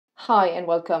Hi and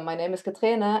welcome. My name is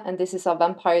Katrina, and this is our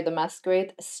Vampire the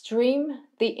Masquerade stream,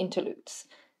 The Interludes,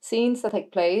 scenes that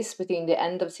take place between the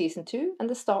end of season 2 and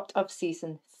the start of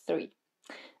season 3.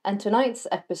 And tonight's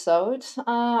episode,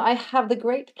 I have the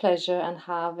great pleasure in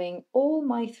having all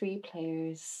my 3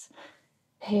 players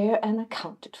here and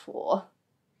accounted for.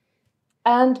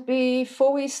 And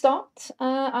before we start,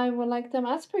 I would like them,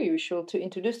 as per usual, to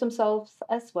introduce themselves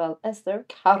as well as their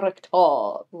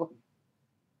character.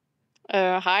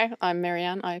 Hi, I'm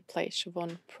Marianne. I play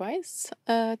Siobhan Price,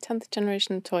 10th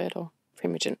generation Toyota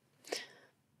Primogen.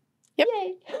 Yep.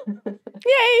 Yay!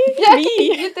 Yay! Yay!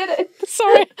 Me! You did it!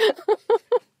 Sorry.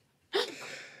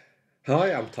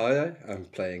 Hi, I'm Ty. I'm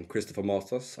playing Christopher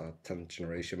Masters, a 10th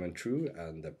generation Ventru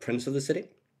and the Prince of the City.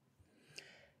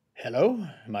 Hello,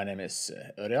 my name is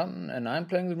Örjan, and I'm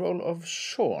playing the role of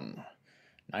Sean,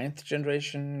 9th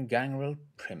generation Gangrel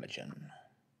Primogen.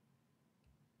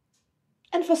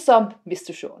 And for some,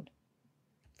 Mr. Sean.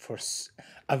 For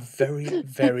a very,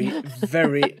 very,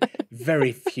 very,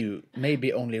 very few,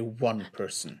 maybe only one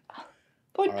person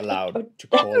are allowed to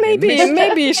call him Mr.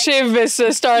 Maybe Shiv is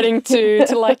starting to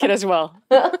like it as well.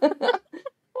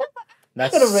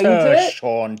 That's got a ring to Sir it.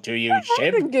 Sean to you, A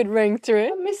Shiv. good ring to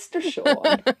it. Mr. Sean.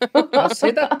 I'll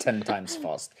say that 10 times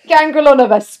fast. Gangrel on a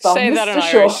Vespa, Say that in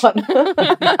Mr.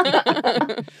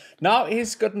 Sean. Now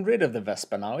he's gotten rid of the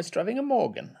Vespa, now he's driving a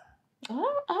Morgan.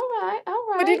 Oh, all right.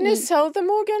 But didn't he sell the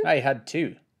Morgan? I had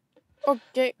two,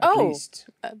 Okay. at least.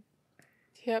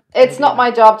 Yep. It's not my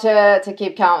job to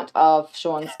keep count of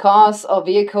Sean's cars or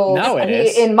vehicles. Now it and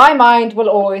is. He, in my mind, will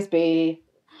always be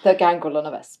the Gangrel on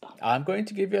a Vespa. I'm going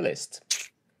to give you a list.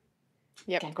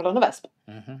 Yep. Gangrel on a Vespa.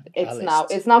 A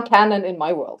It's now canon in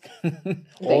my world.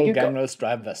 All you go. Gangrels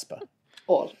drive Vespa.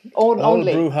 All All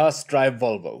only. Brewhas drive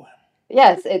Volvo.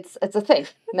 Yes, it's a thing.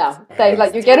 No, they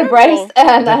like you get embraced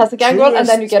and it has a Gangrel, and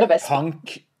then you get a Truest Vespa.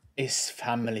 Punk is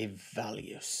family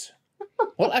values.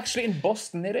 Well, actually, in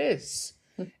Boston it is.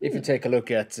 If you take a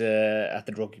look at the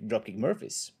Dropkick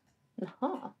Murphys,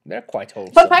 they're quite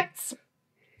wholesome. Fun facts.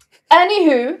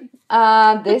 Anywho,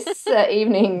 this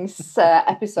evening's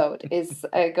episode is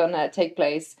gonna take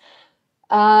place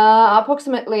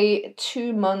approximately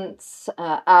 2 months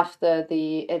after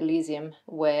the Elysium,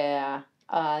 where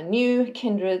new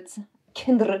kindreds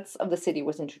of the city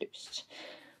was introduced.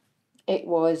 It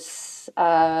was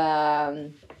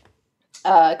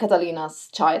Catalina's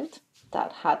child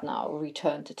that had now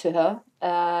returned to her,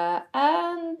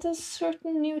 and a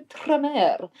certain new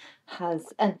Tremere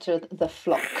has entered the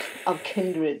flock of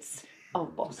kindreds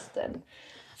of Boston.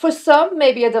 For some,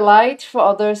 maybe a delight, for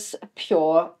others,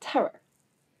 pure terror.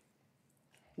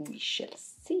 We shall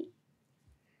see.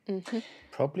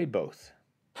 Probably both.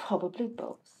 Probably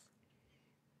both.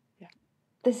 Yeah.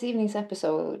 This evening's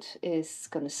episode is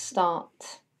going to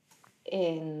start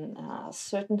in a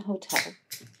certain hotel,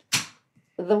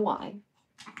 the Y.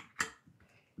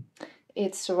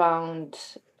 It's around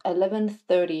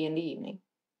 11:30 in the evening.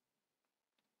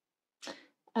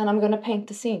 And I'm going to paint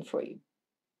the scene for you.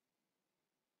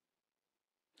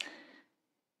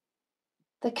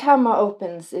 The camera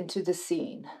opens into the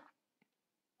scene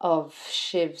of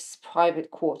Shiv's private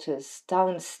quarters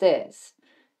downstairs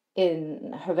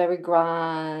in her very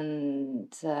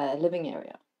grand living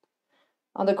area.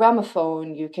 On the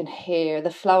gramophone, you can hear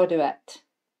the flower duet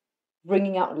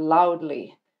ringing out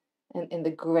loudly in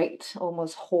the great,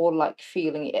 almost hall-like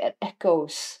feeling. It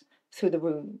echoes through the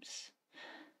rooms.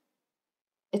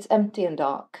 It's empty and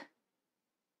dark.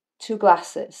 2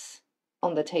 glasses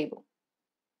on the table.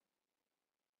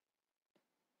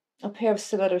 A pair of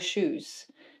stiletto shoes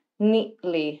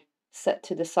neatly set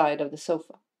to the side of the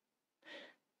sofa.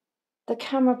 The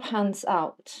camera pans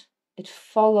out. It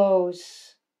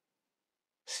follows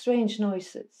strange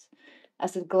noises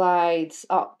as it glides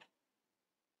up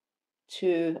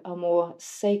to a more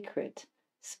sacred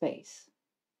space.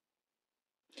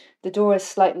 The door is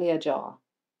slightly ajar,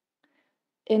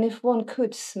 and if one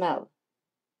could smell,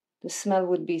 the smell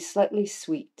would be slightly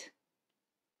sweet,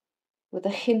 with a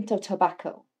hint of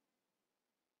tobacco.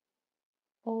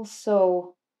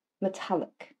 Also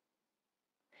metallic.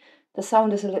 The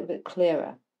sound is a little bit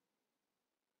clearer.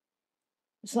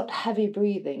 It's not heavy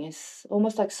breathing, it's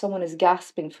almost like someone is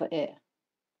gasping for air.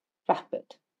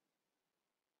 Rapid.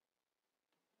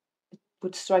 It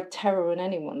would strike terror in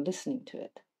anyone listening to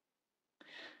it.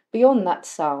 Beyond that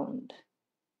sound,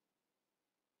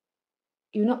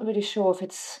 you're not really sure if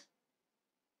it's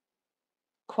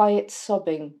quiet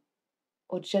sobbing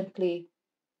or gently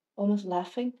almost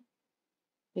laughing.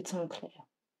 It's unclear.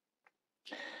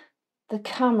 The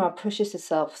camera pushes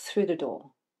itself through the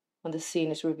door when the scene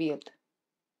is revealed.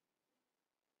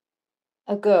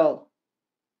 A girl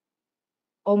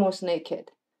almost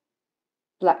naked,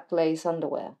 black lace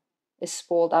underwear, is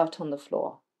sprawled out on the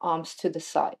floor, arms to the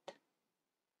side.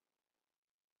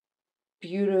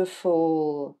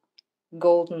 Beautiful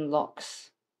golden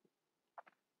locks,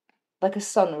 like a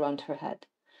sun around her head,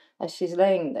 as she's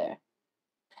laying there,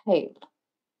 pale,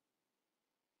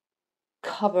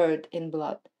 covered in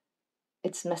blood.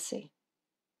 It's messy.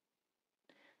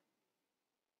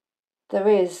 There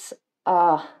is,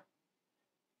 someone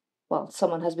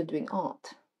has been doing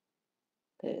art.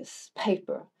 There's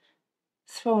paper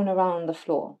thrown around the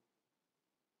floor.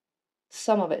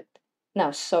 Some of it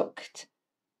now soaked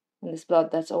in this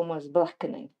blood that's almost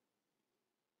blackening.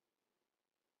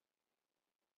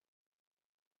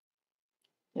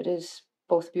 It is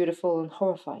both beautiful and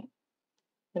horrifying,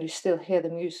 and you still hear the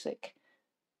music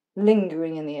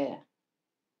lingering in the air.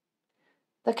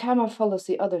 The camera follows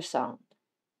the other sound,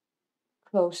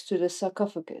 close to the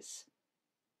sarcophagus.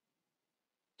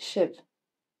 Shiv,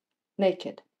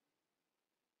 naked.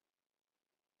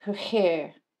 Her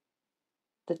hair,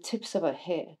 the tips of her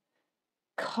hair,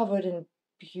 covered in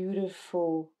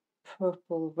beautiful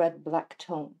purple, red, black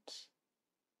tones.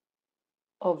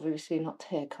 Obviously not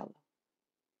hair color.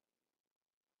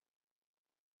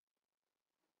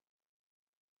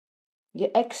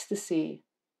 The ecstasy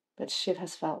that Shiv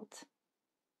has felt.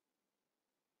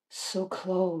 So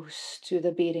close to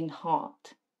the beating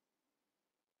heart.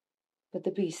 But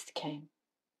the beast came,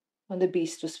 and the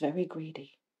beast was very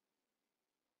greedy.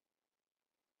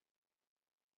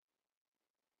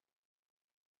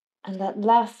 And that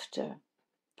laughter,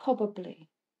 probably,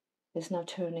 is now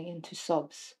turning into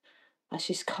sobs as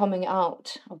she's coming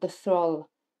out of the thrall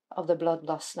of the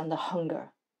bloodlust and the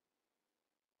hunger.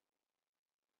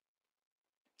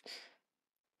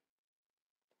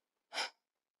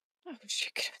 I wish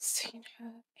you could have seen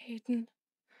her, Aiden.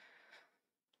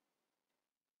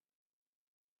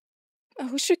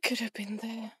 I wish you could have been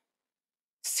there.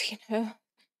 Seen her,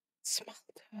 smelled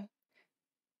her,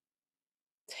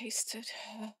 tasted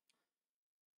her.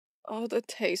 Oh, the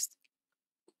taste.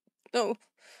 No.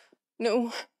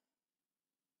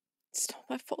 It's not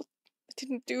my fault. I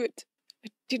didn't do it. I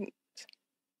didn't.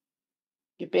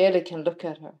 You barely can look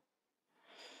at her.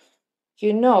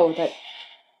 You know that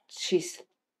she's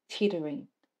teetering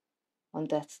on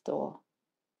death's door.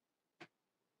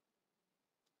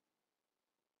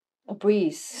 A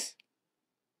breeze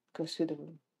goes through the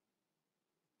room.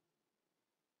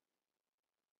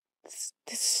 This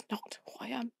is not who I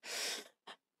am.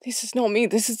 This is not me.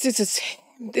 This is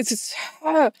him. This is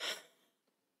her.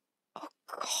 Oh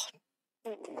God.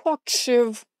 Fuck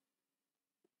Shiv.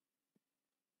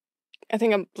 I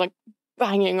think I'm like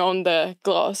banging on the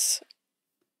glass.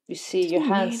 You see your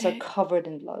hands are covered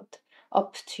in blood,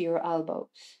 up to your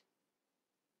elbows.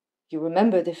 You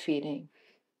remember the feeling.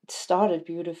 It started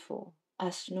beautiful,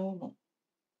 as normal,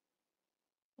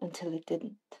 until it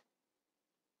didn't.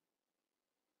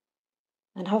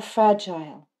 And how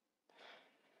fragile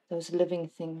those living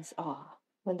things are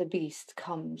when the beast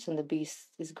comes and the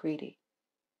beast is greedy.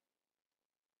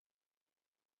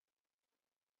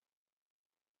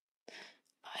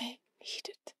 I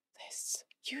needed this.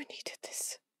 You needed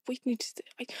this. We needed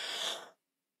it.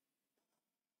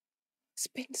 It's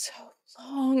been so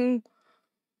long.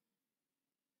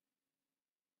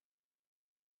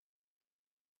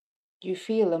 You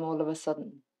feel them all of a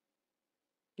sudden.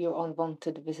 Your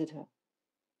unwanted visitor.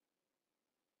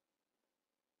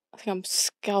 I think I'm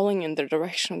scowling in the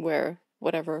direction where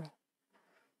whatever.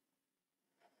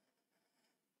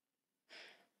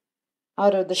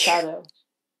 Out of the shadow.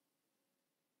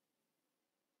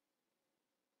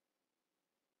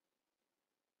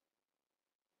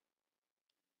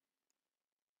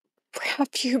 Where have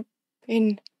you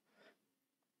been?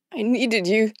 I needed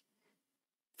you.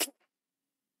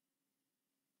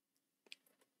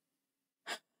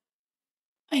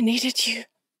 I needed you.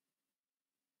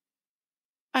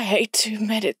 I hate to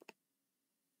admit it.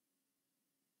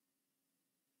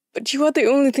 But you are the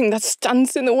only thing that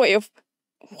stands in the way of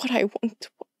what I want.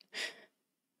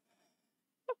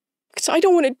 Because I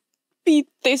don't want to be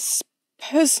this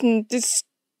person, this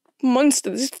monster,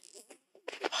 this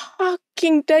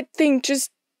fucking dead thing.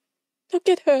 Just look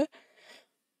at her.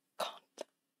 God,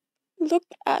 look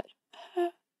at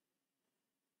her.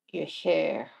 You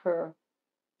hear her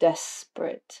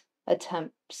desperate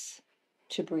attempts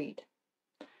to breathe.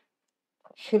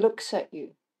 He looks at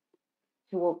you.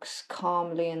 He walks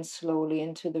calmly and slowly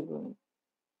into the room.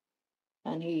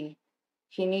 And he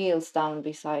kneels down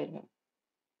beside her.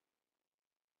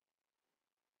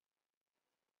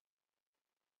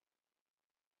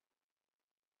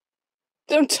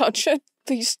 Don't touch her.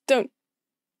 Please don't.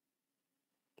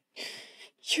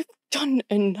 You've done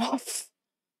enough.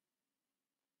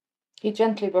 He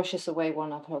gently brushes away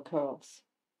one of her curls.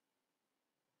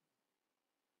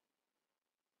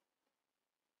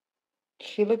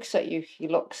 He looks at you, he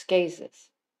locks gazes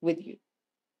with you.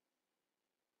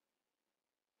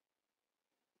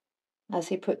 As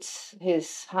he puts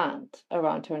his hand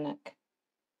around her neck.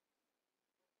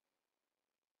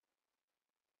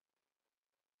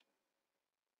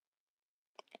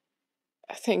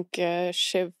 I think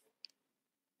Shiv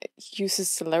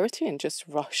uses celerity and just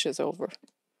rushes over.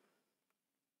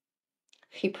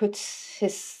 He puts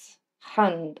his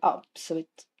hand up so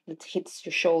it hits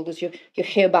your shoulders, your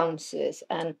hair bounces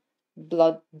and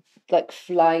blood like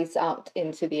flies out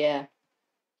into the air.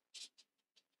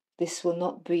 This will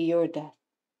not be your death.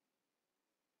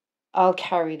 I'll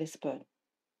carry this burden.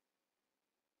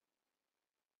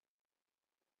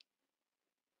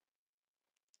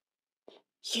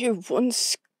 You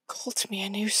once called me a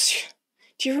noose.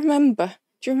 Do you remember?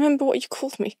 Do you remember what you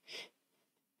called me?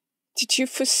 Did you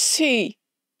foresee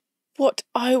what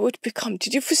I would become?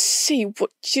 Did you foresee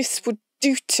what this would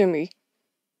do to me?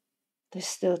 There's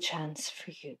still chance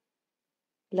for you.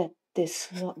 Let this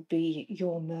not be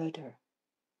your murder,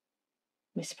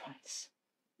 Miss Price.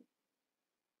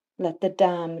 Let the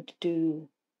damned do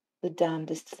the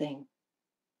damnedest thing.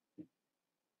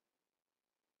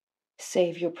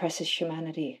 Save your precious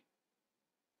humanity.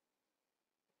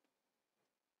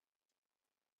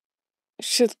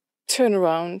 She'll turn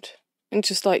around and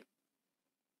just like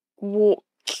walk,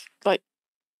 like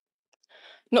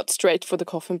not straight for the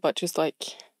coffin, but just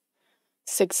like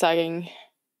zigzagging.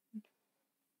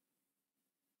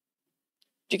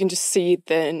 You can just see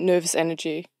the nervous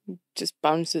energy just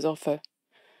bounces off her.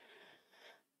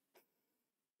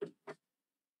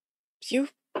 You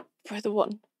were the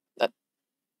one that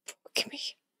broke me.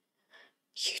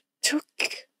 You took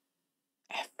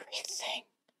everything.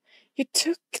 You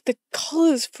took the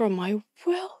colours from my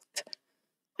world.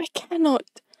 I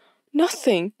cannot.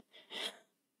 Nothing.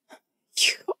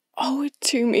 You owe it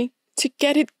to me to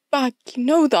get it back. You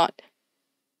know that.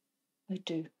 I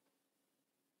do.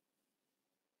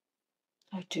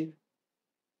 I do.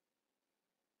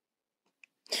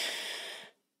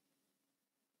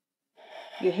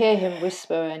 You hear him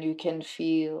whisper and you can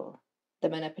feel the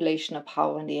manipulation of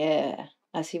power in the air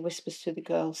as he whispers to the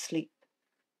girl, sleep.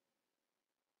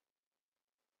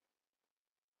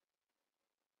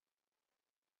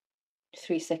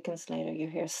 Three seconds later, you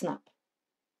hear a snap.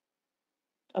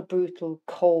 A brutal,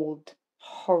 cold,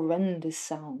 horrendous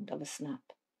sound of a snap.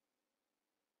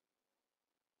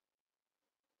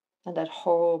 And that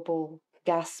horrible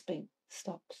gasping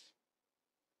stops.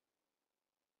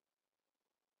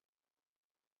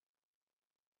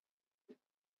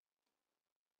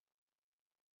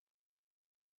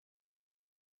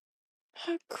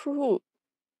 How cruel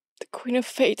the Queen of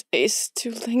Fate is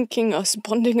to linking us,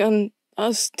 bonding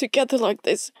us together like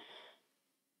this.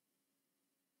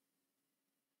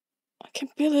 I can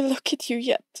barely look at you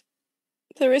yet.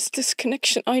 There is this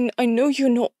connection. I know you're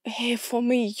not here for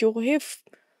me. You're here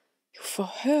you're for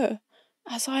her,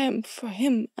 as I am for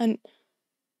him, and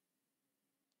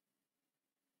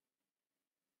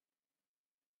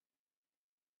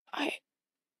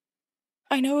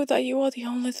I know that you are the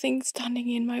only thing standing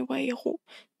in my way, or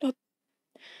not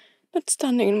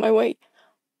standing in my way,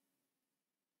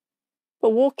 but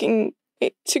walking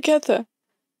it together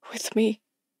with me.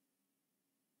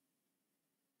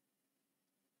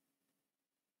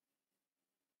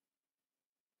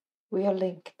 We are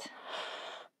linked,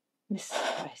 Miss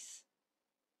Price.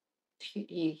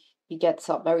 He gets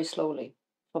up very slowly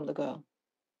from the girl.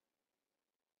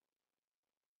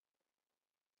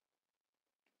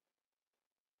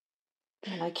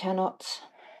 And I cannot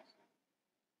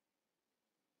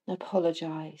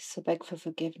apologize or beg for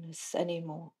forgiveness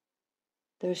anymore.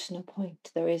 There's no point.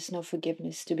 There is no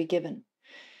forgiveness to be given.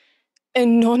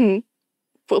 And none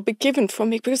will be given from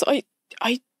me because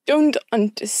I don't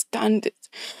understand it.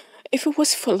 If it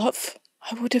was for love,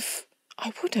 I would have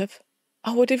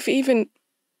even...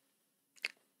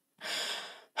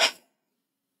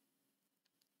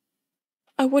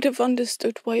 I would have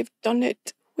understood why you've done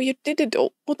it, why you did it,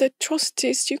 all the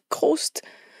atrocities you caused.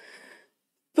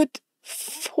 But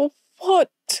for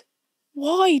what?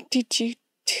 Why did you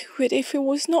do it if it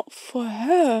was not for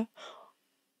her?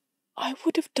 I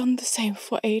would have done the same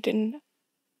for Aiden.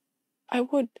 I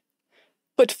would.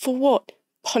 But for what?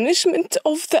 Punishment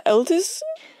of the elders?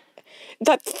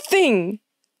 That thing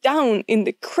down in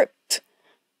the crypt.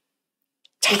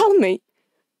 Tell me.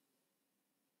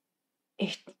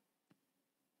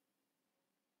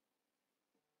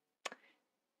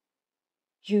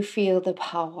 You feel the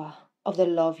power of the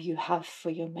love you have for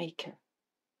your maker.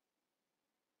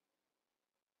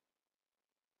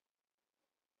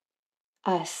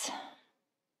 As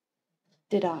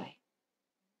did I.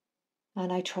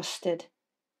 And I trusted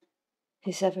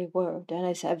his every word and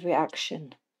his every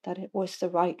action, that it was the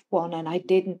right one, and I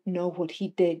didn't know what he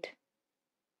did.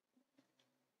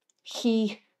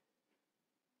 He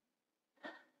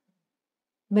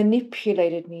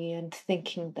manipulated me into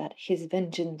thinking that his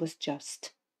vengeance was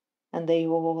just, and they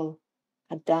all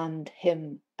had damned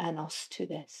him and us to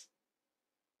this.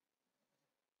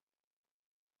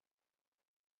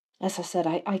 As I said,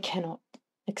 I cannot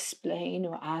explain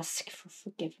or ask for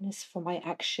forgiveness for my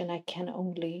action. I can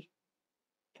only,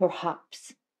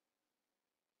 perhaps,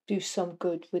 do some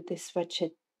good with this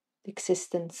wretched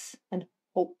existence and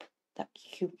hope that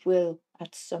you will,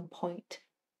 at some point,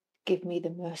 give me the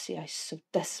mercy I so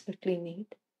desperately need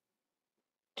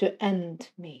to end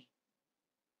me.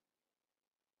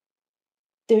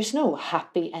 There's no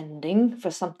happy ending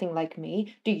for something like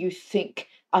me. Do you think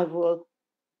I will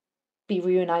be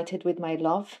reunited with my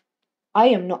love? I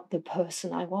am not the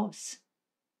person I was.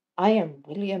 I am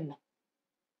William.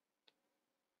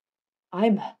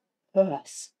 I'm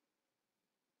hers.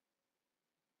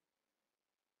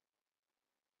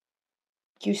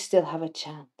 You still have a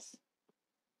chance.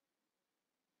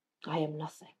 I am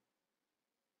nothing.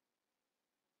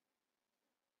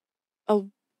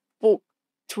 I'll walk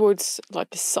towards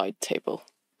like a side table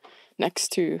next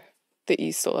to the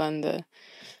easel and the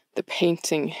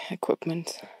painting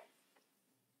equipment.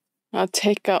 I'll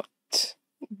take out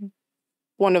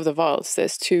one of the vials.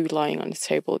 There's two lying on the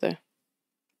table there.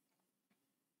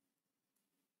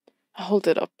 I hold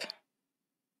it up.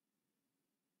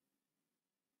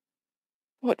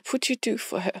 What would you do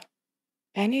for her?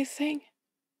 Anything?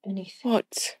 Anything.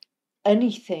 What?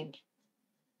 Anything.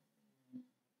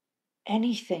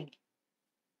 Anything.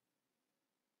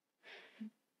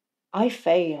 I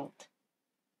failed.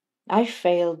 I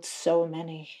failed so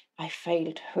many. I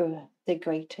failed her, the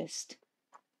greatest.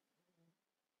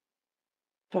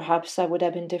 Perhaps I would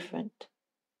have been different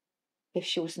if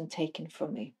she wasn't taken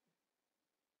from me.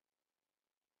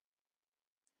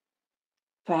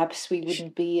 Perhaps we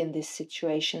wouldn't be in this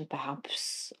situation.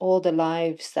 Perhaps all the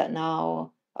lives that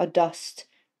now are dust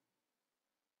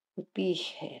would be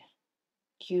here.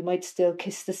 You might still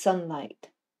kiss the sunlight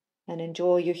and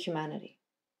enjoy your humanity.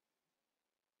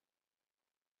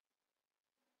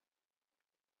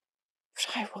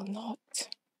 But I will not.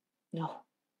 No.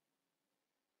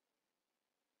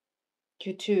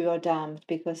 You too are damned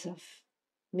because of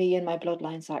me and my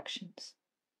bloodline's actions.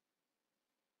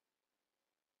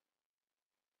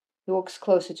 He walks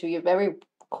closer to you, very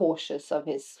cautious of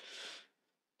his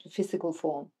physical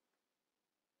form.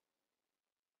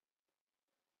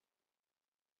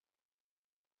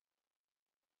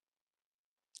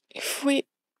 If we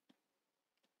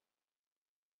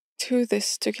do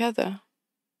this together,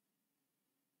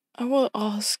 I will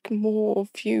ask more of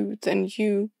you than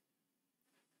you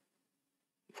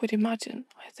would imagine,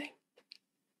 I think.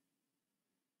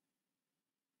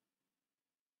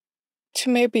 To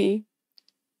maybe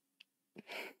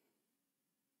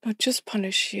not just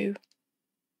punish you,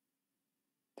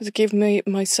 but to give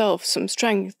myself some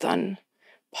strength and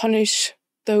punish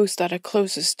those that are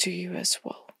closest to you as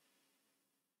well.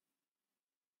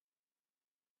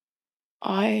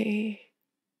 I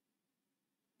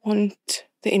want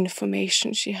the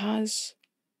information she has,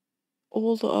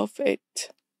 all of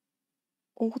it,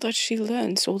 all that she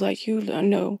learns, all that you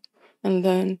know and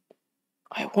learn.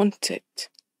 I want it.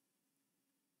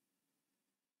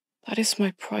 That is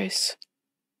my price.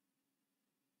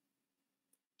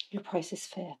 Your price is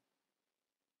fair.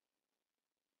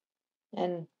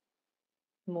 And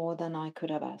more than I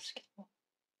could have asked for.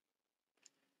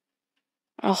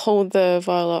 I'll hold the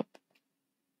vial up.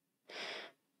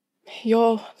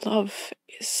 Your love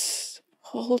is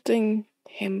holding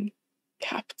him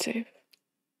captive.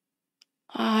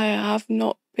 I have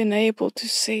not been able to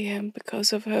see him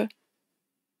because of her.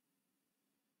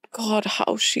 God,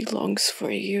 how she longs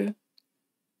for you.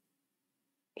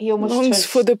 He almost longs turns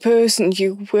for the person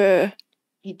you were.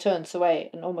 He turns away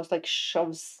and almost like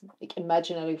shoves like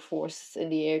imaginary force in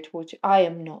the air towards you. I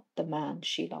am not the man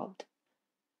she loved.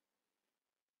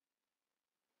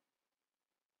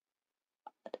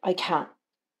 I can't.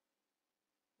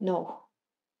 No.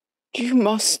 You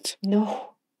must.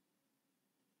 No.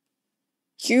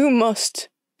 You must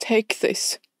take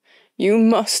this. You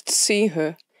must see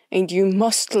her, and you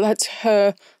must let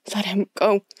him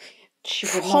go. She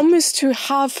would Promise to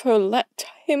have her let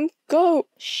him go.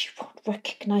 She won't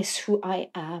recognize who I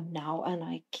am now, and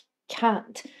I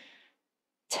can't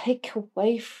take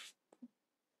away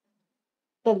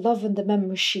the love and the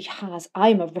memories she has.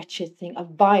 I'm a wretched thing, a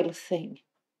vile thing.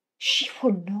 She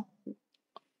will know.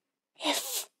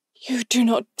 If you do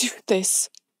not do this,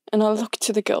 and I look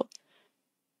to the girl,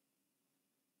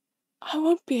 I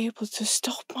won't be able to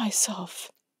stop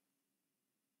myself.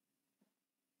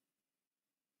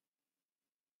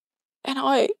 And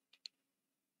I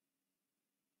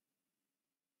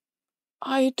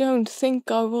don't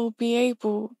think I will be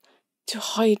able to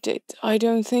hide it. I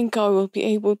don't think I will be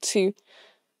able to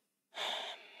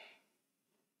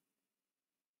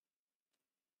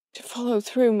follow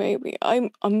through, maybe.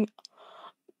 I'm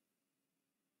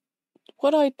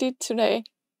what I did today.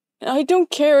 I don't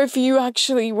care if you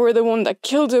actually were the one that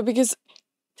killed her, because it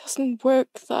doesn't work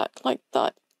like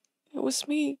that. It was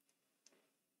me.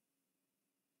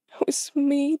 It was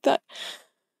me that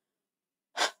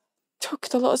took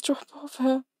the last drop of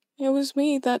her. It was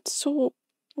me that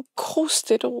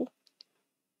caused it all.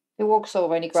 He walks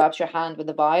over and he grabs your hand with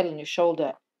the vial on your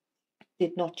shoulder.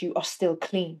 Did not you are still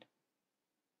clean.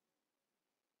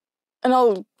 And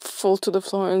I'll fall to the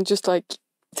floor and just like,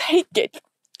 take it.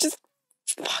 Just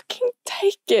fucking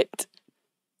take it.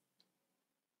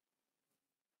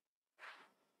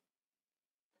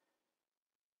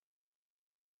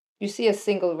 You see a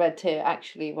single red tear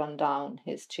actually run down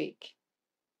his cheek.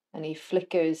 And he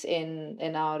flickers in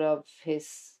and out of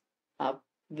his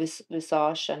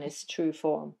visage and his true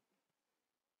form.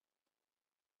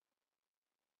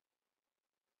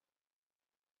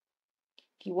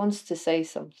 He wants to say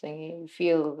something. You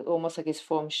feel almost like his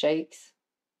form shakes.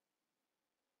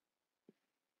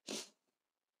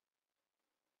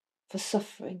 For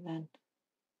suffering, then,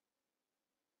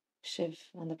 Shiv,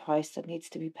 and the price that needs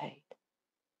to be paid.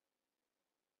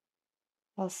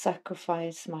 I'll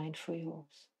sacrifice mine for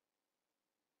yours,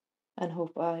 and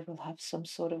hope I will have some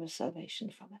sort of a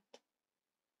salvation from it.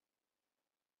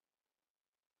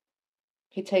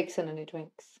 He takes in and he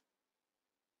drinks.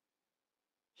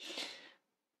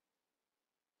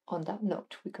 On that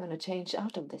note, we're going to change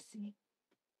out of this scene.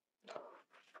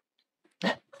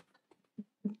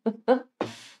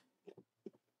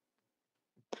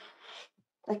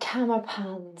 The camera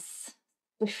pans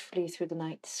swiftly through the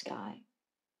night sky.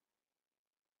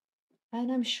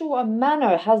 And I'm sure a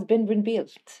manor has been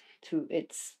rebuilt to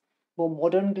its more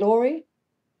modern glory.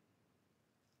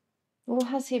 Or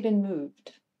has he been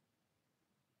moved?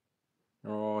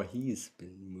 Oh, he's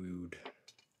been moved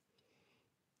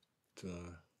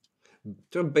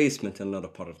to a basement in another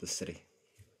part of the city.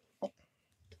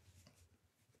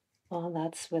 Well,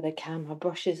 that's where the camera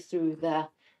brushes through the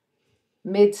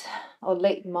mid or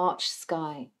late March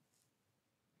sky.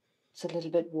 It's a little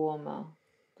bit warmer,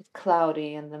 but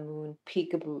cloudy, and the moon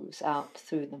peekaboos out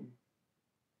through them.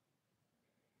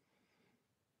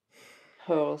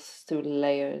 Hurls through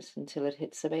layers until it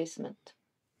hits the basement.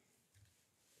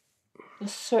 A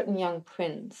certain young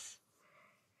prince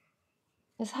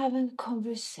is having a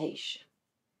conversation.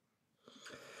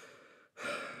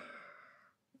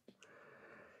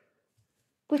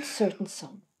 With certain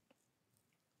someone.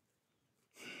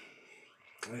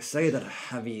 I say that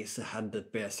heavy is the head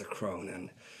that bears the crown, and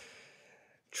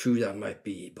true that might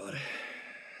be, but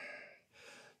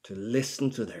to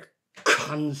listen to their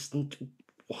constant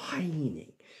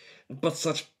whining about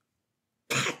such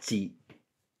patchy,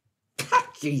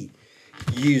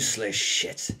 useless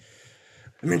shit.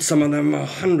 I mean, some of them are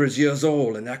hundreds of years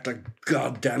old and act like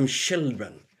goddamn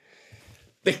children,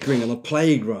 bickering on the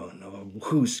playground over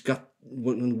who's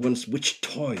wants which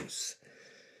toys.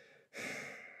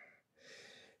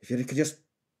 If they could just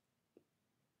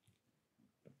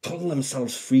pull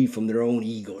themselves free from their own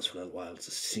egos for a little while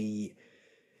to see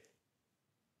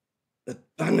the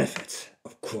benefit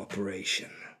of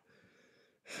cooperation.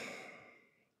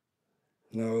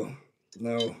 No.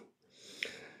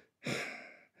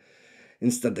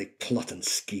 Instead, they plot and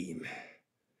scheme,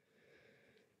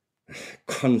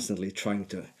 constantly trying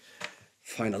to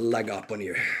find a leg up on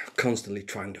you, constantly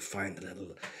trying to find a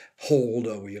little hold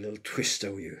over you, a little twist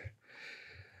over you.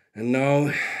 And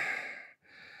now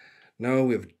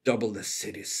we've doubled the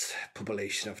city's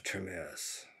population of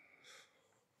Tremors.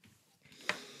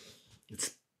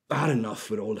 It's bad enough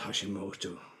with old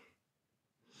Hashimoto.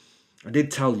 I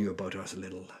did tell you about us a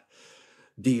little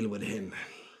deal with him.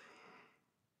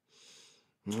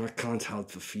 I can't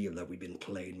help but feel that we've been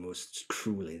played most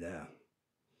cruelly there.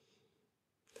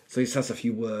 So he says a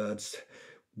few words,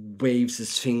 waves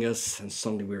his fingers, and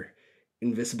suddenly we're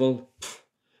invisible.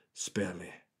 Spare me.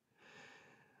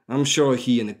 I'm sure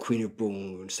he and the Queen of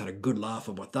Boons had a good laugh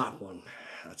about that one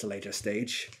at a later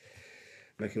stage,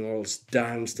 making all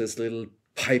dance this little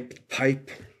pipe.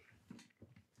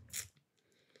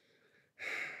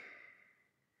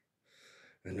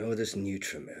 I know there's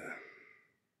Nutrimere.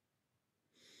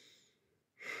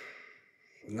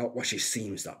 Not what she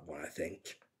seems, that one, I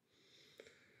think.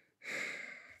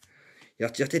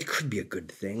 Yet it could be a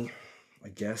good thing, I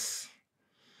guess.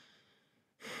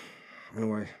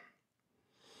 Anyway,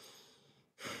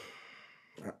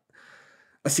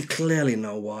 I see clearly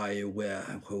now why you wear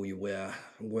and who you wear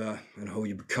and who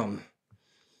you become.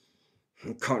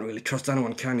 You can't really trust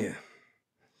anyone, can you?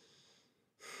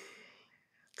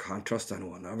 Can't trust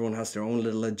anyone. Everyone has their own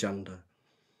little agenda.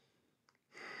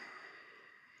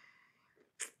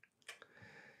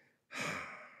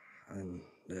 And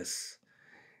this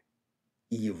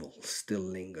evil still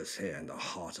lingers here in the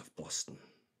heart of Boston.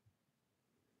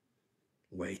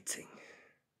 Waiting.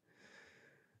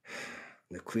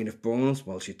 The Queen of Boons,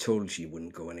 well, she told she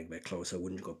wouldn't go anywhere close, I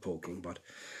wouldn't go poking, but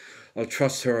I'll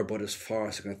trust her about as far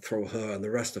as I can throw her and the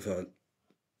rest of her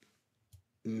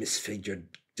misfigured,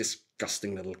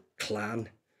 disgusting little clan.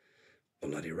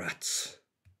 Bloody rats.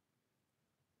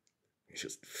 You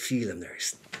just feel them there,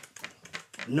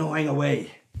 gnawing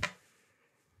away.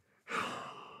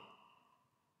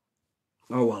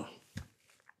 Oh well.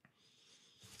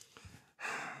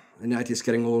 The night is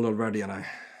getting old already and I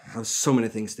have so many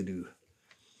things to do.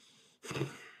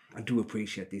 I do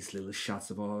appreciate these little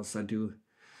shots of ours, I do.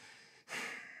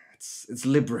 It's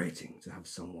liberating to have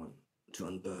someone to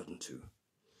unburden to.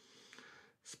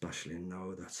 Especially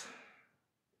now that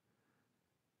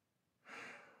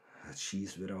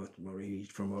she's without my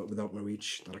reach,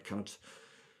 that I can't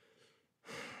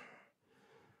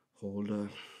hold her,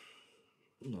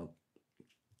 not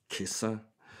kiss her,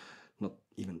 not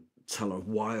even tell her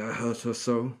why I hurt her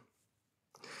so.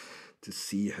 To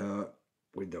see her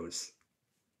with those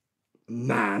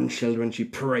man children she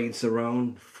parades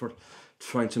around for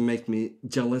trying to make me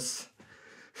jealous.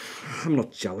 I'm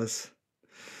not jealous.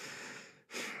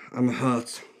 I'm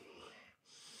hurt.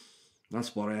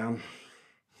 That's what I am.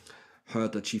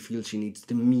 Hurt that she feels she needs to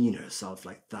demean herself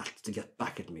like that to get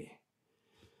back at me.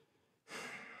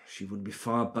 She would be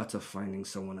far better finding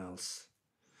someone else.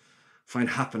 Find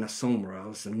happiness somewhere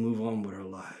else and move on with her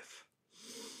life.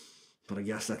 But I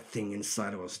guess that thing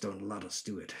inside of us don't let us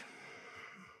do it.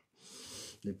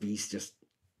 The beast just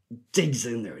digs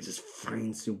in there. It just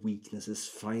finds the weaknesses,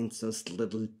 finds those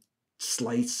little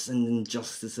slights and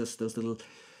injustices, those little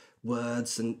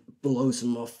words, and blows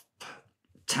them off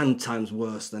 10 times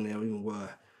worse than they even were.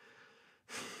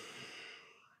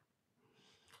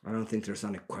 I don't think there's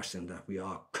any question that we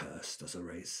are cursed as a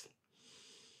race.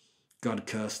 God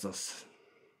cursed us.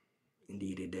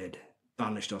 Indeed he did.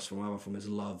 Banished us forever from his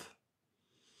love.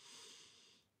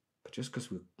 But just because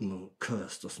we're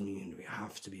cursed doesn't mean we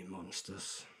have to be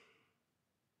monsters.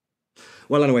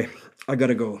 Well, anyway, I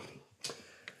gotta go.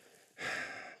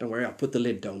 Don't worry, I'll put the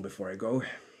lid down before I go.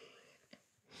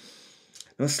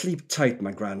 Now sleep tight,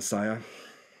 my grandsire.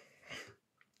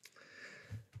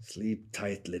 Sleep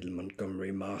tight, little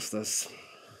Montgomery Masters.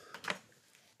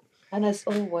 And as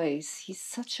always, he's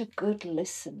such a good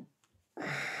listener.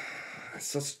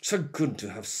 It's so good to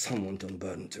have someone to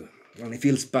unburden to. And he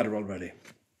feels better already.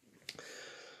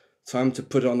 Time to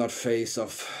put on that face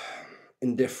of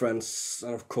indifference,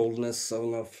 of coldness,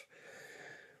 of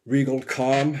regal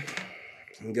calm,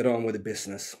 and get on with the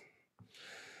business.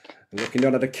 And looking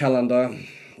down at the calendar,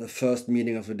 the first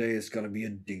meeting of the day is going to be a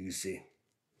doozy.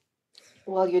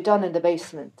 Well, you're done in the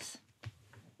basement,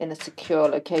 in a secure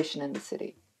location in the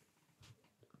city.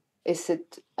 Is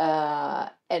it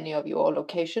any of your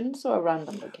locations or a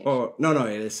random location? Oh, no,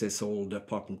 it is this old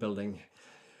apartment building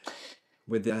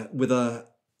with a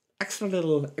extra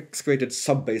little excavated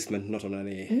sub-basement, not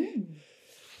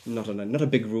a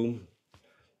big room.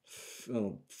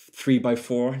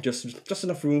 3x4, just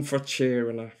enough room for a chair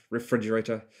and a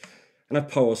refrigerator and a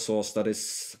power source that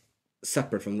is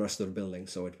separate from the rest of the building,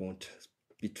 so it won't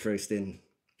be traced in.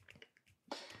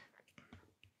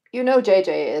 You know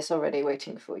JJ is already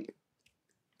waiting for you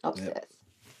upstairs.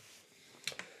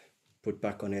 Yep. Put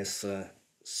back on his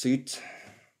suit.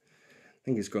 I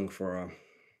think he's going for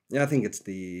I think it's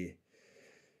a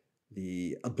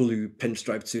blue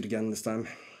pinstriped suit again this time.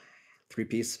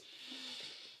 3-piece.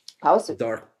 How's it?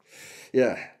 Dark.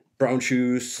 Yeah. Brown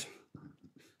shoes.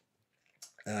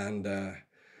 And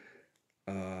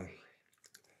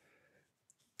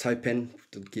tie pin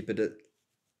to keep it at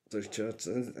the shirts.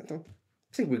 I don't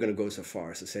think we're going to go so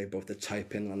far as to say both the tie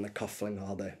pin and the cuffling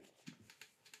are the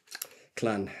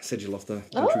clan sigil of the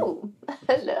country. Oh,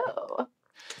 hello.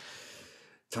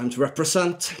 Time to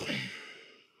represent.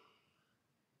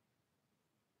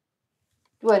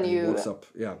 When you... Walks up,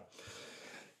 yeah.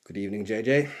 Good evening,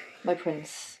 JJ. My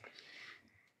prince.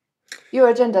 Your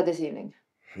agenda this evening?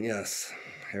 Yes.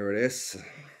 here it is.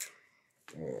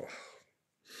 Oh.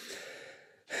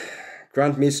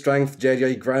 Grant me strength,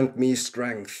 JJ, grant me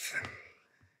strength.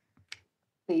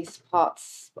 These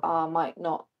parts might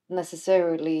not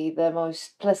necessarily the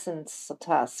most pleasant of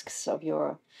tasks of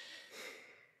your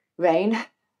reign,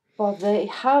 but they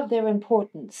have their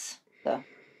importance, though.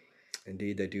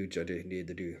 Indeed they do, JJ, indeed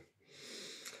they do.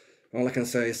 All I can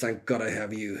say is thank God I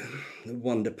have you, the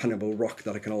one dependable rock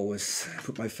that I can always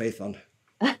put my faith on.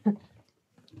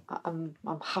 I'm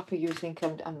happy you think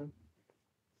I'm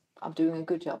doing a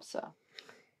good job, sir.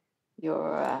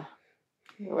 Your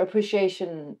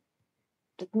appreciation,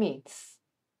 that means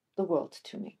the world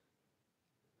to me.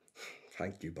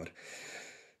 Thank you, but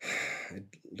it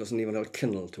doesn't even add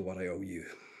kindle to what I owe you.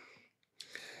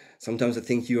 Sometimes I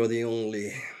think you are the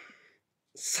only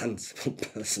sensible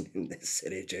person in this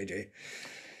city, JJ.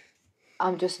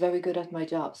 I'm just very good at my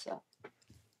job, sir.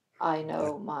 I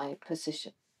know my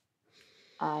position.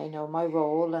 I know my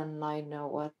role, and I know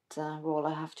what role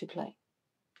I have to play.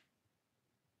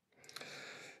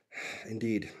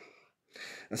 Indeed.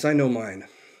 As I know mine.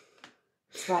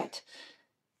 Right.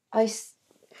 I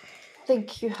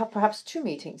think you have perhaps 2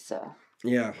 meetings, sir.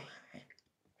 Yeah.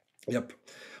 Yep.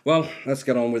 Well, let's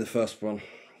get on with the first one.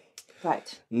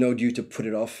 Right. No due to put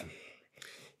it off.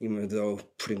 Even though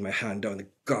putting my hand down the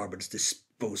garbage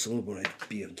disposal wouldn't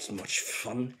be as much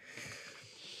fun.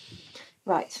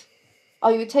 Right.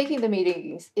 Are you taking the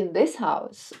meetings in this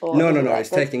house? Or No.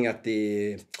 It's taking at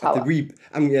the tower.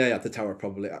 At the tower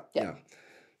probably. Yeah.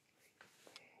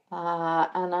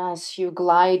 And as you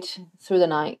glide through the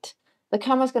night, the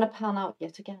camera's going to pan out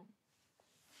yet again.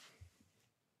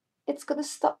 It's going to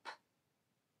stop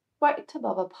right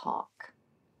above a park.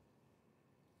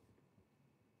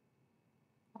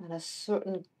 And a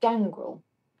certain gangrel,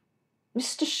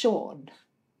 Mr. Sean.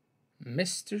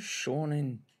 Mr. Sean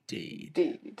indeed.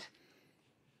 Indeed.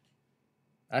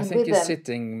 I think he's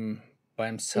sitting by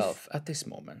himself at this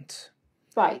moment.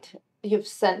 Right. You've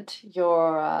sent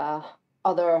your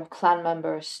other clan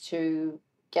members to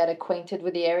get acquainted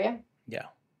with the area? Yeah.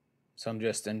 So I'm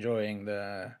just enjoying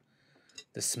the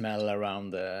smell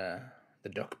around the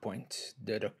duck point,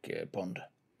 the duck pond.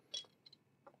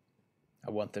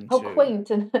 I want them How to...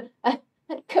 quaint and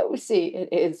cozy it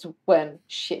is when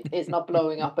shit is not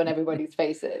blowing up in everybody's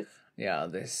faces. Yeah,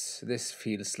 this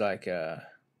feels like a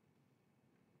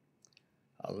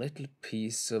little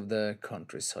piece of the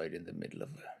countryside in the middle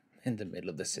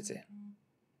of the city.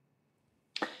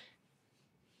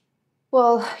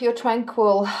 Well, your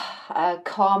tranquil,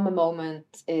 calm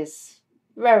moment is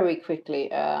very quickly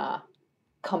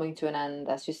coming to an end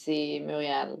as you see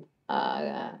Muriel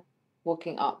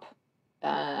walking up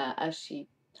as she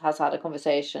has had a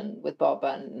conversation with Bob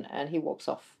and he walks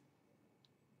off.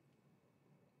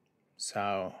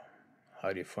 So,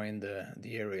 how do you find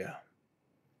the area?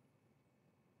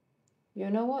 You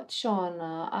know what, Sean?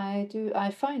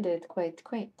 I find it quite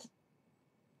quaint.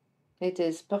 It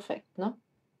is perfect, no?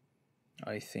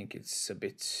 I think it's a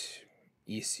bit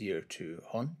easier to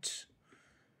hunt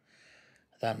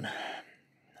than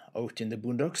out in the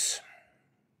boondocks.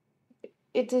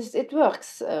 It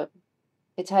works.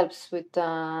 It helps with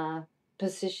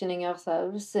positioning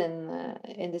ourselves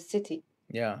in the city.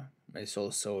 Yeah, it's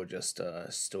also just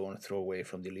a stone throw away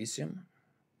from the Elysium.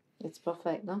 It's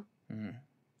perfect, no? Mm.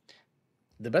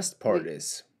 The best part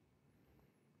is,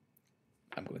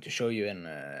 I'm going to show you in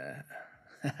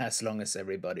as long as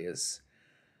everybody has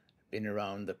been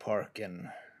around the park and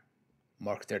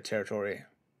marked their territory.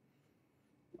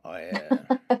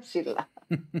 She laughed.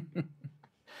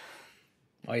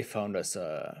 I found us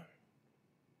a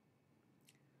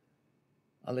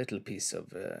little piece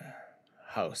of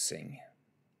housing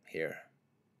here.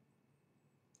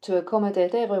 To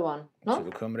accommodate everyone, no? To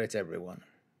accommodate everyone.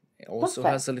 It also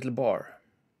Perfect. has a little bar.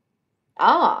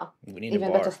 Ah, We need even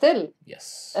a bar. better still.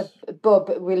 Yes.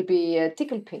 Bob will be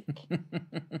tickle pink.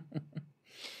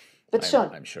 But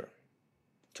Sean, I'm sure.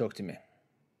 Talk to me.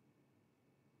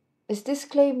 is this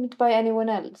claimed by anyone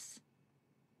else?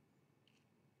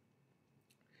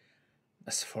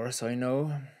 As far as I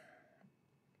know,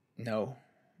 no.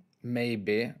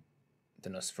 Maybe the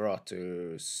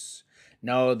Nosferatus.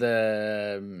 No,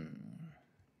 the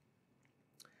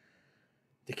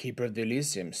Keeper of the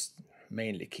Elysium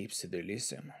mainly keeps to the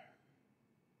Elysium.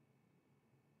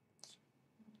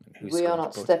 We are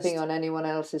not stepping on anyone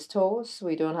else's toes.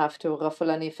 We don't have to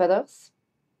ruffle any feathers.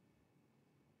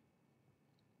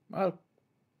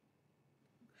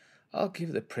 I'll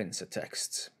give the prince a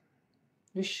text.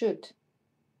 We should.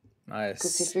 Nice.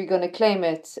 Because if we're gonna claim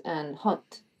it and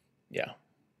hunt, yeah,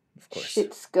 of course,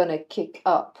 shit's gonna kick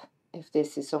up if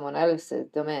this is someone else's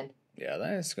domain. Yeah,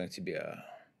 that is going to be a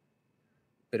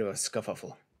bit of a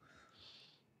scuffle.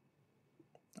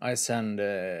 I send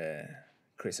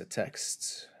Chris a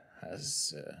text.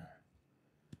 Has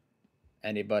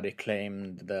anybody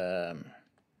claimed the...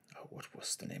 what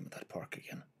was the name of that park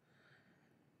again?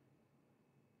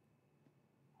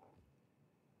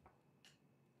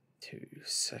 Two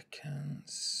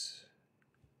seconds.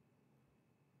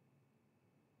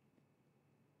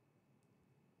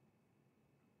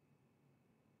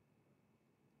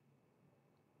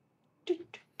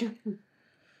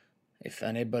 If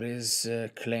anybody's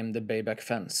claimed the Bayback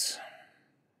Fence.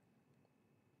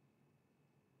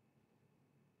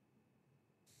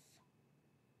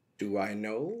 Do I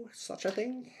know such a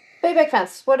thing? Bayback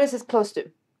Fence, what is it close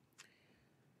to?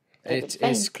 It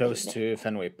is close to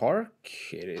Fenway Park.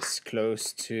 It is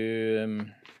close to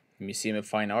Museum of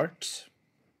Fine Art.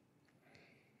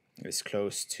 It is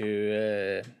close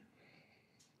to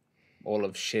all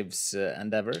of Shiv's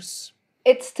endeavors.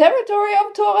 It's territory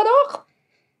of Torador.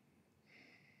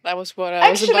 That was what I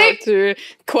was about to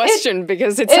question,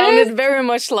 because it sounded very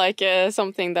much like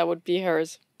something that would be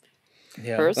hers.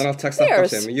 Yeah. Hers? Then I'll text that back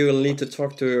to him. You will need to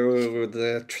talk to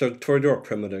the Torador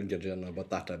criminal guardian about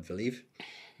that, I believe.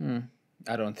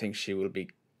 I don't think she will be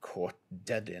caught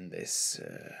dead in this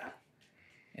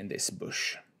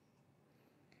bush.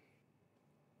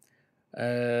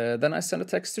 Then I send a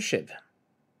text to Shiv.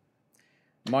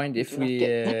 Mind if we...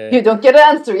 You don't get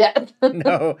an answer yet.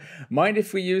 No, mind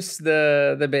if we use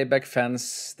the Bayback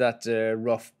Fence, that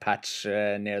rough patch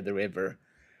near the river,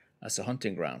 as a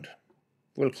hunting ground?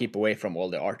 We'll keep away from all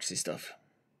the artsy stuff.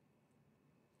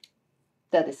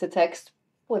 That is a text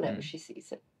whenever she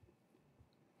sees it.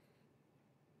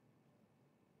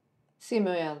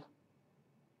 Simuel.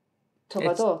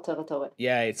 Torador territory.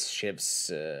 Yeah, it's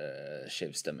Shiv's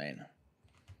domain.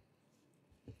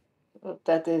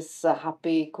 That is a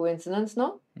happy coincidence,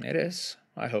 no? It is,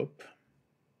 I hope.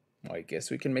 I guess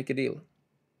we can make a deal.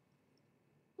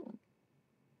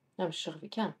 I'm sure we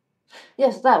can.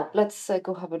 Yes, now, let's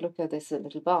go have a look at this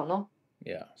little bar, no?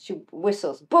 Yeah. She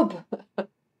whistles, boob!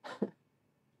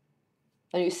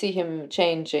 And you see him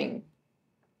changing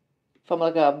from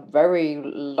like a very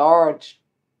large,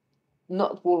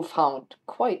 not wolfhound,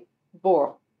 quite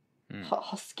boar,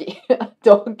 husky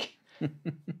dog,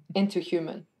 into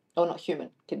human. Oh, not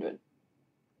human, kindred.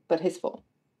 But his form.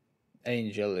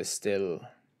 Angel is still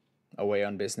away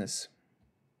on business.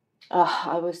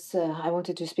 I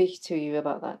wanted to speak to you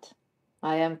about that.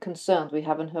 I am concerned. We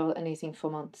haven't heard anything for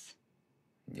months.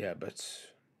 Yeah, but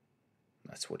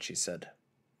that's what she said.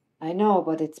 I know,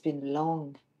 but it's been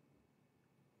long.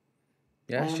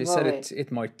 Yeah, she said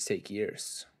it might take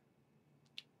years.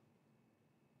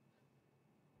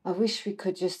 I wish we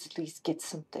could just at least get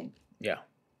something. Yeah,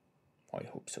 I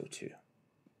hope so too.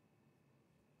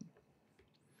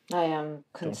 I am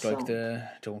concerned.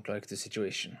 Don't like the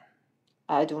situation.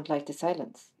 I don't like the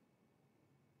silence.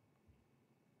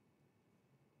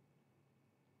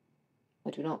 I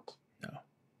do not. No.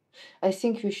 I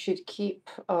think we should keep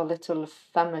our little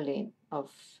family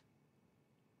of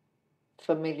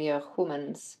familiar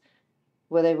humans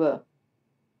where they were,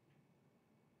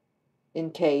 in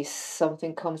case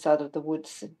something comes out of the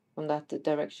woods from that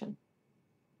direction.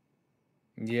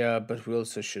 Yeah, but we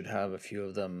also should have a few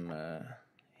of them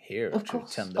here Of to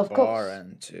course, tend the of bar course.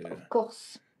 and to Of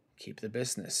course. keep the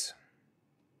business.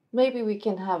 Maybe we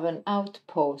can have an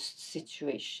outpost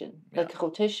situation, like a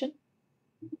rotation.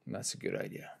 That's a good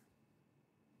idea.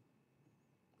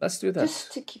 Let's do that.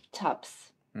 Just to keep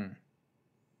tabs.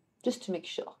 Just to make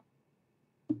sure.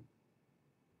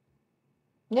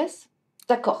 Yes?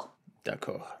 D'accord.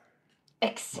 D'accord.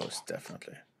 Excellent. Most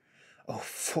definitely. Oh,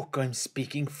 fuck, I'm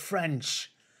speaking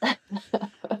French.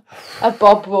 And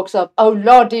Bob walks up. Oh,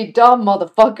 lordy da,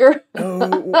 motherfucker.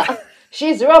 Oh.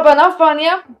 She's rubbing off on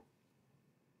you.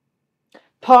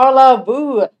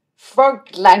 Parlez-vous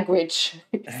frog language.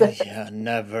 Yeah,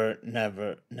 never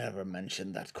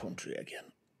mention that country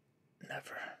again.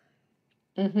 Never.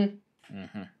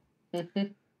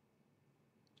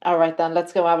 All right, then.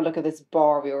 Let's go have a look at this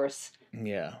bar of yours.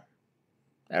 Yeah.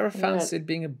 Ever fancied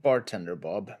being a bartender,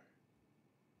 Bob?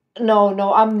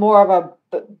 No, I'm more of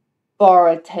a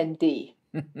bar attendee.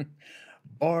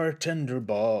 Bartender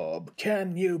Bob,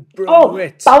 can you brew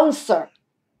it? Bouncer.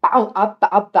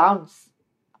 I'll bounce.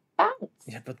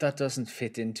 Yeah, but that doesn't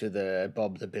fit into the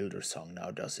Bob the Builder song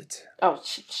now, does it? Oh,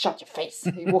 shut your face.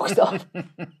 He walks off.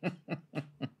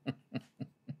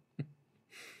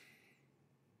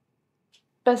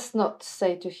 Best not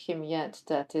say to him yet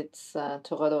that it's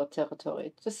Torador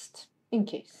territory, just in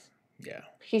case. Yeah.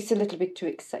 He's a little bit too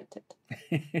excited.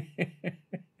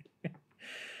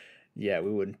 Yeah,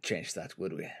 we wouldn't change that,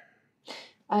 would we?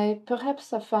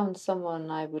 Perhaps I found someone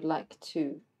I would like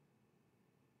to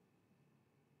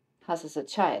have as a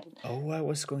child. Oh, I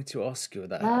was going to ask you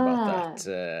about Ah,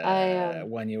 that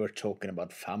when you were talking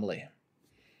about family.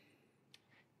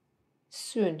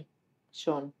 soon,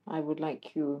 Sean, I would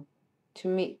like you to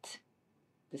meet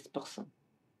this person.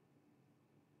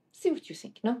 See what you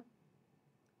think, no?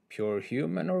 Pure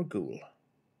human or ghoul?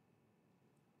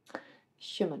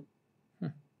 Human.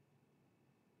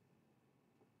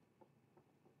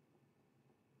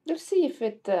 We'll see if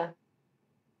it,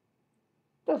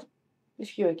 well,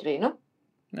 if you agree, no?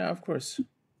 Yeah, of course.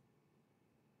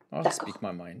 I'll D'accord. speak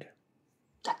my mind.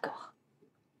 D'accord.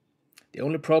 The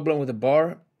only problem with the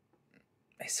bar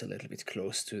is a little bit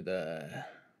close to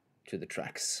the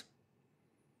tracks.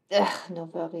 No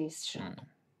worries, Sean.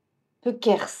 Who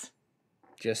cares?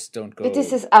 Just don't go But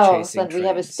this is ours, chasing and we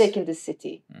have a trains. stake in the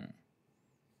city.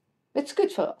 It's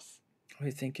good for us.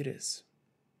 I think it is.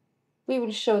 We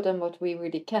will show them what we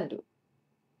really can do.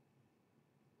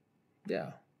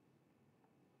 Yeah.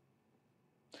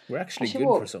 We're actually She good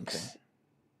for walks. something.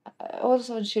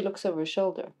 Also, when she looks over her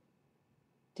shoulder.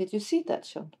 Did you see that,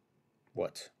 Sean?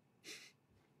 What?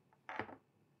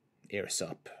 Ears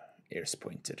up, ears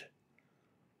pointed.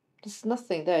 There's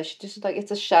nothing there. She just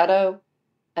it's a shadow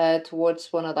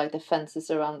towards one of the fences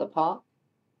around the park.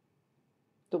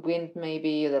 The wind,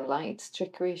 maybe the lights,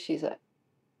 trickery. She's like,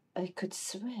 I could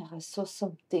swear I saw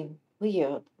something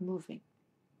weird moving,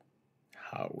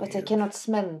 How but I weird. cannot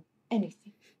smell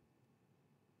anything.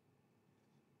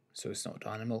 So it's not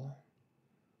animal?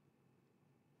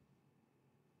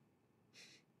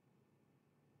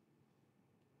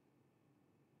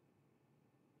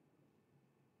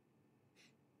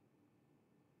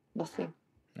 Nothing.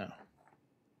 No.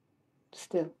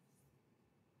 Still.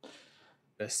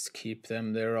 Best keep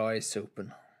them their eyes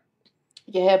open.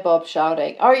 You hear Bob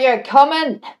shouting, "Are you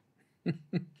coming?"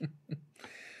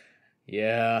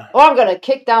 Yeah. Or I'm gonna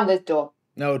kick down this door.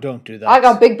 No, don't do that. I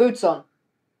got big boots on.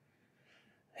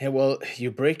 Yeah, well,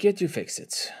 you break it, you fix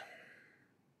it.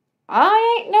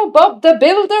 I ain't no Bob the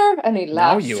Builder. And he Now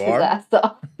laughs you his are. ass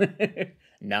off.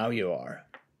 Now you are.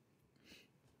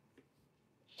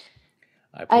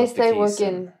 I stay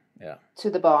working Yeah. to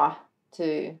the bar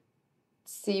to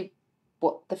see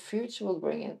what the future will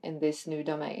bring in this new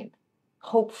domain.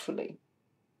 Hopefully,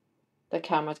 the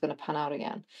camera's going to pan out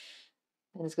again.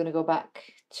 And it's going to go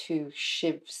back to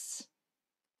Shiv's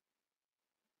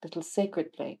little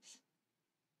sacred place.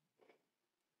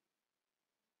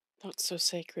 Not so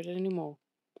sacred anymore.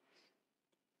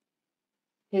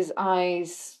 His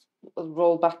eyes will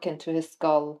roll back into his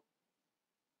skull.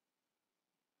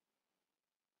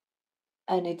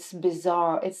 And it's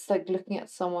bizarre. It's like looking at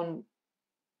someone,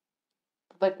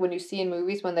 like when you see in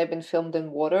movies when they've been filmed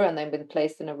in water and they've been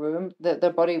placed in a room,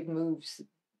 their body moves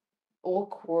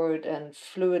awkward and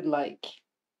fluid-like.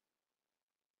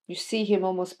 You see him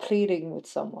almost pleading with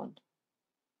someone.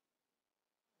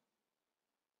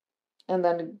 And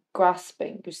then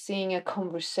grasping. You're seeing a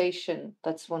conversation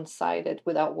that's one-sided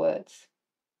without words.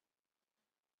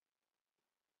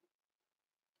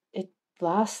 It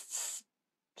lasts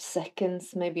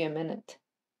seconds, maybe a minute.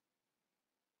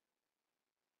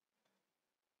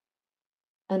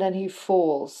 And then he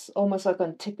falls, almost like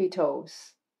on tippy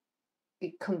toes.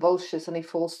 He convulsions and he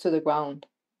falls to the ground.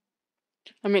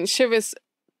 I mean, Shiv is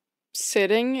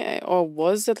sitting, or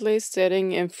was at least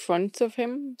sitting in front of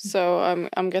him, so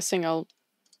I'm guessing I'll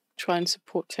try and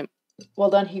support him. Well,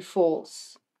 then he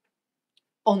falls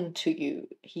onto you.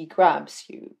 He grabs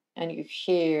you, and you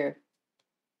hear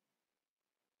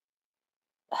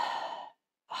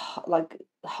like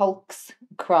Hulk's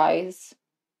cries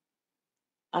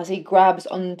as he grabs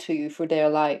onto you for dear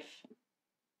life.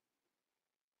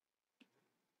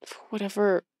 For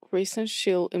whatever reason,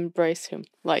 she'll embrace him,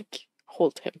 like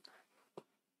hold him.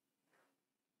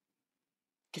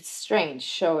 It's strange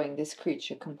showing this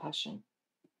creature compassion.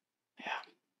 Yeah.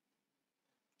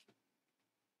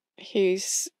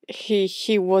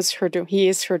 He was her doom. He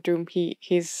is her doom.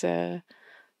 He's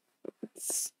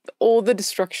all the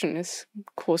destruction is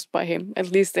caused by him,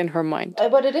 at least in her mind.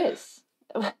 But it is.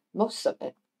 Most of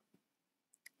it.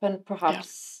 And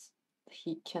perhaps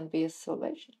he can be a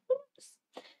salvation.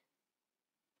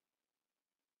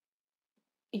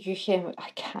 You hear me? I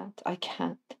can't.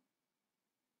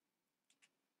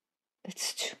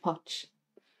 It's too much.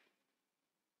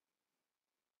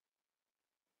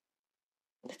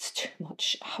 It's too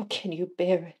much. How can you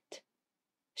bear it?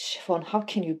 Siobhan, how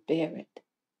can you bear it?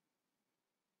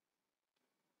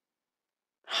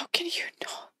 How can you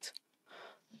not?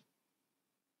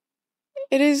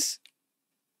 It is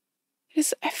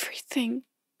everything.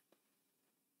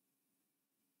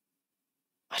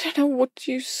 I don't know what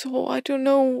you saw, I don't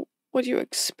know what you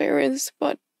experienced,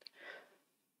 but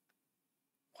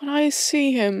when I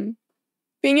see him,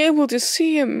 being able to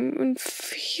see him and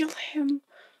feel him,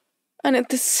 and at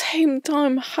the same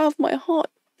time have my heart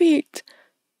beat,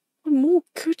 what more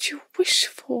could you wish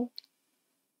for?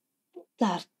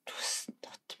 That was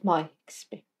not my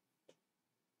experience.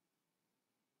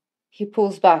 He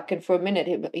pulls back, and for a minute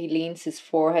he leans his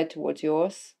forehead towards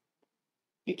yours.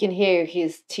 You can hear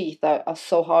his teeth are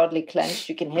so hardly clenched.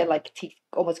 You can hear like teeth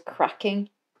almost cracking.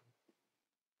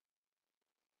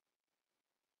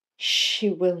 She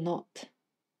will not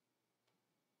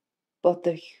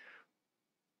bother you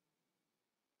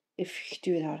if you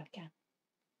do that again.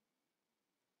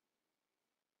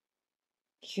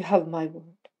 You have my word.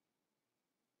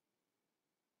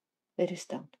 It is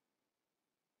done.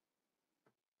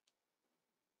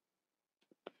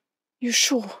 You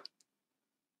sure?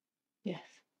 Yes.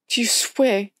 Do you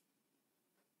swear?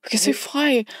 Because if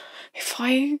I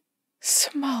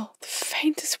smell the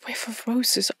faintest whiff of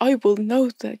roses, I will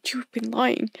know that you've been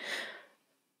lying.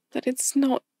 That it's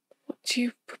not what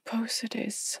you propose it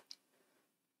is.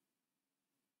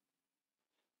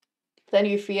 Then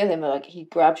you feel him, like he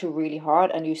grabs you really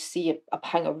hard, and you see a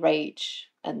pang of rage.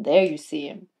 And there you see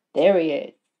him. There he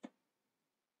is.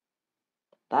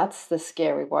 That's the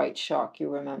scary white shark you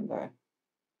remember.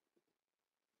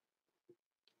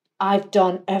 I've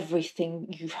done everything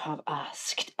you have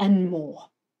asked, and more.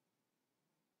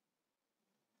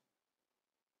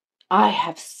 I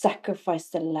have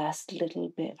sacrificed the last little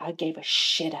bit I gave a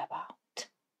shit about.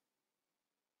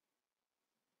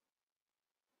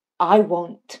 I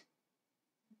want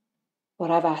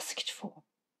what I've asked for.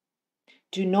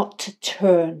 Do not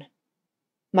turn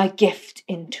my gift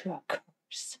into a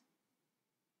curse.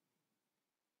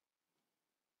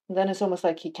 And then it's almost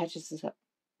like he catches his up.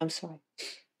 I'm sorry.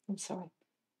 I'm sorry.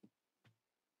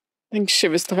 I think she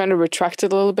was kind of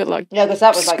retracted a little bit, like yeah, because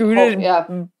that was scooted, like,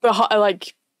 yeah. behind,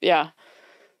 like, yeah.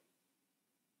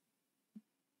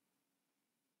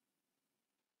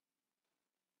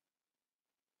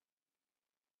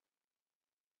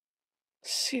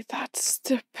 See, that's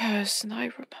the person I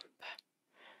remember.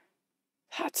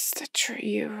 That's the tree,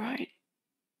 you're right.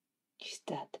 He's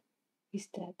dead. He's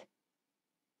dead.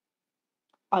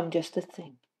 I'm just a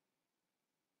thing.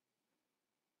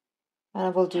 And I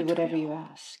will do whatever you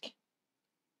ask.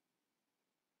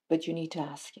 But you need to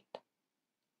ask it.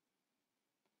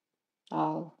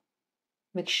 I'll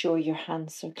make sure your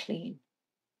hands are clean.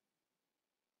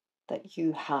 That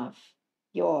you have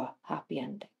your happy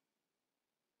ending.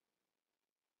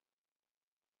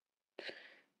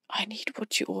 I need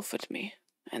what you offered me,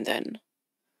 and then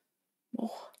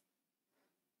more.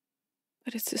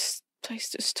 But it's a place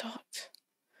to start.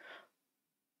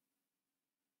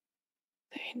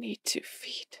 They need to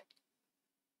feed.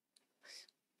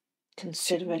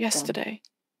 Consider it yesterday. Done.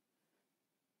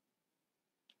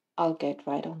 I'll get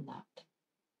right on that.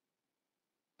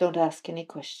 Don't ask any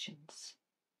questions.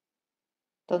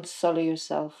 Don't sully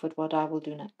yourself with what I will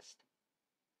do next.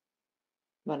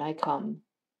 When I come,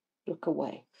 look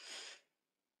away.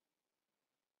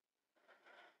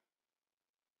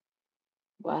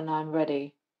 When I'm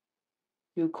ready,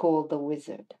 you call the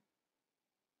wizard.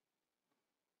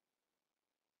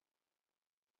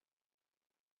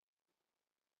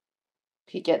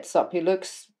 He gets up. He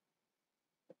looks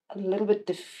a little bit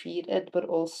defeated, but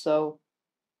also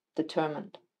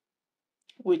determined,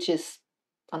 which is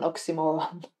an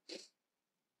oxymoron.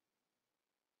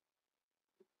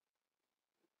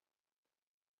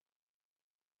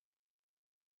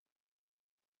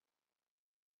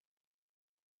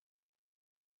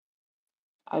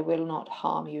 I will not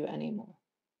harm you anymore.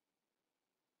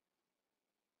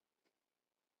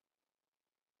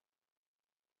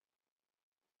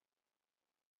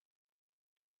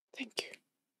 Thank you.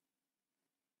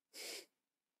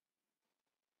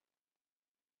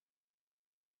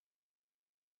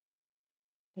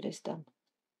 It is done.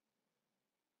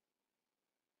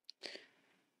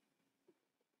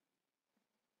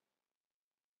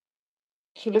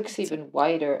 He looks even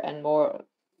wider and more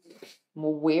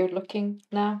weird looking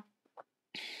now.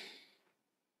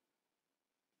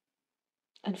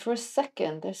 And for a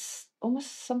second, there's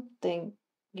almost something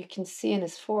you can see in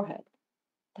his forehead,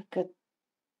 like a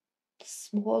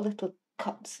small little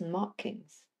cuts and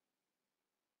markings.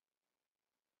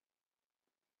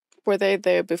 Were they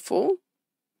there before?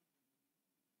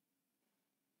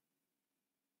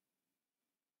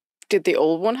 Did the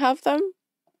old one have them?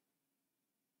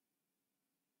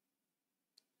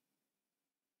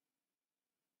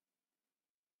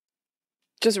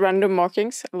 Just random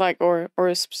markings, like, or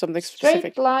something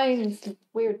specific. Straight lines,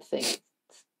 weird things.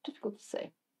 It's difficult to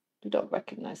say. do not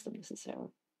recognize them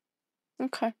necessarily.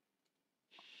 Okay.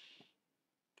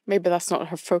 Maybe that's not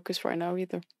her focus right now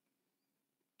either.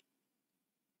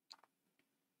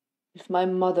 If my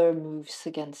mother moves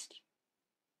against you,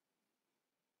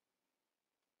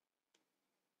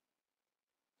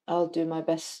 I'll do my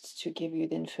best to give you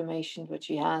the information, but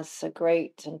she has a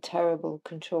great and terrible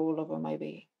control over my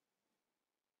being.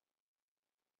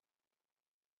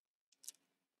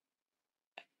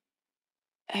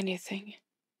 Anything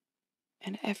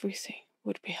and everything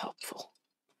would be helpful.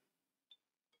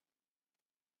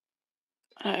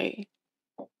 I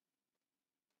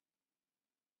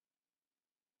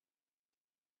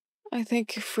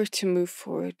think if we're to move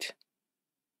forward,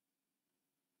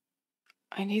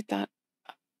 I need that.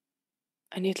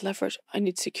 I need leverage. I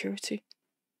need security.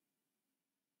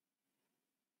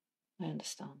 I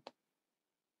understand.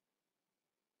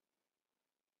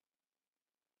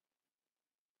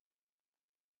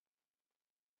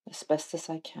 As best as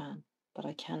I can, but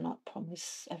I cannot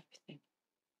promise everything.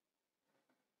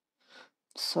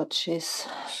 Such is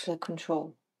the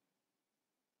control.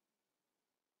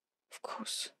 Of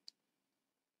course.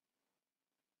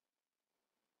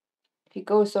 He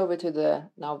goes over to the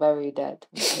now very dead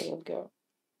and pale girl.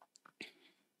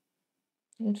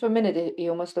 And for a minute, he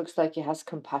almost looks like he has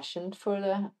compassion for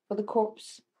the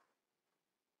corpse.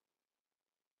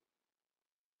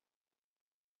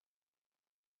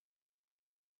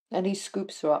 And he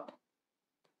scoops her up.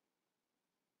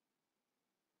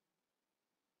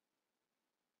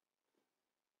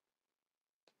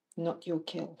 Not your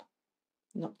kill,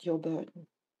 not your burden.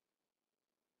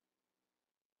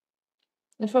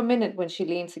 And for a minute, when she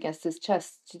leans against his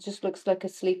chest, she just looks like a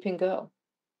sleeping girl.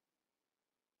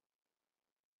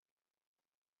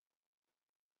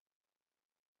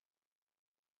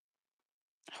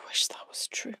 I wish that was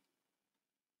true.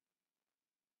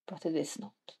 But it is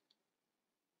not.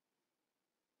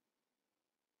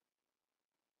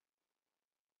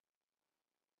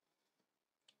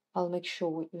 I'll make sure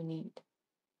what you need,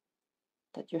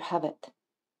 that you have it,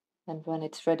 and when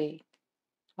it's ready,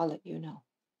 I'll let you know.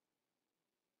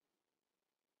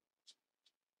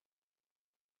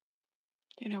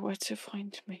 You know where to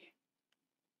find me.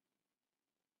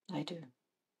 I do.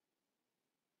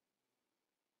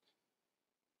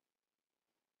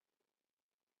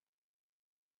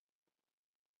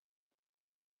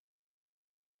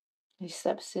 He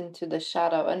steps into the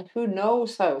shadow, and who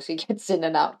knows how he gets in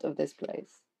and out of this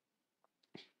place.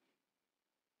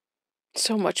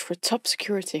 So much for top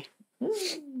security.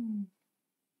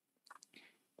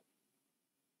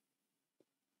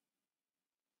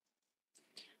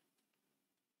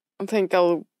 I think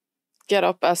I'll get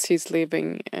up as he's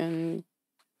leaving and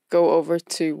go over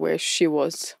to where she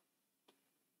was.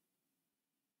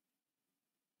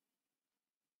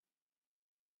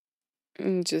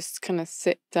 And just kind of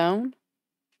sit down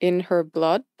in her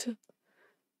blood.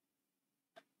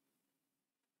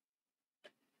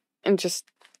 And just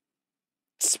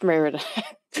smear it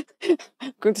out.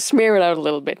 I'm going to smear it out a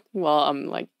little bit while I'm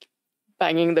like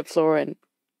banging the floor and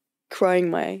crying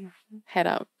my head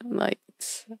out. Like,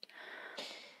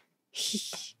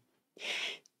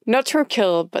 not her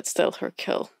kill, but still her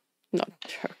kill. Not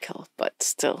her kill, but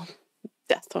still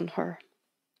death on her.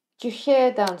 You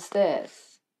hear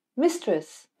downstairs,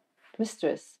 Mistress,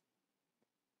 Mistress.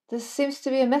 There seems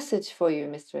to be a message for you,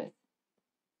 Mistress.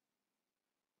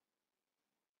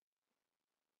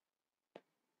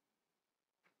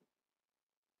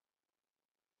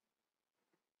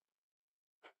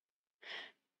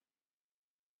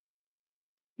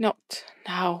 Not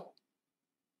now.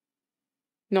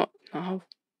 Not now.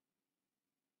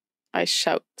 I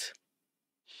shout.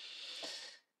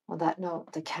 On that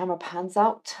note, the camera pans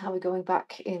out, and we're going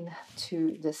back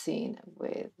into the scene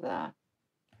with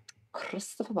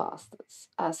Christopher Masters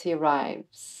as he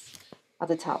arrives at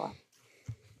the tower.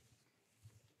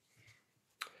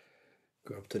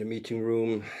 Go up to the meeting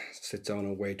room, sit down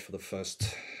and wait for the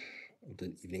first of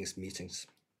the evening's meetings.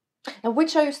 And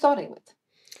which are you starting with?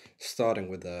 Starting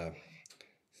with the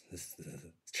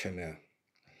Chimera.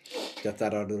 Get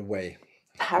that out of the way.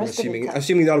 I'm assuming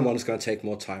the other one is going to take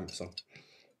more time. So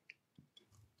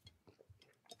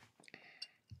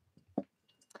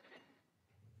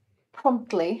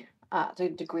promptly at the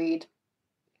agreed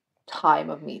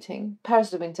time of meeting, Paris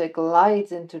de Winter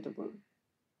glides into the room.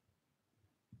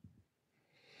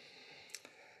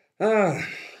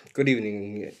 Good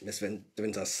evening, Miss De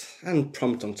Winters, and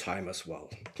prompt on time as well.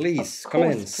 Please, Of come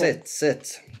in, course,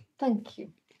 sit. Thank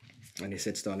you. And he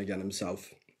sits down again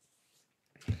himself.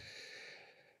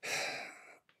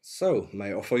 So,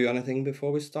 may I offer you anything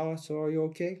before we start, or are you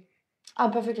okay?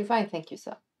 I'm perfectly fine, thank you,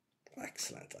 sir.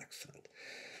 Excellent.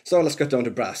 So let's get down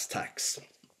to brass tacks.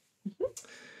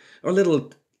 Our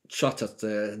little shot at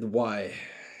the why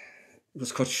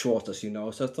was cut short, as you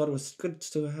know, so I thought it was good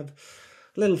to have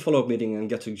a little follow-up meeting and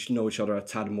get to know each other a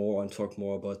tad more and talk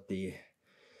more about the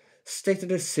state of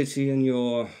the city and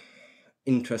your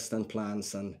interests and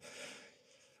plans and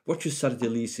what you said at the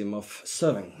Elysium of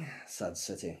serving said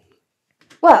city.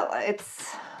 Well,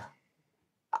 it's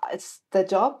the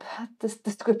job, this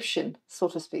description, so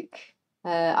to speak.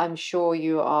 I'm sure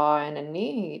you are in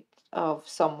need of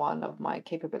someone of my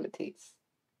capabilities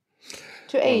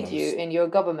to aid you in your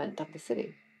government of the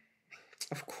city.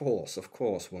 Of course,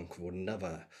 one would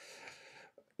never.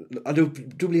 I do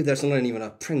believe there's not even a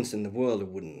prince in the world who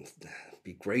wouldn't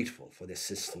be grateful for the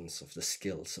assistance of the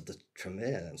skills of the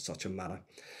Tremere in such a matter.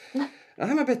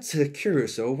 I'm a bit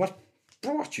curious, though, what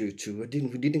brought you to, we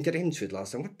didn't get into it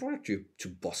last time, what brought you to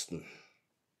Boston?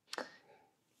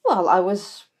 Well, I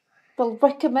was,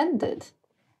 recommended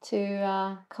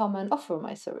to come and offer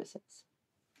my services.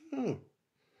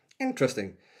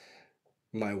 Interesting.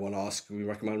 Might want to ask, we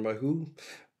recommend by who?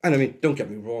 And I mean, don't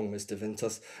get me wrong, Mr.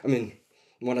 Vintas. I mean,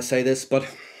 I want to say this, but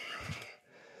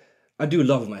I do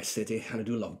love my city, and I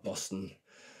do love Boston.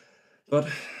 But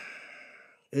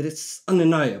it is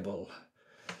undeniable.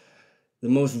 The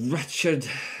most wretched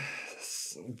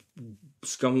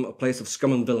place of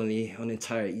scum and villainy on the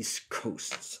entire East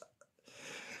Coast.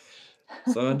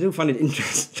 So I do find it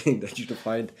interesting that you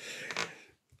find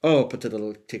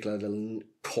particular little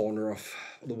corner of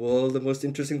the world the most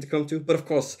interesting to come to. But of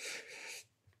course,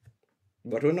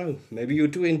 I don't know, maybe you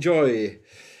do enjoy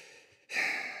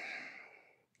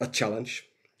a challenge.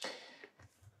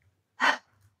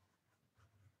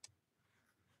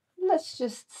 Let's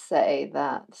just say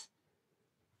that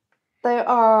there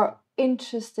are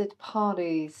interested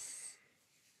parties,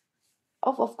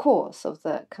 of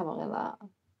the Camarilla,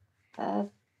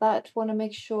 that want to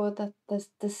make sure that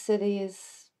the city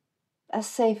is as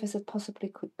safe as it possibly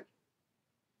could be.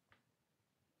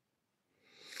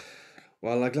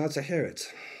 Well, I'm glad to hear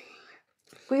it.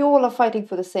 We all are fighting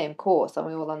for the same cause, and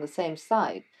we're all on the same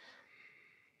side.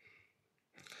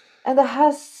 And there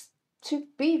has, to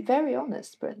be very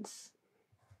honest, Prince,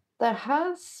 there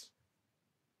has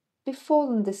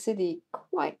befallen the city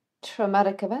quite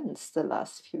traumatic events the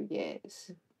last few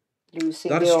years.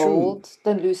 Losing the old,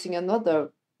 then losing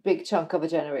another big chunk of a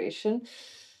generation,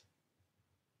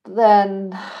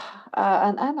 then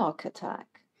an anarch attack.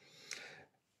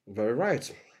 Very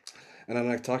right. And an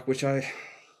attack which I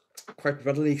quite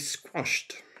readily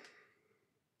squashed.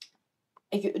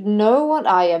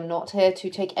 I am not here to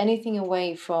take anything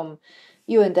away from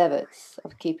your endeavors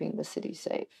of keeping the city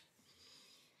safe.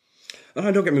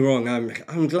 Don't get me wrong,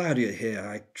 I'm glad you're here.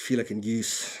 I feel I can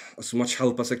use as much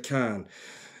help as I can.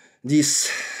 These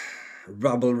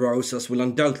rabble rousers will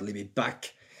undoubtedly be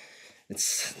back.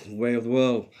 It's the way of the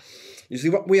world. You see,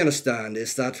 what we understand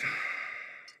is that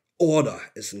order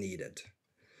is needed.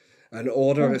 And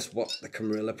order is what the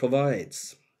Camarilla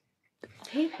provides.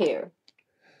 Here.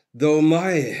 Though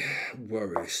my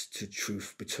worries, to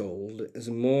truth be told,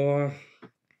 is more...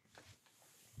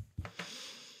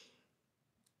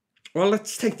 Well,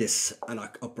 let's take this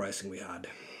uprising we had.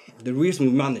 The reason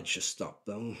we managed to stop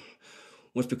them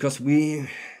was because we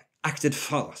acted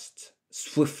fast,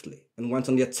 swiftly, and went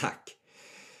on the attack.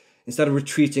 Instead of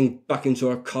retreating back into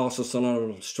our castles and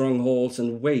our strongholds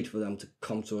and wait for them to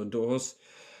come to our doors,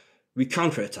 we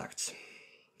counterattacked.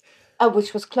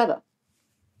 Which was clever.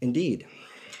 Indeed.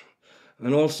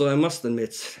 And also, I must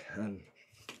admit,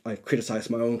 I criticize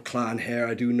my own clan here.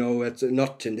 I do know it,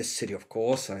 not in this city, of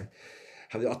course. I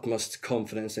have the utmost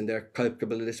confidence in their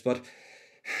capabilities, but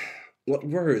what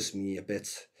worries me a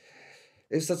bit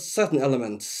is that certain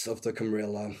elements of the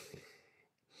Camarilla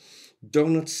do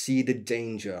not see the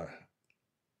danger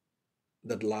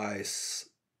that lies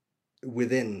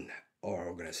within our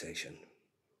organization.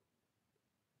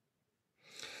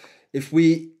 If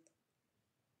we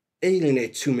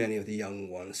alienate too many of the young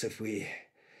ones, if we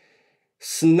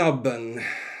snub and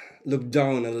look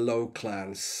down on the low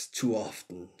clans too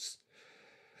often,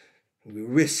 we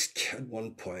risk at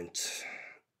one point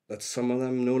that some of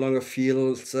them no longer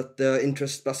feel that their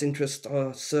best interests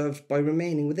are served by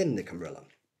remaining within the Camarilla.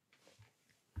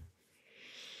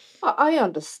 I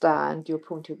understand your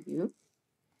point of view.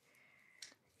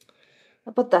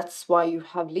 But that's why you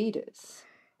have leaders.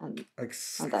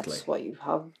 Exactly. And that's why you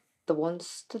have the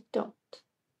ones that don't.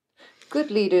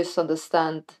 Good leaders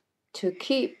understand to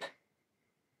keep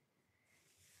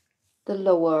the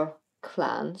lower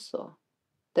clans or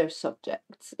their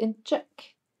subjects in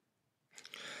check.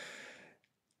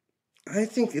 I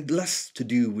think it less to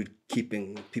do with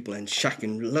keeping people in check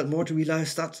and more to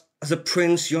realize that as a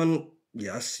prince,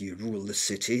 yes, you rule the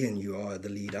city and you are the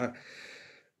leader.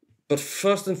 But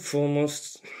first and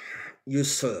foremost, you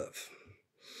serve.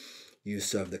 You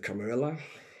serve the Camarilla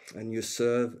and you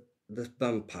serve the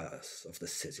vampires of the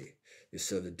city. You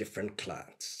serve the different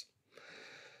clans.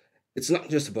 It's not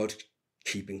just about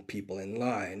keeping people in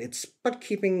line, it's about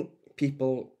keeping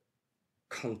people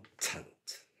content.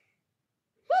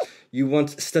 You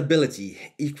want stability,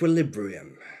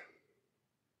 equilibrium.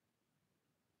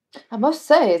 I must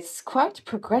say, it's quite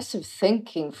progressive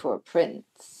thinking for a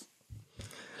prince.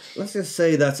 Let's just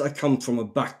say that I come from a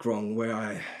background where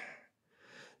I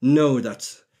know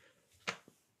that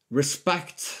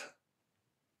respect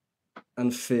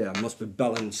and fear must be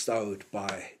balanced out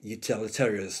by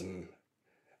utilitarianism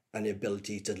and the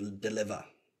ability to deliver.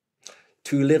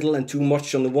 Too little and too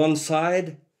much on the one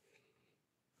side,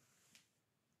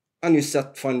 and you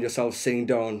find yourself sitting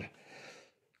down,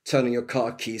 turning your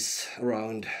car keys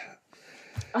around,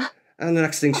 and the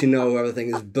next thing you know,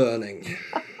 everything is burning.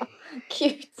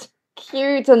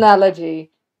 Cute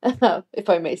analogy, if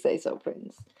I may say so,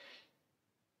 Prince.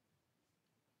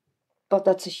 But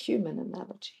that's a human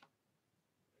analogy.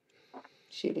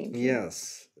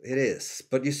 Yes, it is.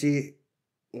 But you see,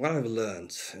 what I've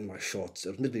learned in my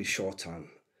admittedly short time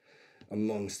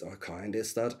amongst our kind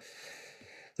is that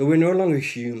we're no longer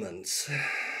humans.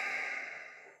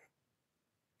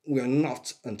 We are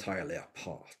not entirely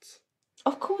apart.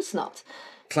 Of course not.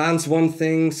 Clans want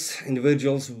things,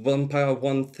 individuals, vampire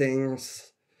want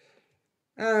things,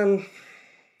 and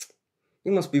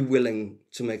you must be willing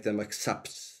to make them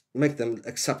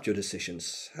accept your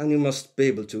decisions, and you must be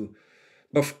able to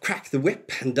both crack the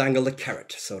whip and dangle the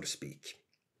carrot, so to speak.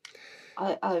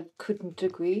 I couldn't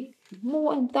agree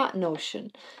more in that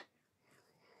notion.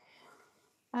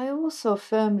 I also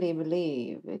firmly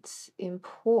believe it's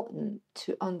important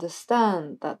to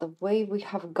understand that the way we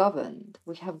have governed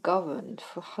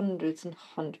for hundreds and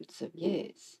hundreds of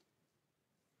years.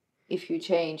 If you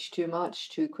change too much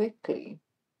too quickly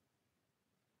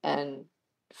and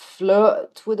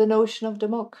flirt with the notion of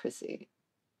democracy,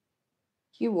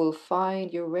 you will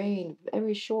find your reign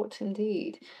very short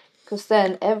indeed, because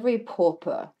then every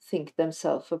pauper think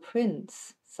themselves a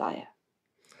prince, sire.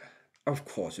 Of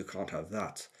course, you can't have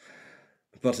that.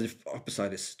 But the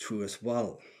opposite is true as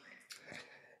well.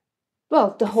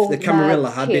 Well, if the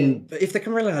Camarilla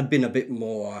had been a bit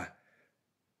more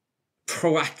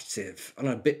proactive and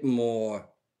a bit more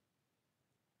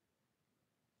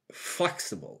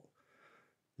flexible,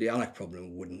 the Alec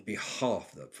problem wouldn't be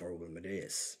half the problem it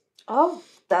is. Oh,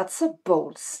 that's a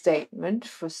bold statement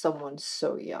for someone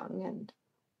so young and,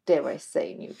 dare I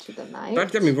say, new to the night.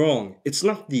 Don't get me wrong, it's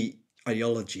not the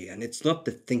ideology and it's not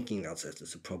the thinking that's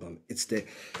a problem. It's the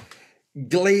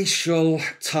glacial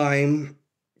time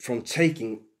from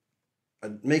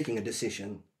making a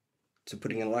decision to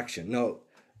putting in action. No,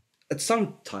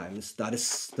 sometimes that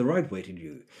is the right way to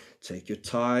do. Take your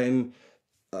time,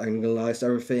 analyze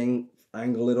everything,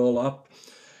 angle it all up.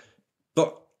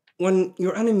 But when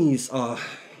your enemies are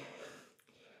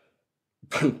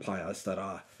vampires that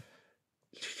are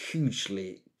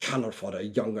hugely cannon fodder,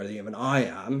 younger than even I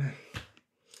am,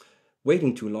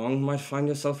 waiting too long might find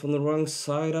yourself on the wrong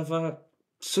side of a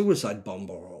suicide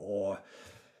bomber or,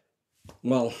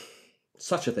 well,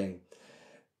 such a thing.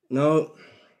 No,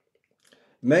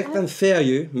 make them fear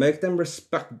you, make them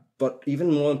respect, but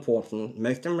even more important,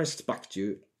 make them respect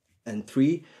you. And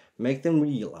 3, make them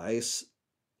realize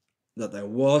that they're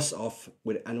worse off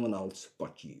with anyone else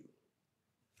but you.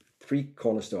 3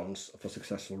 cornerstones of a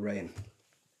successful reign.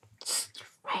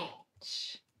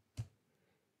 Strange.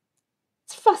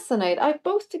 It's fascinating. I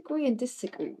both agree and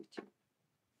disagree with you.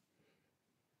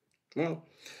 Well,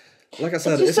 like I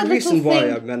said, it's a reason why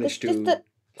I managed to... Just a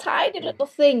tiny little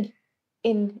thing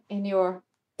in your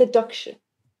deduction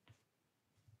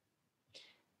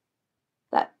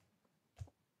that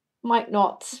might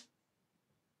not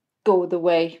go the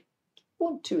way you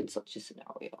want to in such a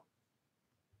scenario.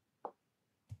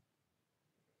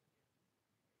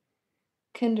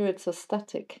 Kindred's a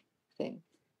static thing.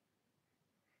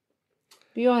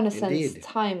 We are, in a sense,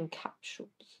 time capsules.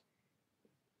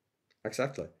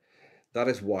 Exactly. That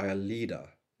is why a leader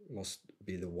must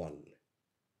be the one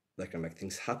that can make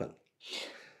things happen.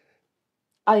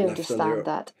 I understand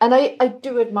that. And I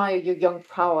do admire your young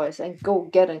prowess and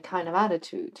go-getting kind of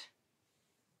attitude.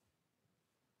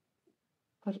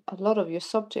 But a lot of your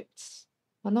subjects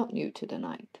are not new to the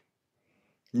night.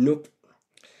 Nope.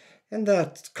 And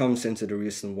that comes into the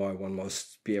reason why one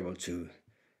must be able to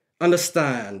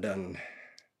understand and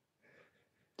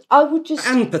I would just...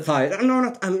 Empathize. No,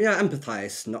 not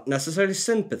empathize. Not necessarily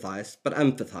sympathize, but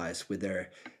empathize with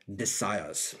their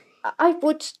desires. I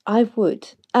would,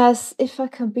 as if I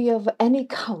can be of any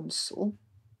counsel,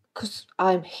 because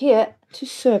I'm here to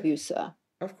serve you, sir.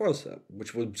 Of course,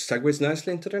 which will segue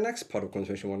nicely into the next part of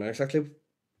conversation. Wonder exactly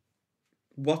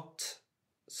what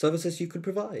services you could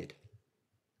provide.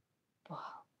 Wow.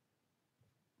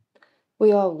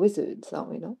 We are wizards, are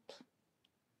we not?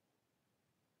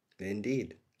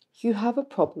 Indeed. You have a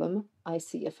problem, I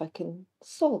see if I can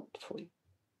solve it for you.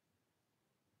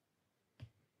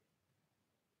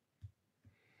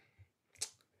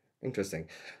 Interesting.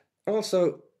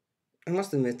 Also, I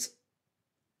must admit,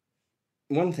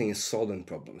 one thing is solving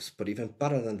problems, but even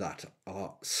better than that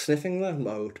are sniffing them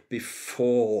out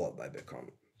before they become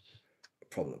a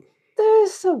problem.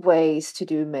 There's ways to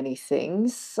do many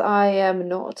things. I am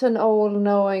not an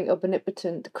all-knowing,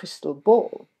 omnipotent crystal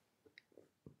ball.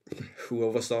 Who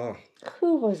of us are?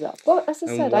 Who was that? Well, as I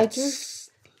And said,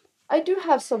 what's- I do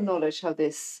have some knowledge how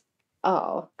this,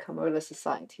 our Camarilla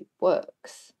society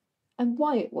works, and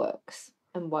why it works,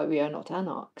 and why we are not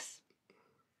anarchs.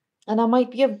 And I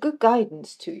might be of good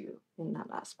guidance to you in that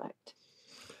aspect.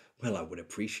 Well, I would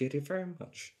appreciate it very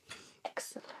much.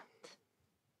 Excellent.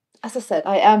 As I said,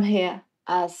 I am here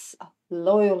as a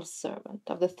loyal servant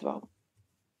of the throne.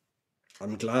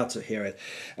 I'm glad to hear it.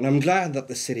 And I'm glad that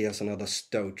the city has another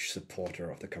staunch supporter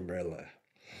of the Camarilla.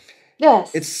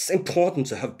 Yes. It's important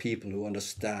to have people who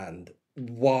understand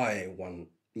why one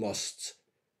must,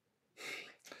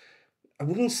 I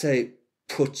wouldn't say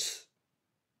put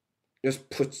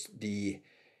the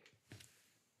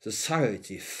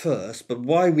society first, but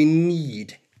why we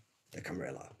need the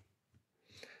Camarilla.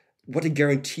 What it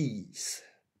guarantees.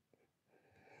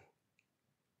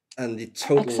 And the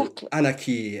total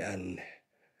anarchy and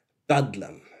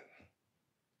bedlam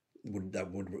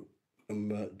that would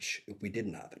emerge if we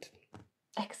didn't have it.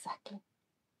 Exactly.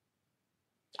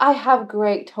 I have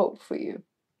great hope for you.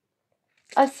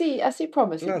 I see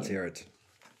promise. Glad to hear it.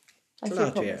 I see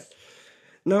Glad to hear promise. it.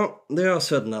 Now, there are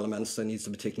certain elements that needs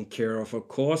to be taken care of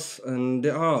course, and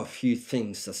there are a few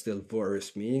things that still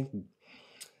worries me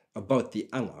about the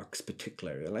Anarchs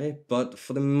particularly, but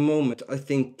for the moment I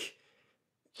think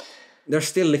they're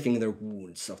still licking their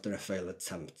wounds after a failed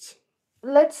attempt.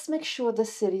 Let's make sure the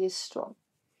city is strong.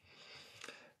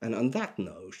 And on that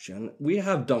notion, we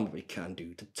have done what we can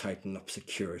do to tighten up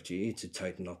security, to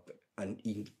tighten up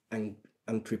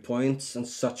entry points and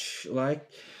such like.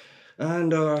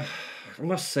 And I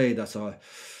must say that our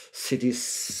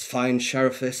city's fine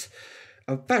sheriff is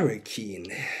a very keen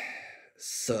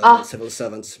civil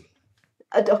servant.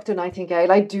 Dr.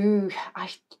 Nightingale, I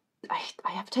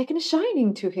have taken a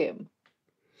shining to him.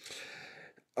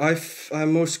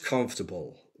 I'm most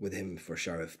comfortable with him for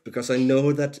sheriff because I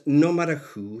know that no matter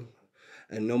who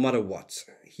and no matter what,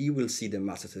 he will see the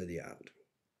matter to the end.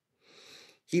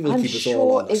 He will keep us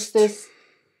all honest. If there's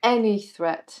any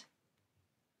threat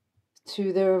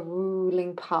to the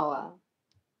ruling power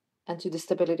and to the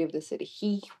stability of the city,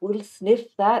 he will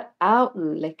sniff that out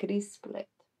lickety-split.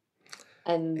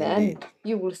 And then Indeed.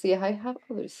 you will see I have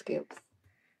other skills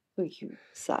for you,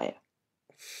 sire.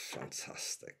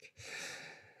 Fantastic.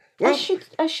 Well,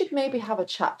 I should maybe have a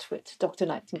chat with Dr.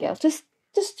 Nightingale, just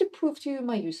to prove to you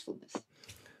my usefulness.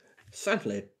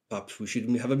 Certainly, perhaps we should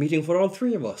have a meeting for all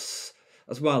three of us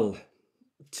as well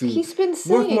to He's been work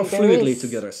saying more fluidly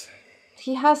together.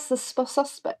 He has the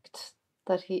suspect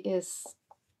that he is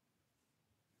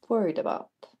worried about.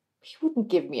 He wouldn't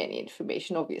give me any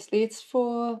information, obviously. It's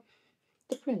for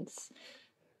the prince.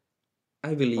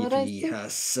 I believe he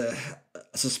has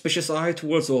a suspicious eye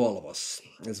towards all of us.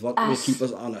 Is what will keep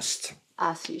us honest.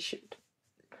 As he should.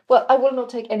 Well, I will not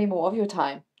take any more of your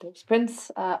time, Prince.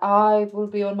 I will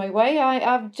be on my way.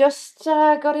 I've just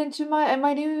got into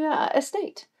my new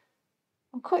estate.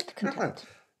 I'm quite content.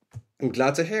 I'm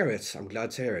glad to hear it.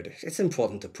 It's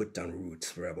important to put down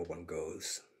roots wherever one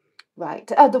goes. Right.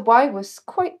 The wine was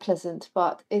quite pleasant,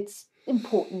 but it's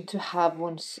important to have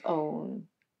one's own,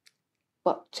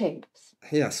 chambers.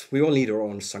 Yes, we all need our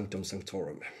own sanctum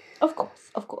sanctorum. Of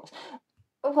course.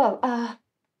 Well,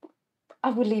 I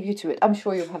will leave you to it. I'm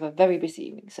sure you'll have a very busy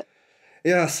evening, sir.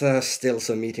 Yes, still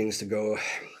some meetings to go.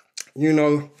 You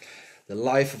know, the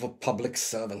life of a public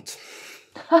servant.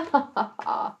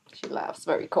 She laughs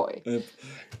very coy.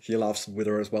 He laughs with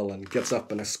her as well and gets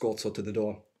up and escorts her to the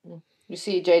door. You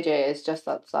see JJ is just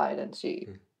outside and she...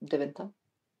 Devinta.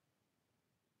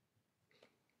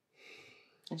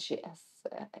 And she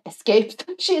escapes.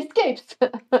 She escapes.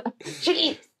 She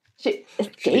leaves. She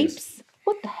escapes?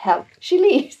 What the hell? She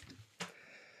leaves.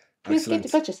 You escaped the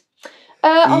clutches.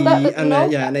 On that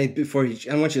note,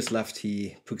 And once he's left,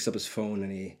 he picks up his phone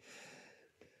and he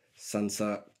sends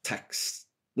a text.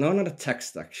 No, not a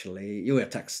text actually. A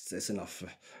text is enough,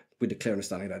 with the clear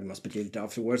understanding that it must be deleted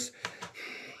afterwards.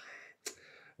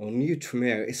 Well, new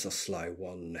Tremere is a sly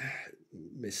one,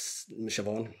 Miss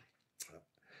Siobhan.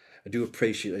 I do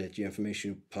appreciate the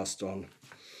information you passed on,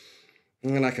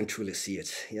 and I can truly see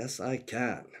it. Yes, I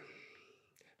can.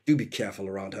 Do be careful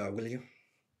around her, will you?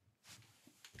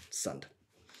 Send.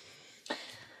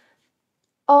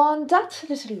 on that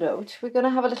little note, we're going to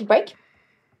have a little break.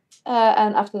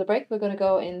 And after the break, we're going to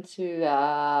go into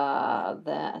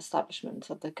the establishment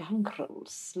of the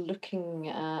gangrels, looking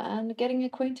and getting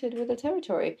acquainted with the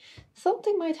territory.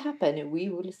 Something might happen, we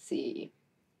will see.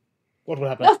 What will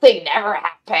happen? Nothing never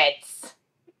happens!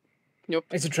 Nope.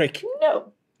 It's a trick.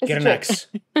 No. It's Get a an trick.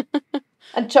 axe.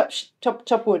 And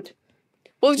chop wood.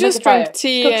 We'll Make just a fire. drink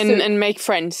tea Cook soup. and make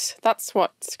friends. That's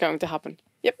what's going to happen.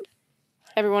 Yep.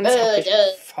 Everyone is happy.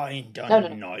 Find a No.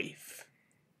 knife.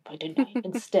 Find a knife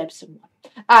and stab someone.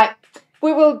 Alright,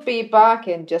 we will be back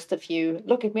in just a few.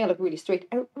 Look at me, I look really straight.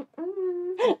 Bye.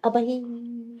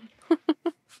 Dun,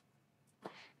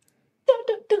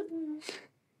 dun, dun.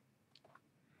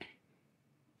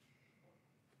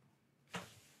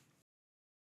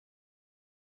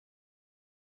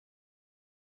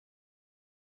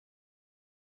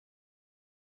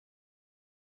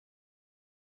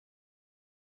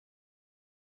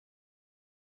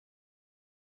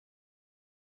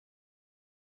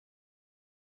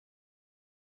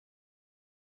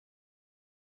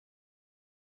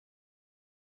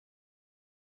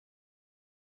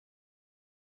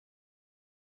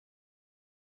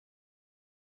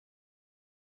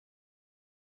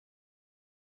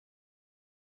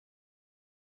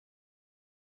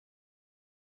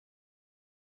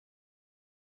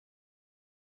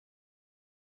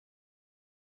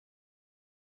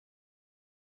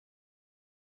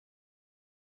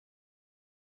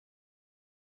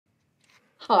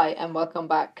 Hi and welcome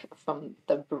back from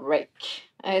the break.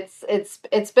 It's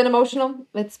been emotional.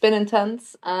 It's been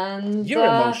intense, and You're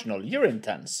emotional. You're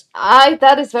intense.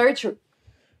 that is very true.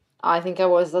 I think I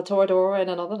was the Torador in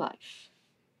another life.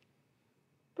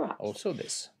 Perhaps. Also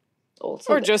this.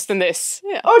 Also Or this. just in this.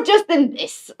 Yeah. Or just in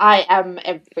this. I am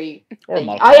everything.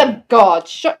 Malcolm. I am God.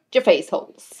 Shut your face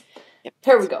holes. Yep.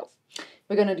 Here we go.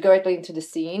 We're going to go directly into the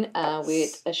scene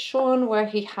with Sean, where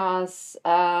he has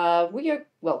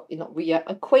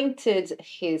acquainted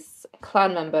his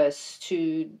clan members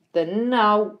to the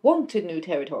now wanted new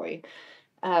territory,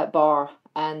 bar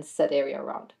and said area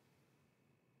around.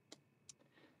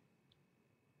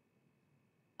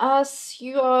 As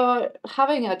you are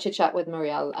having a chit chat with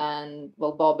Muriel, and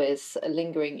Bob is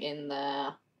lingering in the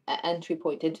entry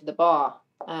point into the bar,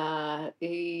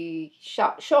 he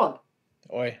shouts, "Sean,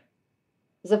 Oi.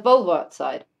 there's a Volvo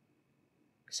outside."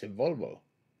 It's a Volvo.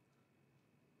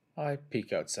 I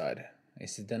peek outside.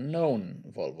 Is it a known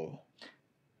Volvo?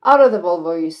 Out of the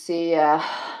Volvo, you see, oh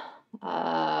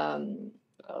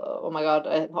my god,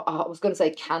 I was going to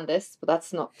say Candace, but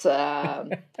that's not,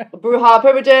 Bruja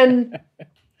Pemberton,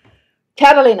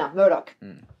 Catalina Murdoch,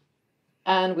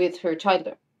 and with her child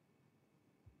there.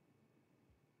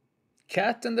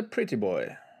 Cat and the pretty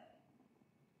boy.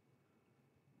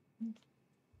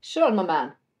 Sean, my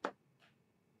man.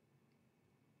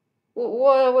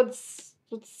 What's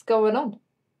going on?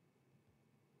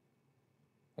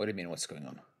 What do you mean, what's going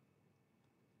on?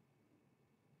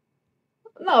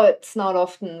 No, it's not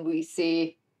often we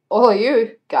see all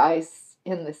you guys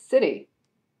in the city.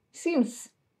 Seems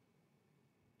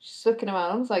just looking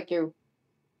around, almost like you.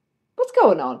 What's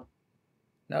going on?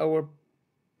 Now we're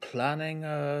planning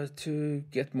to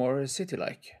get more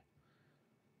city-like.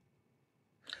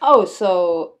 Oh,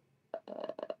 so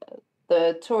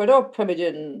the Torador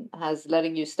Primogen has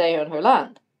letting you stay on her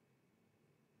land.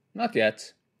 Not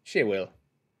yet. She will.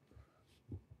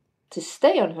 To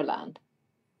stay on her land?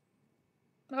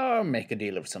 Or make a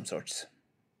deal of some sorts.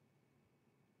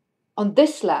 On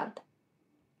this land?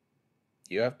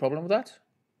 You have a problem with that?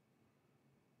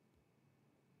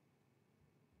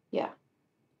 Yeah.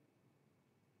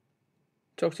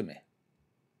 Talk to me.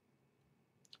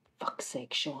 Fuck's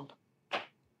sake, Sean.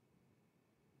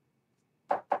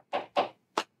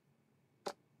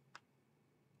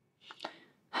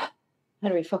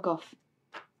 Henry, fuck off.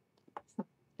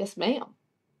 Yes, ma'am.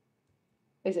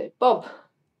 He's like, Bob.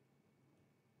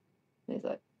 He's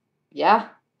like, yeah.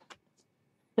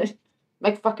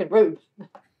 Make fucking room.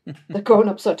 The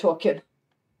grown-ups are talking.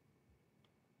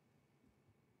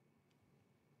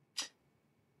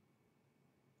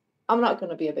 I'm not going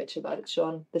to be a bitch about it,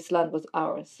 Sean. This land was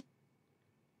ours.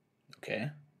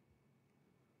 Okay.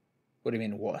 What do you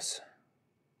mean was?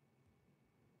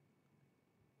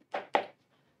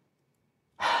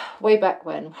 Way back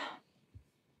when,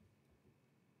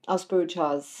 us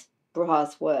Brujas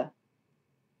were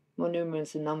more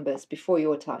numerous in numbers before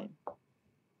your time.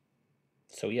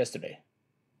 So yesterday.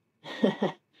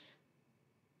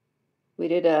 We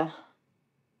did a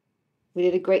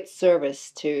great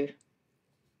service to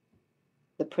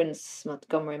the Prince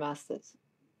Montgomery Masters.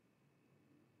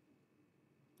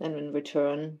 And in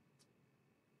return,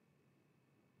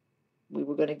 we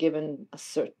were going to give him a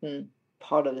certain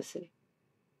part of the city.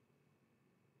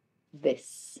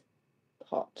 This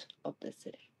part of the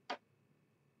city.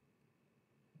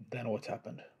 Then what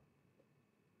happened?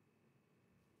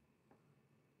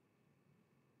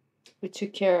 We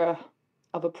took care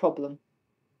of a problem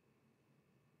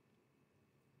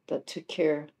that took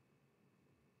care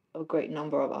of a great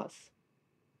number of us.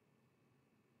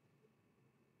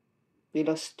 We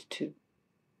lost 2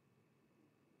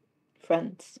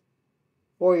 friends,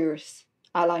 warriors,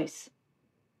 allies.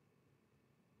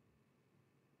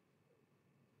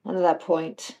 And at that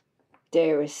point,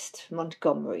 dearest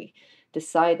Montgomery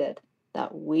decided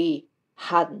that we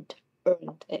hadn't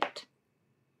earned it.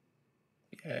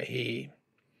 Yeah, he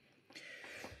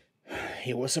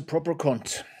was a proper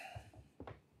cunt.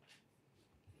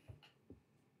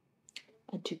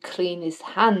 And to clean his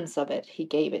hands of it, he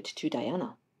gave it to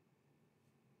Diana.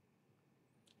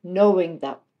 Knowing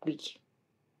that we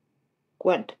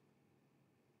weren't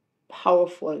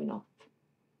powerful enough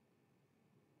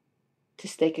to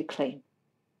stake a claim.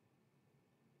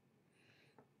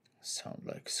 Sound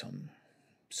like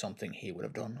something he would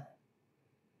have done.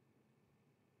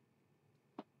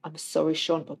 I'm sorry,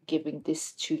 Sean, but giving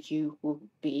this to you would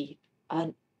be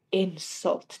an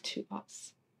insult to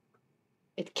us.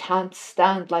 It can't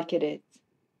stand like it is.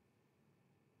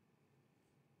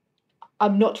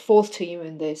 I'm not faulting you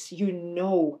in this. You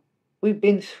know we've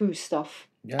been through stuff.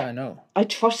 Yeah, I know. I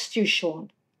trust you,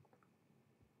 Sean.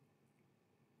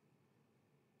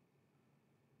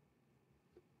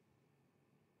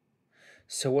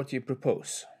 So what do you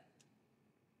propose?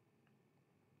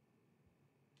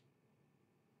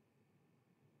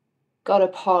 Got a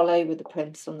parlay with the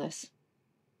prince on this.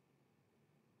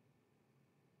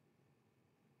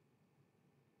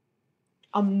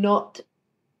 I'm not...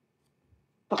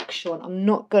 Fuck, Sean, I'm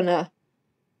not gonna...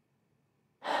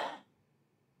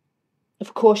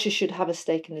 Of course you should have a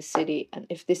stake in the city, and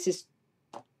if this is...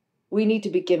 We need to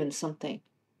be given something.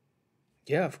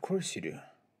 Yeah, of course you do.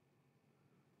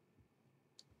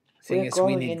 We're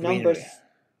growing we need in greenery. numbers.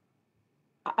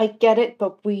 I get it,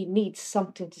 but we need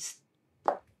something to...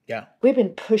 Yeah. We've been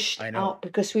pushed I know. out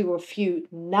because we were few.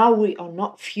 Now we are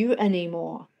not few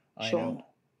anymore, Sean.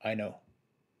 I know.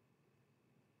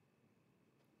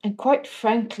 And quite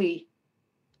frankly,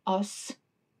 us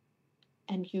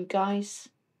and you guys,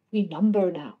 we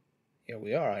number now. Yeah,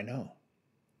 we are, I know.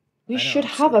 We I know, should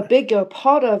have a absolutely. bigger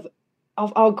part of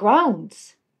our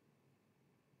grounds.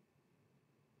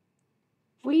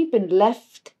 We've been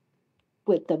left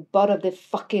with the butt of the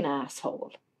fucking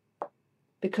asshole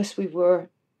because we were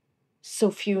so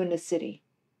few in the city.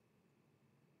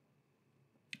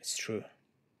 It's true.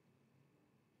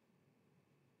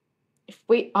 If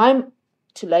I'm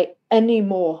to lay any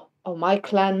more of my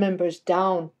clan members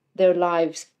down their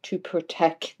lives to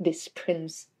protect this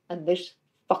prince and this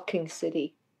fucking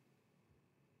city.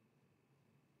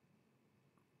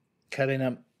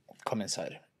 Karina, come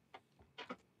inside.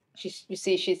 You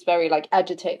see, she's very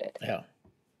agitated. Yeah.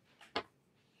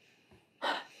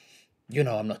 You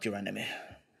know I'm not your enemy.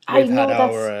 I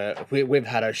know We've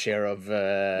had our share of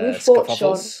we've fought,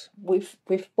 Sean. scuffles.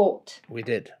 We've fought. We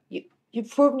did. You've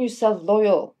proven yourself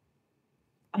loyal.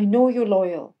 I know you're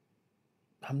loyal.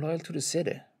 I'm loyal to the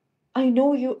city. I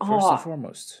know you are. First and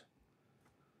foremost.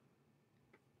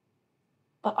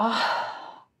 But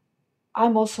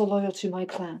I'm also loyal to my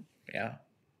clan. Yeah.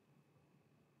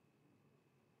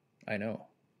 I know.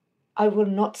 I will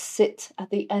not sit at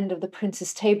the end of the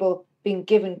prince's table being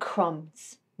given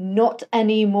crumbs. Not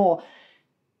anymore.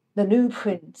 The new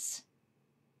prince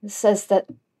says that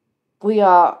we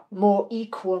are more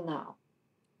equal now.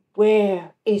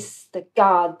 Where is the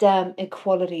goddamn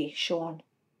equality, Sean?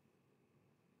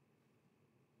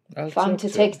 If I'm to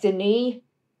take the knee...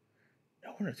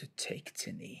 I wanted to take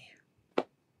the knee.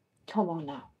 Come on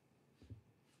now.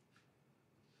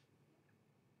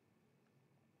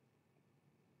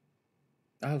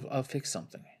 I'll fix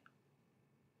something.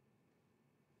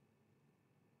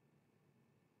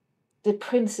 The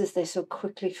princes, they so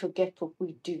quickly forget what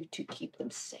we do to keep them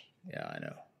safe. Yeah, I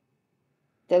know.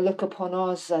 They look upon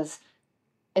us as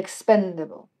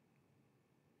expendable,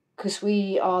 Because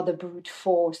we are the brute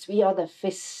force. We are the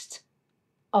fist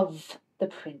of the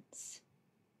prince.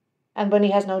 And when he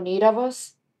has no need of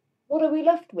us, what are we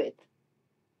left with?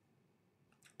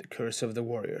 The curse of the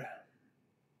warrior.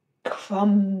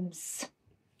 Crumbs.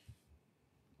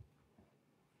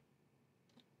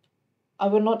 I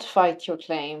will not fight your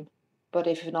claim, but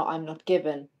if not, I'm not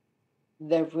given,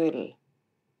 there will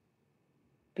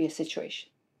be a situation.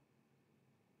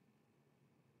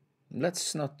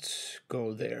 Let's not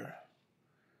go there.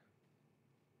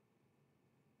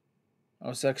 I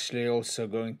was actually also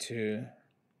going to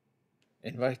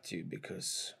invite you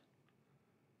because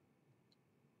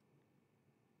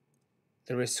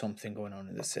there is something going on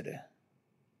in the city.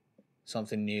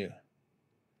 Something new.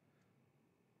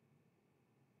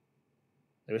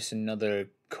 There is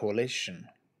another coalition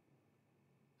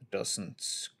that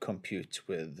doesn't compute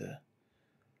with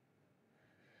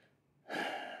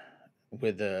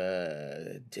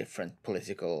different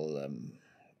political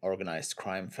organized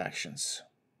crime factions.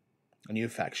 A new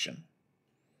faction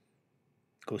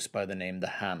goes by the name The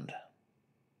Hand.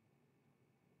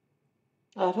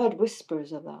 I've heard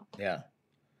whispers of that. Yeah.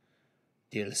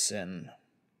 Deals in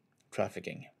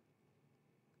trafficking.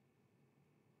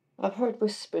 I've heard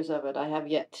whispers of it. I have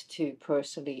yet to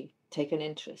personally take an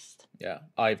interest. Yeah,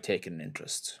 I've taken an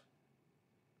interest.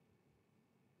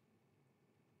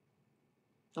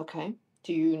 Okay.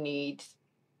 Do you need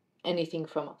anything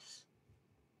from us?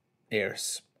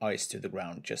 Ears, eyes to the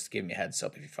ground. Just give me a heads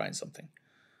up if you find something.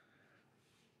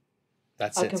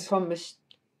 That's I it. can promise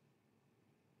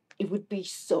it would be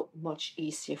so much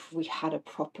easier if we had a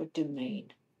proper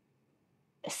domain.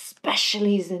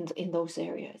 Especially in those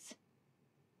areas.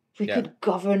 We could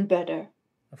govern better.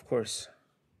 Of course.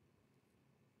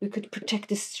 We could protect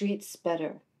the streets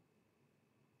better.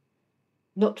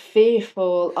 Not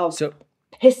fearful of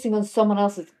pissing on someone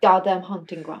else's goddamn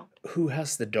hunting ground. Who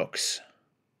has the dogs?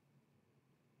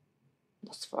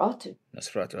 Nosferatu.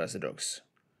 Nosferatu has the dogs.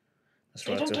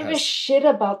 They don't give a shit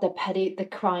about the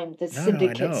crime, the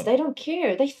syndicates. They don't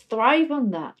care. They thrive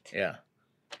on that. Yeah.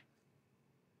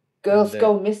 Girls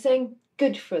go missing.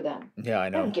 Good for them. Yeah, I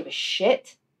know. They don't give a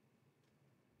shit.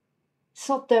 It's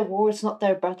not their war. It's not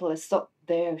their battle. It's not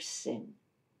their sin.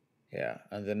 Yeah,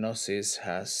 and the Gnosis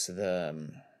has the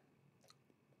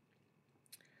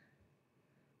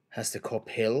Cop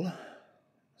Hill.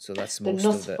 So that's most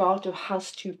of the... Nosferatu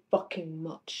has too fucking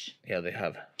much. Yeah, they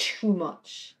have. Too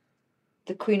much.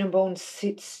 The Queen of Bones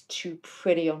sits too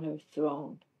pretty on her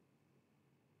throne.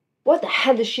 What the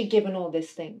hell is she giving all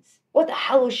these things? What the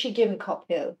hell was she giving Cop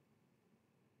Hill?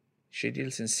 She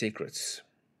deals in secrets.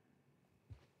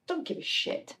 Don't give a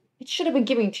shit. It should have been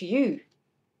given to you.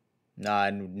 No,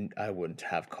 I wouldn't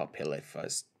have Cop Hill if I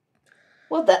was...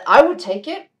 Well, then I would take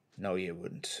it. No, you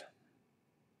wouldn't.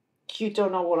 You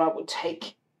don't know what I would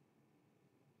take.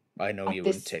 I know you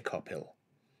wouldn't take Cop Hill.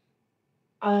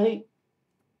 I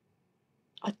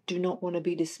do not want to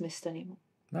be dismissed anymore.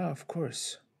 No, of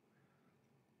course.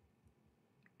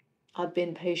 I've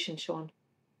been patient, Sean.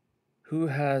 Who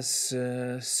has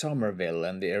Somerville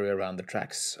and the area around the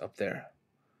tracks up there?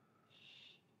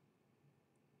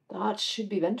 That should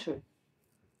be Venture.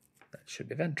 That should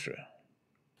be Venture.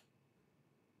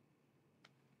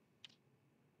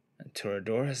 And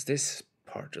Torador has this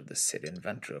part of the city, and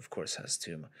Venture, of course, has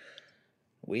too.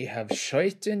 We have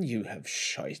shite and you have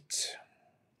shite.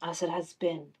 As it has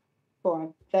been for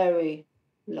a very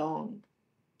long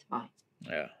time.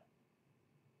 Yeah.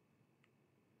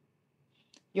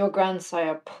 Your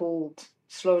grandsire pulled,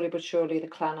 slowly but surely, the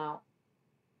clan out.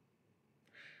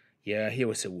 Yeah, he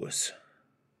was a wuss.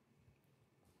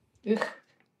 Ugh,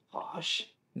 harsh.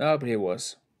 No, but he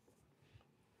was.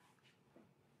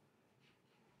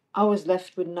 I was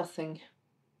left with nothing.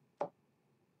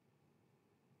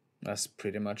 That's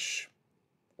pretty much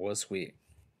was we.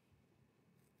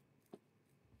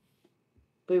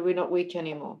 But we're not weak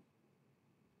anymore.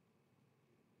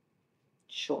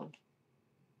 Sean.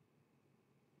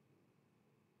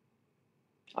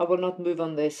 I will not move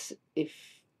on this if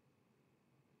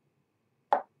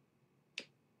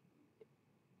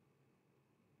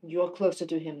you are closer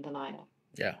to him than I am.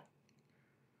 Yeah.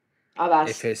 I've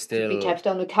asked to be kept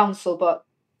on the council, but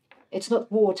it's not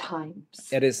war times.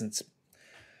 It isn't.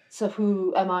 So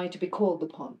who am I to be called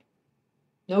upon?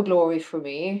 No glory for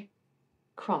me.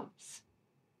 Crumbs.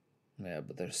 Yeah,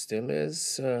 but there still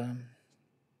is...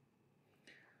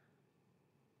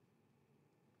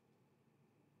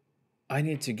 I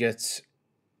need to get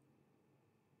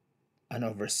an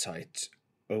oversight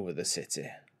over the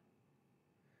city.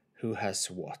 Who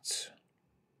has what?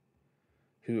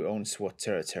 Who owns what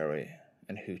territory,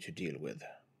 and who to deal with.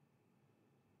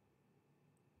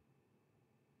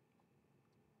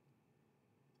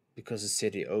 because the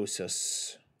city owes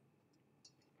us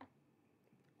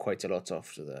quite a lot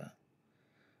after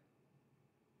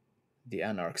the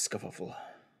Anarch scuffle.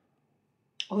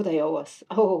 Oh, they owe us.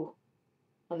 Oh,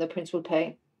 and the prince will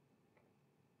pay.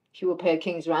 He will pay a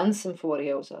king's ransom for what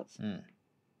he owes us.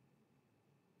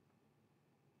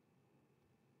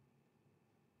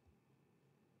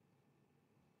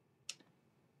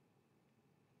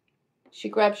 She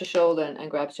grabs your shoulder and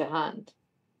grabs your hand,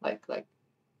 like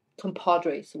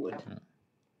compadres would.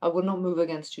 I would not move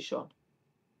against you, Sean.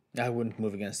 I wouldn't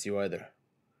move against you either.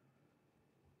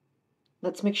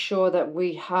 Let's make sure that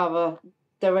we have a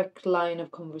direct line of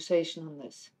conversation on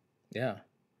this. Yeah.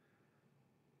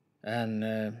 And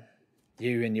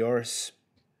you and yours,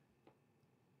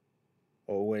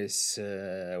 always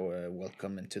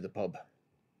welcome into the pub.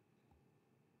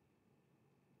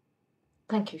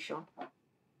 Thank you, Sean.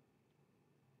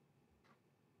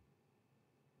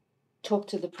 Talk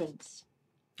to the prince.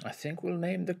 I think we'll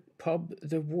name the pub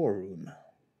the War Room.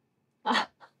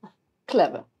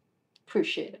 Clever.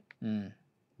 Appreciate it.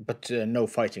 But no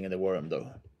fighting in the War Room,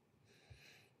 though.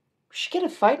 We should get a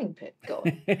fighting pit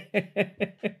going.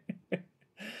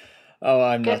 Oh,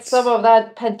 I'm not. Get some of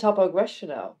that pent-up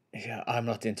aggression out. Yeah, I'm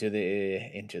not into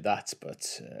that,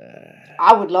 but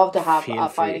I would love to have a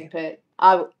fighting pit.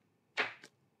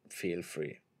 Feel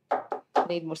free.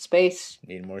 Need more space.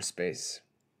 Need more space.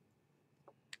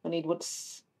 I need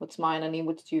what's mine. I need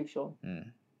what's you, Sean.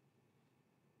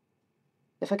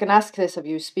 If I can ask this of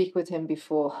you, speak with him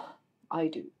before I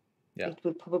do. Yeah. It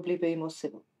would probably be more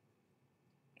civil.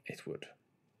 It would.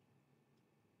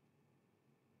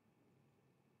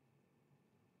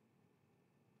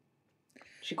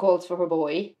 She calls for her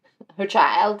boy, her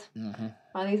child.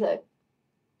 And he's like,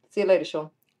 see you later,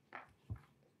 Sean.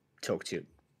 Talk to you.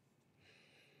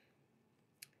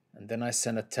 And then I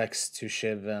send a text to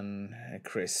Shiv and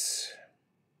Chris.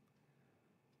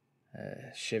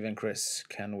 Shiv and Chris,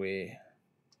 can we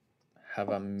have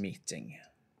a meeting?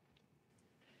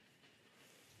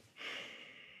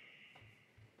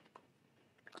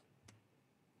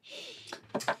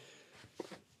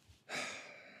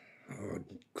 Oh,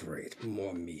 great.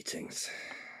 More meetings.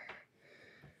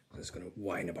 I'm just gonna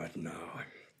whine about now.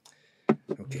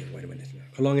 Okay, wait a minute.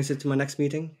 How long is it to my next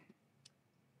meeting?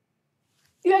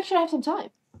 You actually have some time.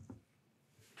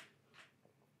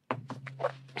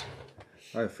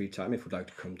 I have free time if you'd like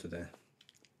to come to the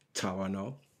tower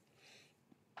now.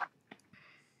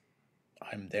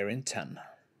 I'm there in 10.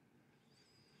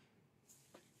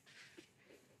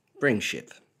 Bring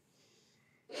shit.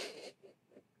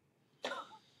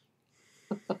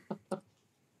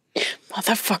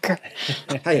 Motherfucker.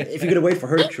 Hey, if you're gonna wait for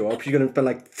her to show up, you're gonna spend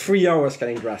like 3 hours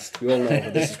getting dressed. We all know how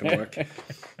this is gonna work.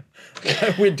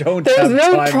 We don't There's have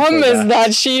no time promise for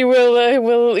that she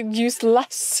will use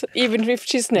less, even if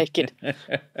she's naked.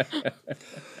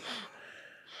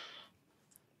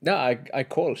 No, I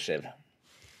call Shiv.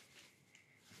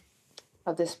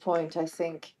 At this point, I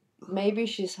think maybe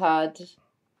she's had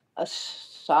a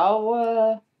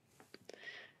shower.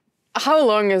 How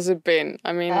long has it been?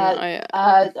 I mean,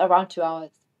 around 2 hours.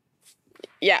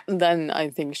 yeah, then I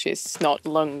think she's no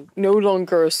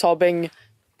longer sobbing,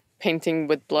 painting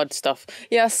with blood stuff.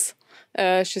 Yes,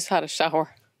 she's had a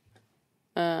shower.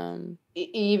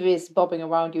 Eve is bobbing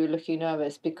around you looking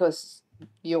nervous because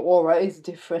your aura is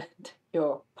different.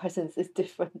 Your presence is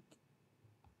different.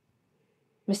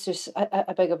 Mistress,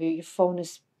 I beg of you, your phone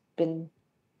has been...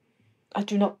 I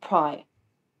do not pry.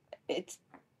 It's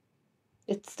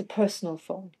the personal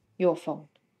phone. Your phone.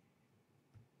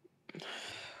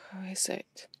 How is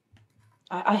it?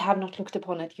 I have not looked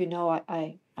upon it. You know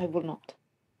I will not.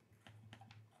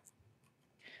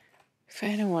 If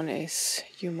anyone is,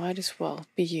 you might as well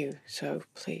be you, so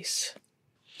please.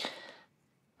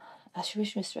 As you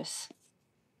wish, mistress.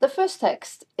 The first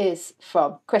text is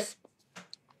from Chris.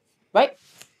 Right?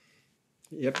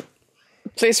 Yep.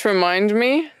 Please remind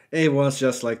me. It was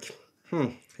just like,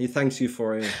 he thanks you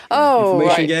for Oh,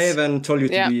 information right. gave and told you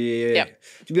to Yeah.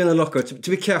 be on the lookout, to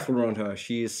be careful around her.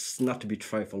 She's not to be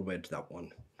trifled with, that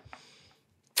one.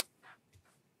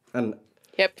 And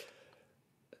Yep.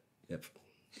 yep.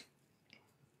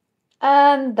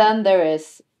 And then there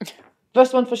is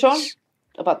first one for Sean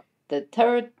about the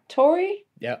territory.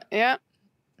 Yeah. Yeah.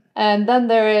 And then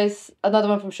there is another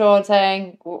one from Sean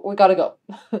saying, we gotta go.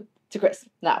 To Chris,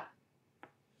 now.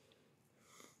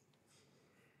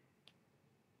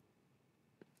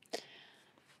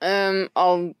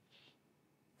 I'll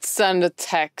send a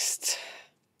text.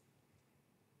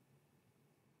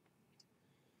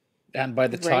 And by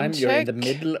the Rain time you're in the check.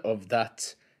 middle of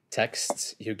that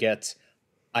text, you get,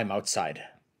 I'm outside.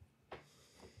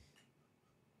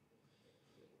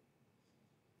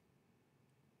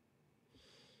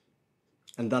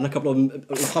 And then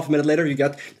half a minute later, you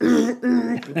get on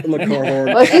the car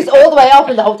horn. Well, she's all the way up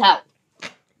in the hotel.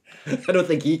 I don't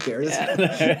think he cares.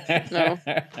 No.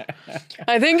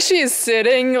 I think she's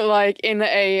sitting like in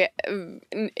a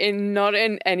not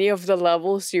in any of the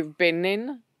levels you've been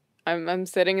in. I'm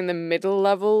sitting in the middle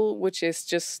level, which is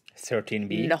just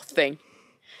 13B. nothing.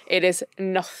 It is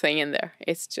nothing in there.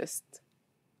 It's just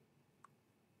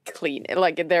clean.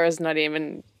 Like there is not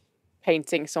even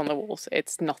paintings on the walls.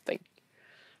 It's nothing.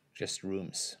 Just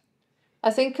rooms.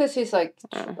 I think because she's like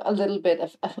a little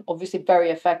bit obviously very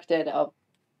affected of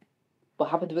what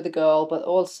happened with the girl, but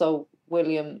also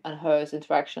William and her's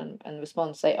interaction and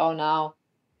response they are now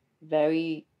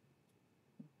very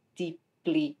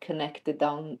deeply connected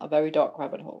down a very dark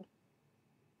rabbit hole.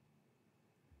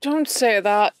 Don't say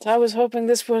that. I was hoping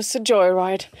this was a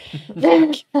joyride.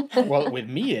 Well, with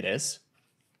me it is.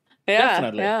 Yeah,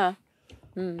 Definitely. yeah.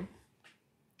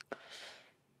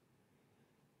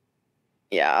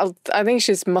 Yeah, I think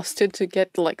she's mustered to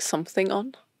get like something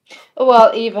on.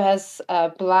 Well, Eva has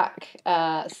black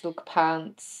silk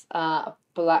pants, a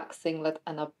black singlet,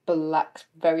 and a black,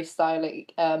 very stylish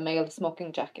male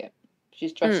smoking jacket.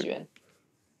 She's dressed you in.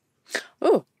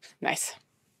 Oh, nice.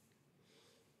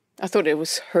 I thought it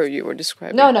was her you were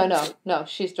describing. No.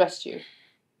 She's dressed you.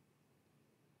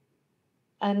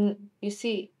 And you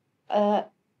see,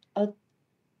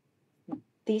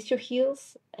 these your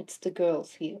heels? It's the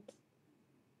girl's heels.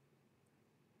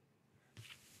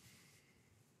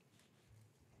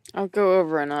 I'll go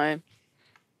over and I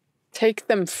take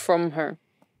them from her.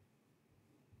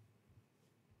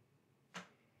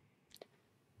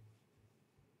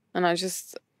 And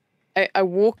I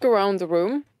walk around the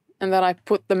room and then I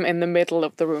put them in the middle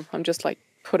of the room. I'm just like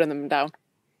putting them down.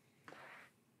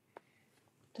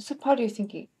 There's a part of you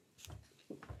thinking,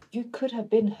 you could have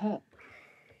been her.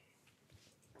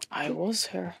 I was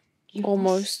her. You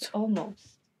Almost. Almost.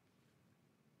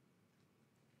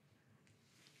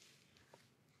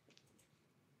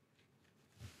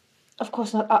 Of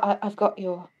course not. I've got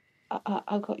your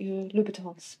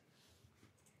Louboutins.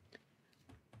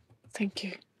 Thank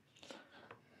you.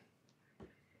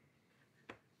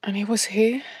 And he was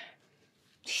here?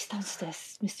 She's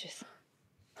downstairs, mistress.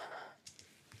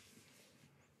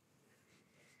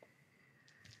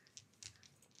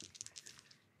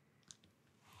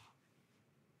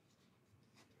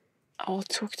 I'll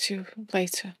talk to you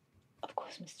later. Of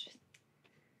course, mistress.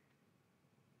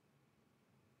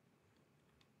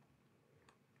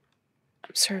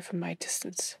 I'm sorry for my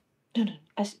distance. No.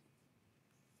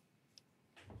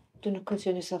 Do not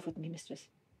concern yourself with me, mistress.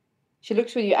 She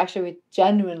looks with you actually with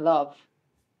genuine love,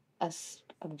 as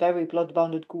a very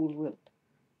blood-bounded ghoul will.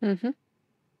 Mm-hmm.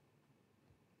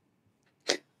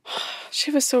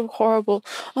 She was so horrible.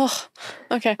 Oh,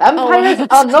 okay. Vampires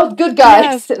are not good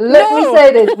guys. Yes. Let me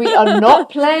say this. We are not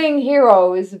playing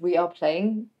heroes. We are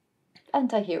playing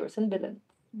anti-heroes and villains.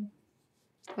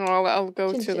 I'll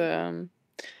go to the...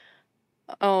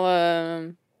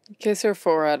 I'll kiss her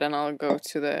forehead and I'll go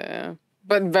to the...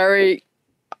 But very...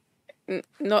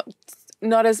 Not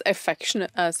as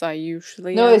affectionate as I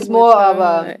usually No, am it's more with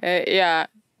of her. a... yeah.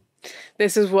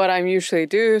 This is what I usually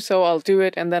do, so I'll do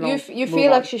it and then You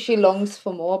feel like she longs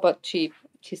for more, but she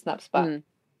snaps back.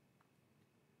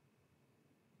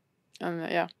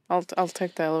 Yeah, I'll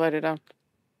take the elevator down.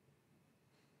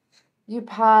 You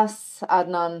pass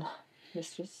Adnan,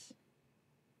 mistress.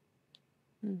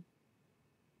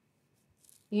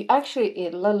 You actually,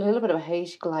 a little bit of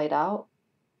haze glide out,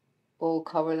 all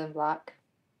covered in black.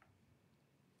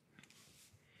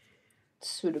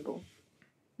 Suitable.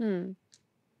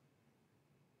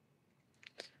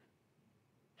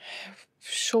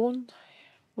 Sean,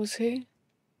 was he?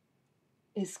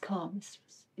 Is calm,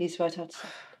 mistress. He's right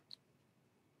outside.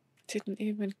 Didn't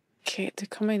even care to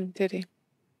come in, did he?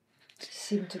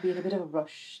 Seemed to be in a bit of a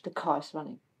rush. The car's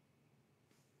running.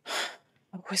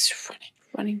 I was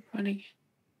running.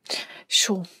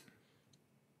 Sure.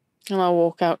 And I'll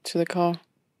walk out to the car.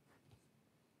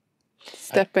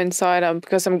 Step inside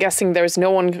because I'm guessing there's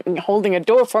no one holding a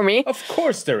door for me. Of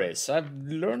course there is. I've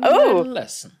learned my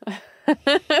lesson.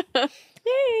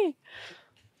 Yay!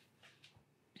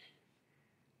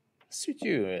 Suit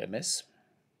you, miss.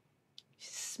 She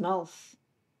smells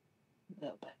a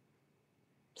little bit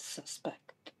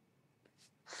suspect.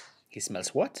 He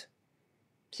smells what?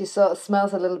 She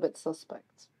smells a little bit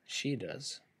suspect. She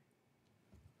does.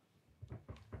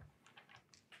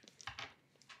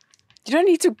 You don't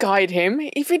need to guide him.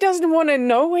 If he doesn't want to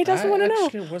know, he doesn't want to know. I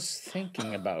actually was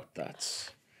thinking about that.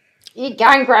 You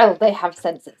gangrel, they have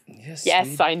senses.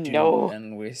 Yes, I know.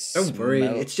 And we Don't worry,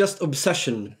 smell- it's just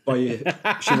obsession by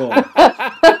Siobhan.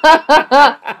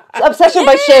 Obsession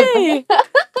by Shiv. Yay!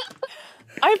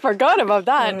 I forgot about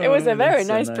that. It was a very That's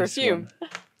a nice nice perfume. one.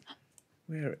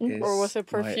 Where is Or was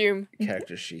it my perfume?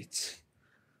 character sheet?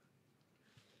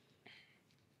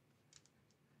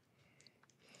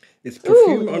 It's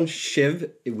perfume on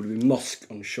Shiv, it would be musk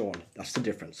on Sean. That's the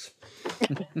difference.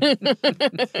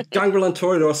 Gangrel and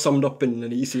Toreador summed up in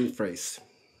an easy phrase.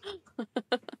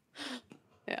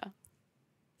 Yeah.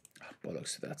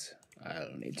 Bollocks to that.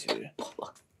 I'll need to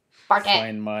Fuck it.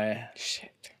 find my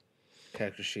Shit.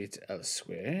 character sheet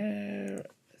elsewhere.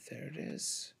 There it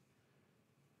is.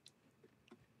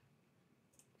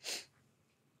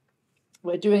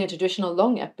 We're doing a traditional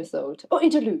long episode. Oh,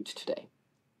 interlude today.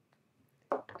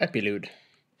 Epilude.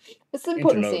 It's an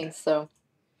important Interlude. scene, so.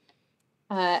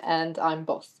 And I'm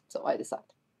boss, so I decide.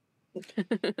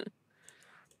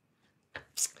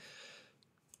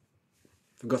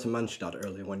 Forgot to mention that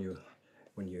earlier when you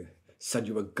said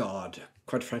you were God.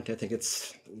 Quite frankly, I think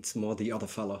it's more the other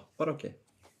fellow, but okay.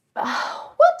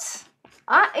 What?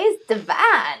 I is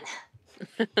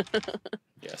divine.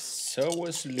 Yes, so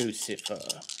was Lucifer.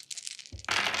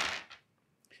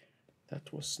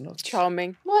 That was not...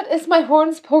 Charming. What? Is my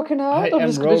horns poking out? I I'm am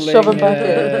just gonna shove them back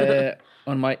in. rolling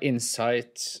on my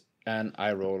insight, and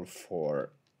I roll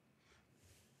for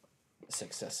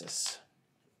successes.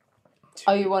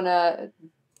 Oh, you wanna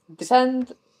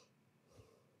defend?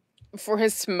 For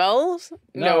his smells?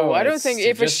 No, No, I don't it's think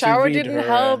if a just to shower read didn't her,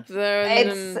 help,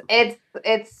 then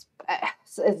It's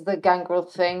the gangrel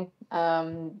thing.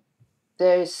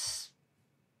 There's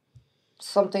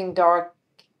something dark,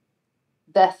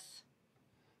 death,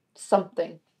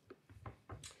 something.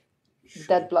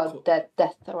 Dead blood,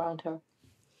 death around her.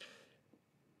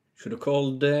 Should have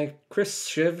called Chris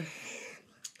Shiv.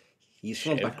 He's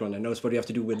from Shiv. background and knows what you have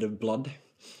to do with the blood.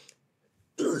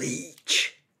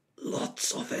 Bleach.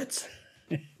 Lots of it.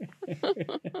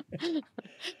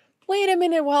 wait a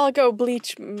minute, while ago,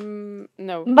 bleach. No,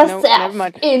 no, Myself never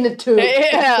mind. in the tube.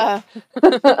 Yeah.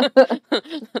 No,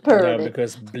 Perfect.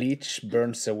 because bleach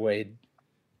burns away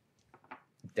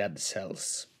dead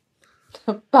cells.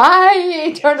 Bye,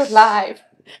 eternal life.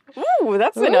 Ooh,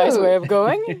 that's a nice Ooh. way of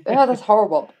going. Yeah, that's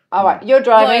horrible. All right, you're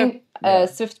driving Yeah.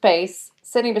 swift pace,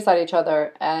 sitting beside each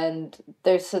other, and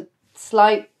there's a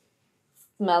slight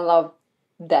smell of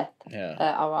death Yeah.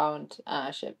 around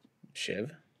Shiv.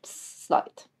 Shiv,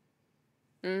 Slight.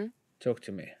 talk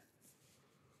to me.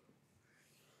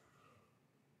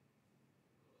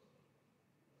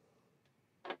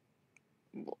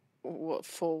 What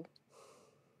for?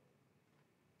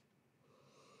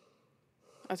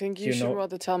 I think you You should know-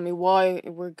 rather tell me why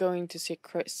we're going to see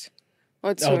Chris.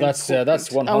 What's so Oh, that's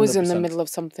important? I was in the 100%. middle of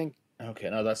something. Okay,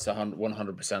 no, that's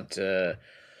 100%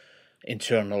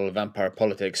 internal vampire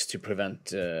politics to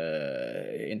prevent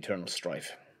internal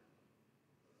strife.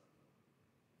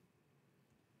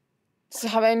 Does it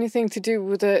have anything to do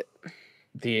with the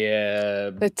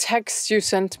text you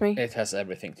sent me? It has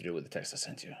everything to do with the text I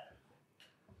sent you.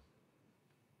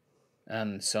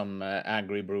 And some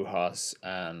angry brujas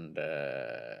and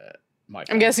my I'm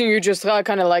plan. guessing you just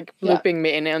kind of like Yeah. looping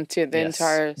me in into the Yes.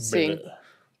 entire scene.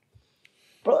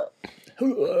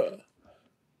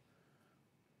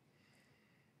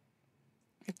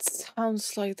 It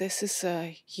sounds like this is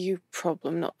a you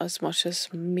problem, not as much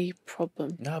as me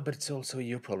problem. No, but it's also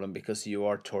your problem because you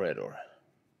are Toreador.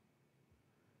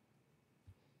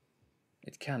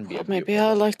 It can be a Maybe you I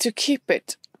problem. like to keep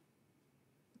it.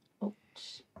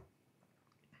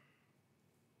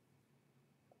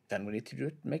 Then we need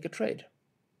to make a trade.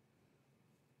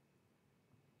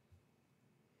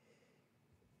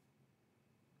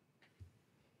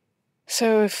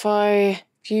 So if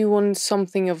you want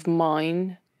something of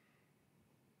mine,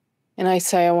 and I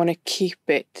say I want to keep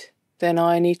it, then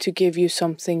I need to give you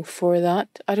something for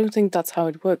that. I don't think that's how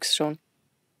it works, Sean.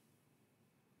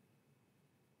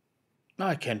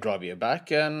 I can drive you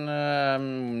back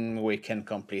and we can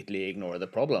completely ignore the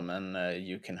problem and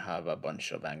you can have a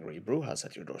bunch of angry brujas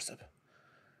at your doorstep.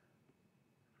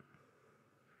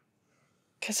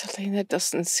 Catalina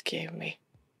doesn't scare me.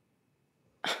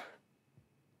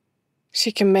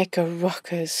 She can make a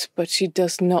ruckus, but she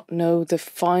does not know the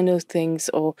final things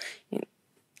or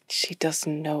she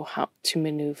doesn't know how to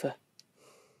maneuver.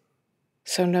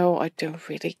 So no, I don't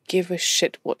really give a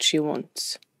shit what she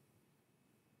wants.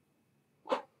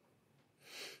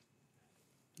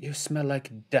 You smell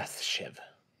like death, Shiv.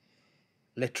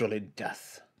 Literally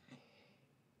death.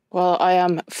 Well, I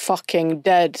am fucking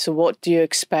dead, so what do you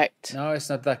expect? No, it's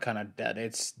not that kind of dead.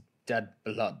 It's dead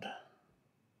blood.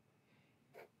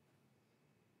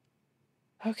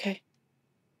 Okay.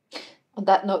 On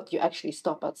that note, you actually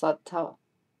stop outside the tower.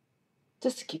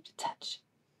 Just to keep the tension.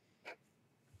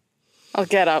 I'll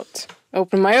get out.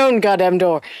 Open my own goddamn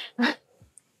door.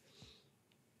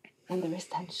 And there is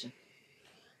tension.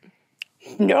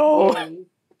 No.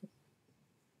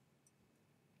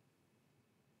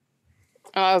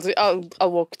 I'll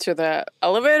walk to the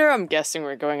elevator. I'm guessing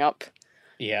we're going up.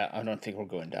 Yeah, I don't think we're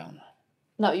going down.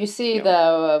 No, you see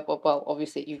the well,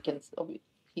 obviously you can.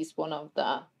 He's one of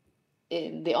the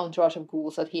in the entourage of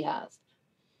ghouls that he has.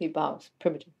 He bows.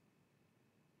 Primitive.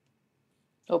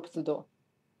 Opens the door.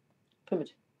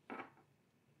 Primitive.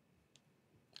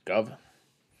 Gov.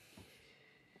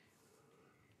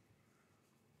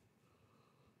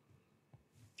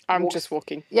 I'm just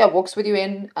walking. Yeah, walks with you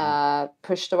in.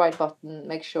 Push the right button.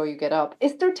 Make sure you get up.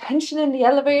 Is there tension in the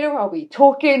elevator? Are we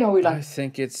talking? Are we like? I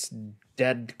think it's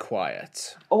dead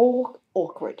quiet. Oh,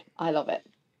 awkward. I love it.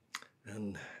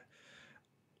 And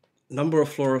number of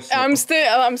floors. I'm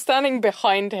standing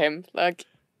behind him, like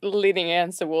leaning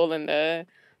against the wall in the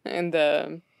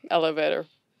elevator.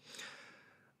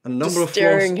 A number just of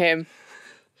staring floors. him.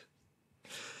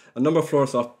 A number of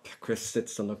floors up, Chris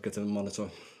sits and looks at the monitor.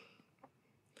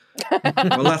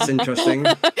 Well, that's interesting.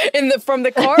 From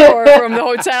the car or from the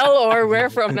hotel or where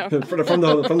from now? from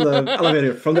the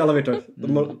elevator. From the elevator.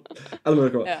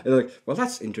 Elevator. Yeah. They're like, well,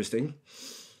 that's interesting.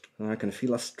 I can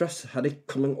feel a stress headache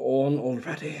coming on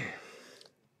already.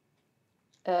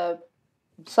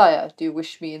 Sire, do you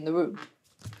wish me in the room?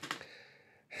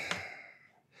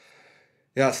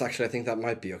 Yes, actually, I think that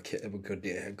might be a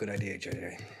good idea,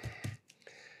 JJ.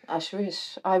 As you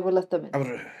wish. I will let them in.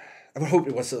 I would hope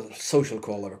it was a social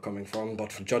call they were coming from,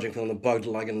 but from judging from the bugged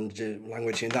language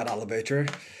in that elevator,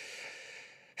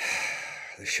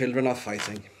 the children are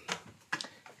fighting.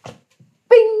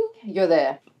 Bing! You're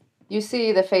there. You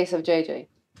see the face of JJ.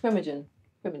 Primogen.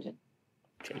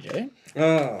 JJ?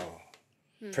 Oh,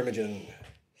 Primogen.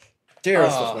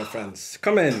 Dearest of my friends.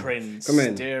 Come in. Prince, Come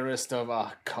in. dearest of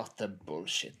cut the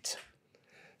bullshit.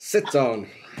 Sit down.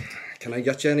 Can I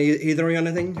get you either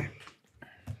anything?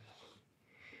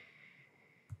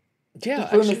 Yeah,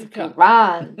 The room is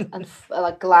grand and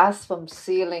like glass from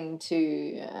ceiling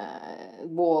to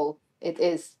wall.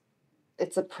 It's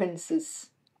a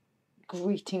prince's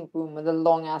greeting room with a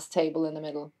long ass table in the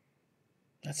middle.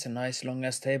 That's a nice long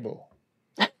ass table.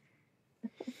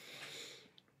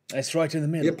 It's right in the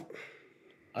middle. Yep.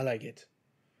 I like it.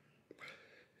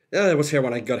 Yeah, I was here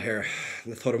when I got here.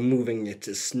 The thought of moving it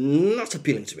is not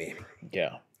appealing to me.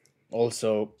 Yeah.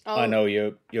 Also, I know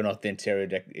you're not the interior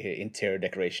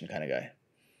decoration kind of guy.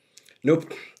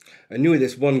 Nope. I knew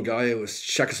this one guy who was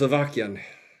Czechoslovakian.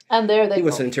 And there they He go.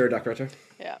 was an interior decorator.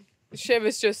 Yeah. Shiv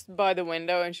is just by the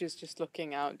window and she's just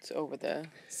looking out over the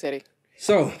city.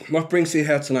 So, what brings you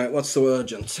here tonight? What's so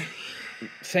urgent?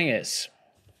 Thing is,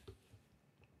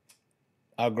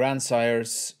 our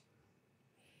grandsires'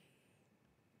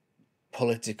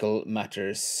 political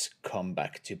matters come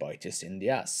back to bite us in the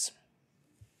ass.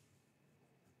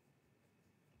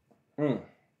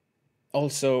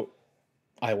 Also,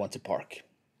 I want a park.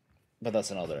 But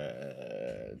that's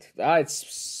another...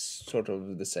 it's sort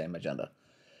of the same agenda.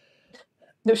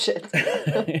 No shit.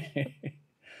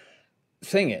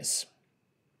 Thing is,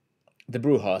 the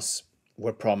Brujas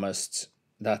were promised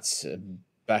that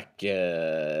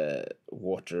backwater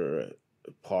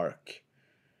park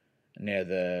near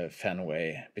the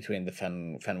Fenway, between the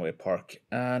Fenway Park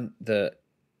and the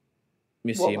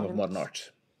Museum of Modern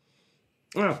Art.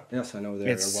 Ah, yes, I know the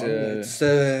area It's, well. It's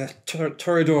the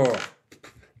Toreador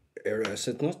area, is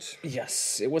it not?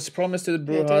 Yes, it was promised to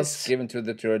the It Brujas, is. given to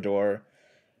the Toreador.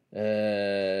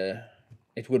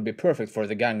 It would be perfect for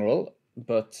the gang roll,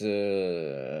 but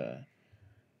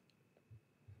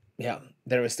yeah,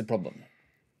 there is the problem.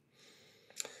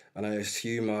 And I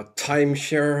assume a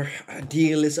timeshare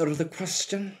deal is out of the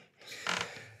question?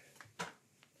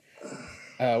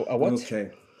 A what?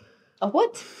 Okay, A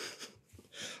what?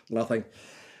 nothing.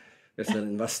 It's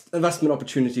an investment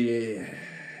opportunity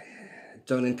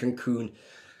down in Cancun.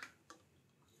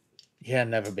 Yeah,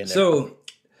 never been there. So,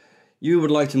 you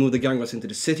would like to move the gangers into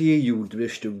the city. You would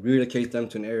wish to relocate them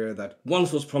to an area that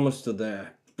once was promised to the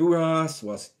Brujas,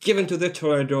 was given to the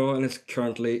Toreador, and is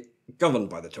currently governed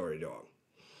by the Toreador.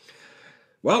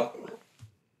 Well,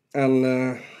 and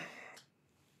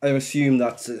I assume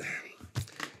that,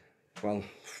 well,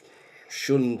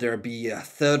 shouldn't there be a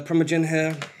third Primogen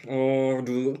here? Or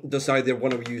does either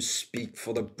one of you speak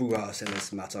for the Brujas in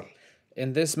this matter?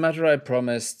 In this matter, I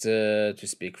promised to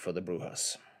speak for the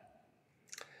Brujas.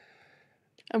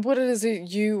 And what is it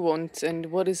you want and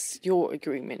what is your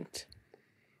agreement?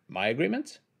 My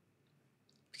agreement?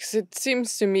 Because it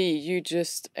seems to me you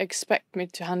just expect me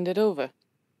to hand it over.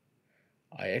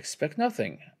 I expect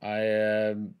nothing.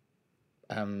 I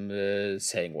am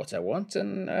saying what I want,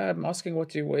 and I'm asking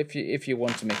if you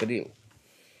want to make a deal,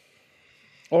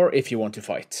 or if you want to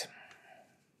fight,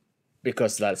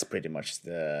 because that's pretty much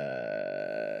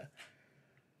the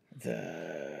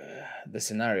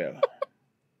scenario.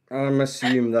 I'm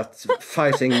assuming that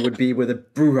fighting would be with the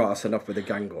Brujas and not with the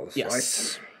Gangles,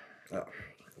 Yes. right?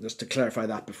 Just to clarify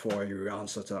that before you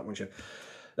answer to that one, Chip.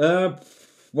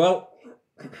 Well...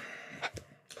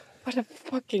 What a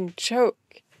fucking joke.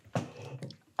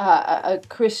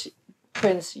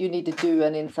 Prince, you need to do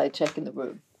an inside check in the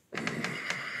room.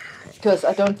 Because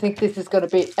I don't think this is going to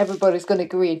be... Everybody's going to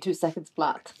agree in 2 seconds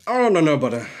flat. Oh, no,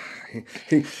 but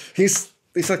he's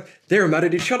like, they're mad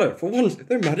at each other. For once,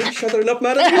 they're mad at each other, not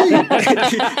mad at me.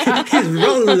 He's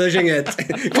relishing it.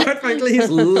 Quite frankly, he's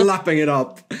lapping it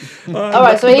up. All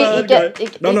right, so he I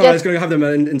was going to have them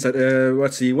inside.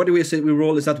 Let's see, what do we say we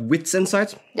roll? Is that wits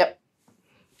insight? Yep.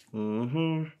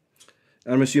 Mm-hmm.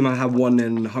 I'm assuming I have one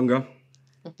in hunger.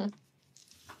 Mm-hmm.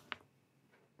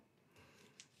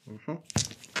 Mm-hmm.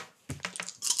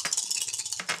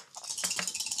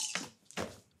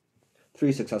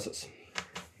 3 successes.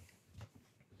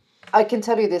 I can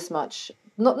tell you this much.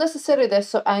 Not necessarily they're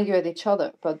so angry at each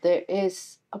other, but there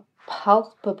is a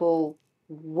palpable,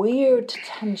 weird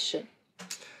tension.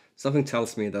 Something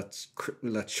tells me that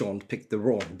Sean picked the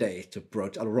wrong day to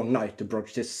broach, or wrong night to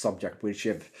broach this subject with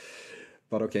Shiv.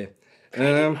 But okay.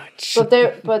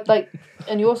 But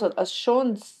and you also, as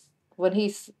Sean's, when he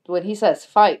says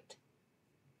fight,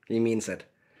 he means it.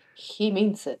 He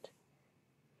means it.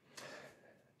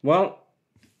 Well,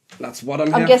 that's what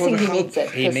I'm I'm here guessing for. he means it.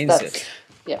 He means it.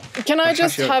 Yeah. Can I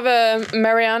just Sure. have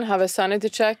Marianne have a sanity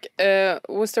check?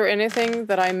 Was there anything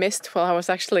that I missed while I was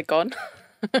actually gone?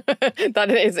 That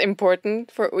is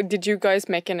important for. Did you guys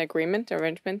make an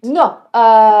arrangement? No.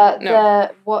 No.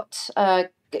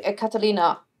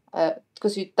 Catalina.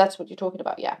 Because that's what you're talking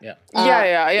about. Yeah. Yeah.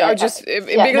 I just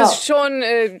because Sean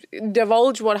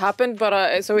divulged what happened,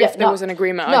 but so if there was an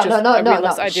agreement, I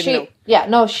realized I didn't know. Yeah,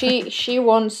 no, she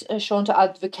wants Sean to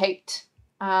advocate,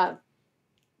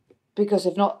 because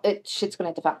if not, shit's gonna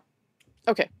hit the fan.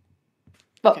 Okay.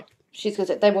 Well, Okay. she's gonna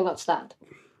say they will not stand.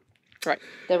 Right.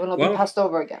 They will not be passed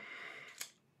over again.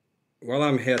 Well,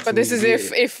 I'm here to... But this is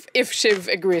if Shiv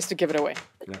agrees to give it away.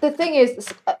 The thing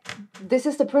is, this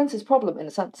is the prince's problem in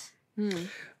a sense. I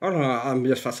don't know, I'm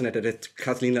just fascinated that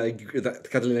Catalina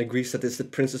agrees that it's the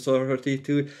prince's authority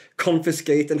to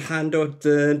confiscate and hand out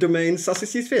domains as he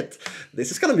sees fit. This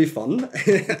is gonna be fun.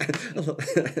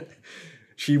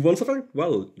 She wants something?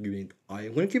 Well, you mean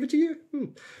I'm gonna give it to you?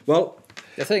 Well...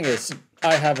 The thing is,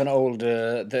 I have an old...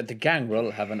 the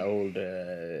gangrel have an old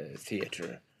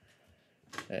theater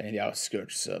in the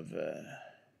outskirts of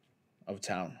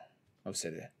town, of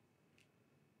city,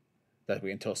 that we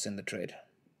can toss in the trade.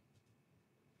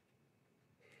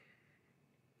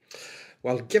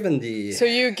 Well, given the... So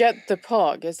you get the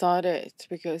pog, is that it?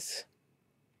 Because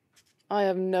I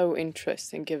have no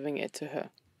interest in giving it to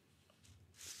her.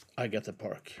 I get the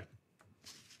park.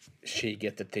 She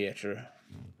get the theater.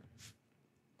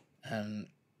 And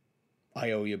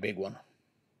I owe you a big one.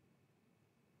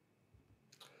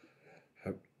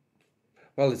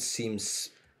 Well, it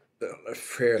seems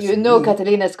fair You to know, me.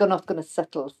 Catalina's not gonna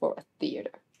settle for a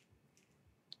theater.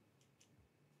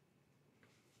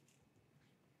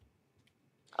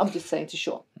 I'm just saying to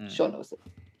Sean. Sean knows it.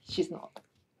 She's not.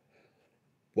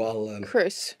 Well,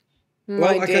 Chris,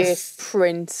 well, my dear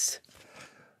prince.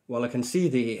 Well, I can see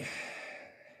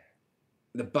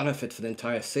the benefit for the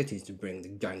entire city to bring the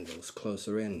Gangles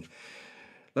closer in.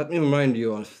 Let me remind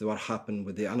you of what happened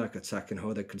with the Anarch attack and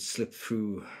how they could slip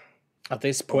through. At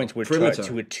this point, we're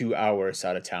 2 hours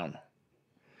out of town.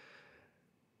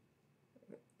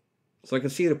 So I can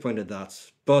see the point of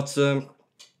that. But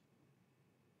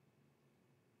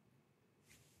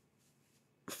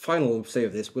final say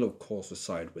of this will of course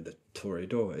reside with the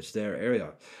Toreador. It's their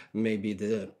area. Maybe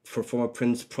the former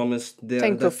prince promised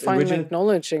Thank you for finally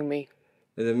acknowledging me.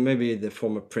 Maybe the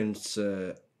former prince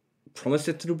promised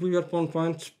it to the Blue at one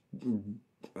point,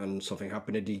 and something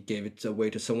happened and he gave it away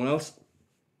to someone else.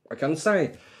 I can't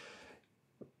say.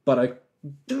 But I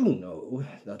do know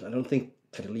that I don't think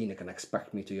Catalina can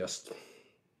expect me to just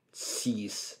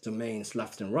seize domains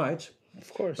left and right.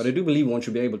 Of course. But I do believe one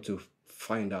should be able to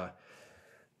find a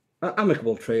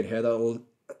amicable trade here that will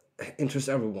interest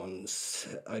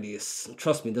everyone's ideas.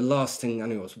 Trust me, the last thing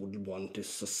any of us would want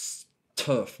is a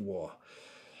turf war.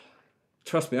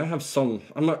 Trust me, I have some...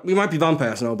 we might be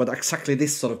vampires now, but exactly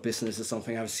this sort of business is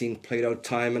something I've seen played out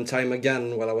time and time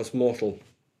again while I was mortal.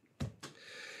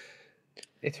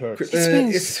 It hurts. It's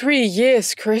been 3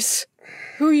 years, Chris.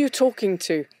 Who are you talking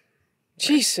to?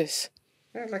 Jesus.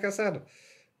 Yeah, like I said,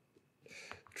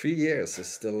 3 years is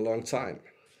still a long time.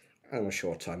 And a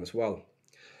short time as well.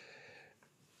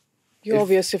 You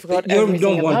obviously forgot You everything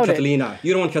don't want about it. Catalina.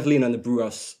 You don't want Catalina and the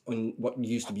Brewers on what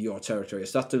used to be your territory.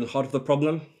 Is that the heart of the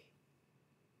problem?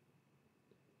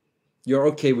 You're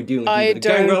okay with doing I with the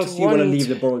gangrels, you want to want- leave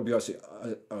the Brewers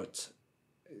out.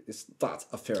 Is that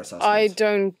a fair assessment? I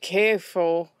don't care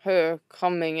for her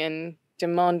coming and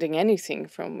demanding anything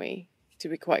from me, to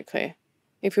be quite clear.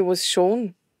 If it was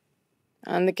Sean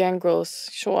and the gangrels,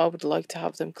 sure, I would like to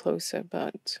have them closer,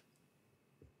 but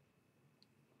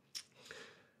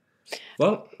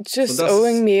Well, just so that's-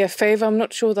 owing me a favour, I'm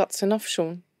not sure that's enough,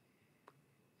 Sean.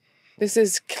 This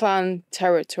is clan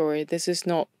territory. This is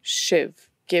not Shiv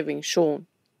giving Sean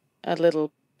a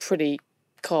little pretty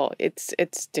car. It's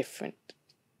different.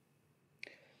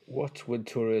 What would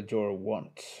Toreador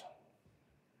want?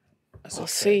 As a I'll trade?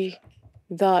 see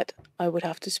that I would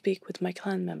have to speak with my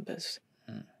clan members.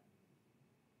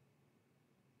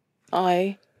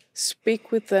 I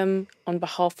speak with them on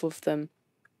behalf of them,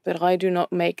 but I do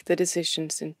not make the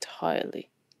decisions entirely.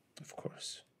 Of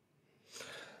course.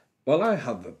 Well, I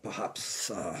have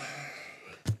perhaps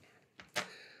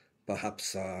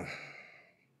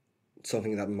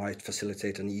something that might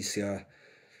facilitate an easier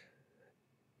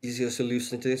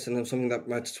solution to this, and something that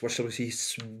might, what shall we say,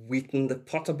 sweeten the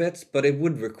pot a bit. But it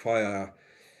would require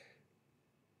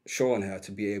Sean here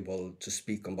to be able to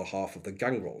speak on behalf of the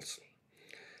gangrels.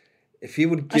 If he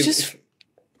would give,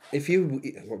 if you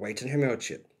wait and hear me out,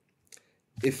 shit.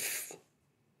 If,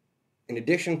 in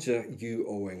addition to you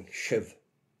owing Shiv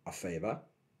a favor,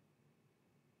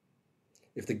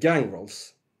 if the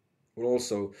gangrels will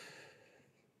also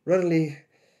readily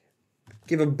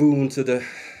give a boon to the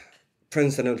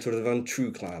president of the Van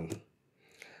True clan,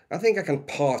 I think I can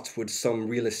part with some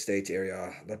real estate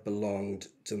area that belonged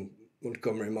to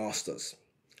Montgomery Masters.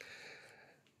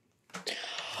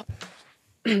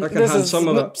 I can hand some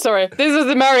of it. Sorry, this is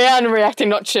the Marianne reacting,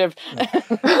 not Shiv.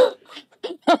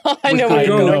 I know We what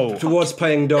go you're know. towards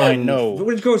paying down. I know.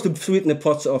 Which goes to sweeten the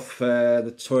pots of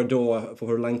the Toreador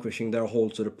for relinquishing their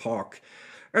hold to the park,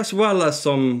 as well as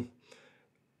some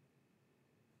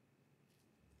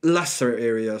lesser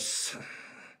areas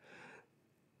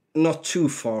not too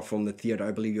far from the theatre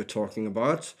I believe you're talking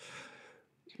about,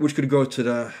 which could go to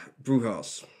the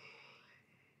brewhouse.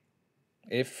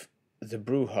 If the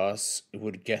brewhouse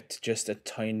would get just a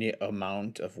tiny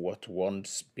amount of what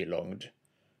once belonged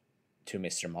to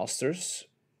Mr. Masters,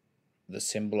 the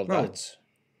symbol of Well. that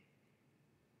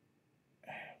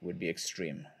would be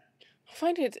extreme. I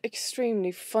find it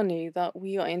extremely funny that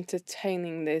we are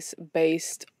entertaining this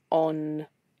based on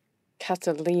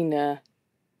Catalina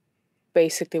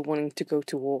basically wanting to go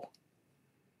to war.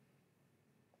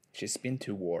 She's been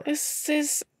to war. This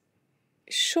is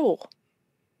sure.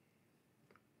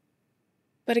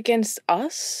 But against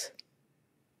us?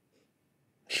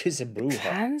 She's a brewhouse.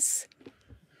 Clans?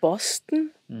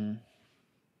 Boston? Why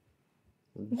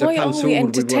are Depends who we would be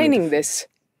willing to entertaining fight. this?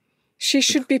 She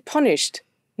should be punished,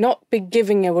 not be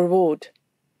giving a reward.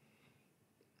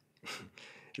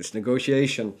 It's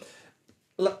negotiation.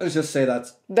 Let's just say that.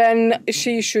 Then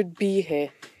she should be here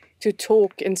to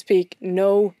talk and speak.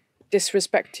 No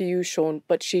disrespect to you, Sean,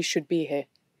 but she should be here.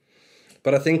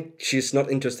 But I think she's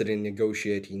not interested in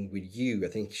negotiating with you. I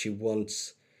think she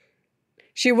wants.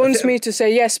 She wants me to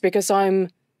say yes because I'm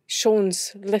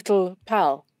Sean's little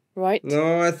pal, right?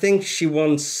 No, I think she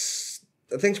wants.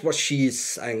 I think what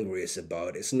she's angry is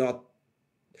about is not.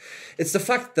 It's the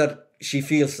fact that she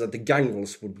feels that the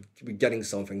gangrels would be getting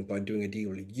something by doing a deal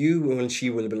with you, and she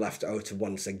will be left out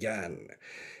once again.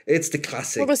 It's the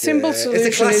classic. Well, the simple it's solution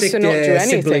the classic is to not do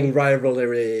anything. sibling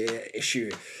rivalry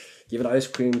issue. Give an ice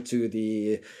cream to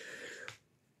the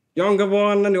younger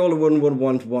one, and the older one would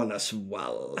want one as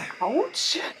well.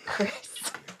 Ouch, Chris.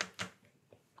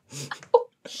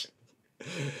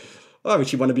 Oh, would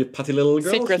she want to be a patty little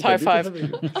girl? Secret She can high be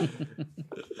five. patty.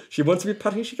 She wants to be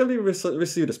patty. She can be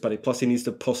received as patty. Plus, he needs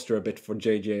to posture a bit for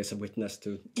JJ as a witness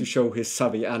to show his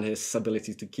savvy and his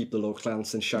ability to keep the low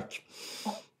clans in check.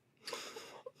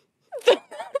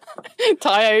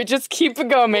 Tayo, just keep it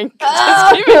going.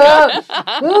 I'm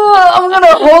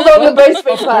gonna hold on the base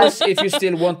for class. If you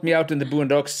still want me out in the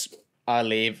boondocks, I'll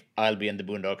leave. I'll be in the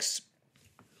boondocks.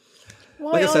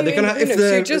 Why Like I are said, you they can in have- if Boondocks?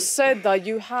 the- You just said that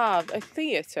you have a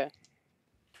theatre.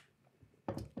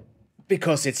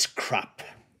 Because it's crap.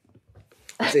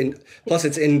 Plus,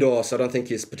 it's indoors, so I don't think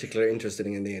he's particularly interested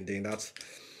in doing that.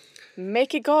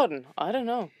 Make a garden. I don't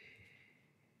know.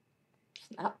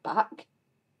 Snap back.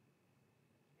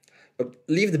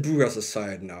 Leave the brewers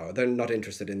aside now. They're not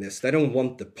interested in this. They don't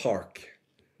want the park.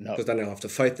 No. Because then they'll have to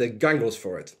fight the gangrels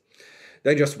for it.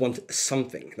 They just want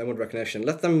something. They want recognition.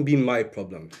 Let them be my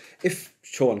problem. If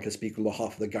Sean can speak on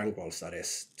behalf of the gangrels, that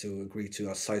is, to agree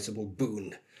to a sizable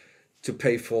boon to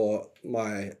pay for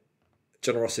my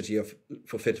generosity of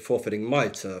forfeiting my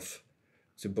turf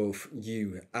to both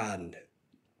you and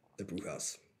the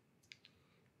brewhouse.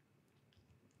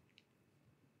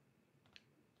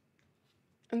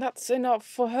 And that's enough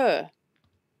for her.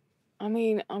 I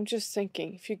mean, I'm just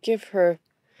thinking, if you give her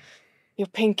your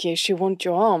pinky, she wants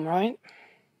your arm, right?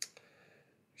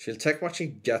 She'll take what she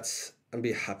gets and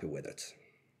be happy with it.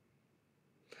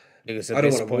 Because I at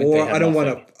don't this want a point, war. they have I don't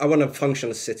nothing. want a. I want a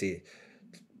functional city.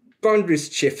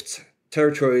 Boundaries shift.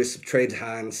 Territories trade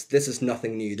hands. This is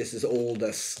nothing new. This is old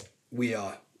as we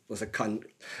are. Was a cunt.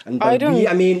 And by we,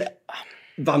 I mean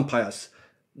vampires,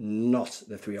 not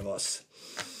the three of us.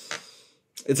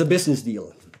 It's a business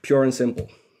deal, pure and simple.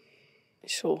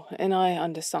 Sure, and I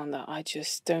understand that. I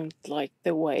just don't like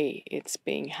the way it's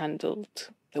being handled,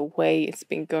 the way it's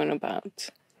been going about.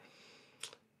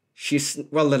 She's,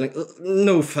 well,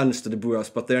 no offense to the brewers,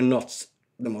 but they're not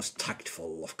the most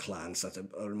tactful of clans at the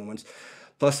early moments.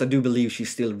 Plus, I do believe she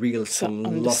still reels from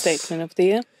loss. Understatement of the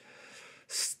year.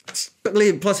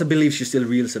 Plus, I believe she still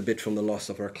reels a bit from the loss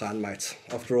of her clanmates.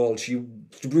 After all,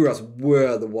 the brewers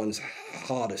were the ones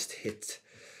hardest hit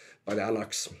by the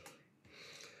Anarchs.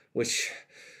 Which,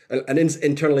 and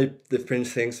internally, the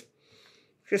prince thinks,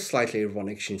 just slightly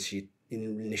ironic since she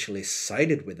initially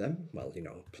sided with them. Well,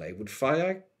 play with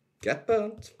fire, get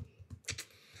burnt.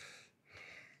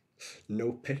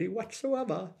 No pity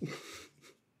whatsoever.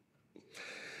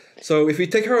 So if we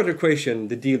take her out of the equation,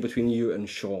 the deal between you and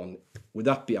Sean, would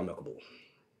that be amicable?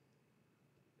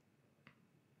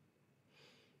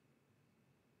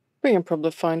 We can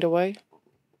probably find a way.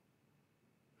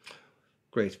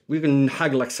 Great. We can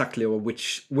haggle exactly over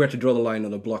where to draw the line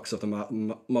on the blocks of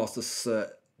the master's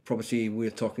property we're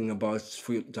talking about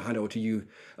for you to hand over to you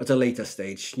at a later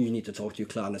stage. You need to talk to your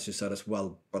clan, as you said, as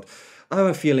well. But I have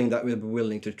a feeling that we'll be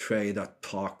willing to trade that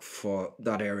park for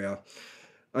that area.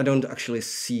 I don't actually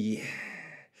see...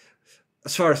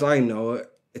 As far as I know,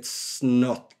 it's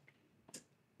not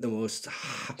the most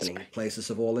happening places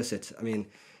of all, is it? I mean,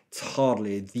 it's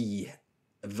hardly the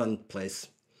event place.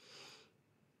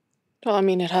 Well, I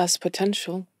mean, it has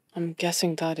potential. I'm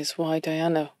guessing that is why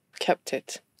Diana kept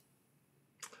it.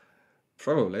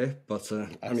 Probably, but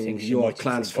I mean, think she your might have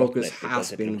clan's forgotten focus it because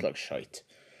has it been... looked like shite.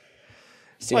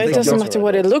 Well, it doesn't matter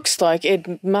what it looks like,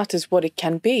 it matters what it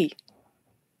can be.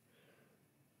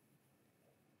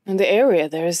 And the area,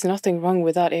 there is nothing wrong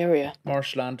with that area.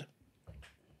 Marshland.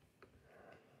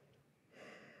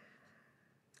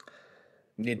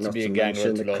 Need to be a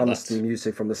gangrel to the love constant that.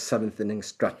 music from the 7th inning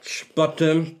stretch. But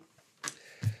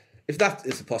if that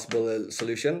is a possible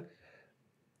solution,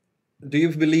 do you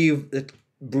believe that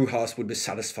Brewhouse would be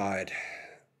satisfied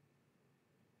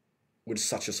with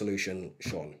such a solution,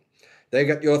 Sean? They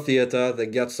get your theatre, they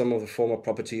get some of the former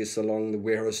properties along the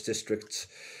warehouse district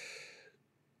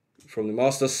from the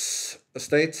master's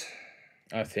estate.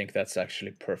 I think that's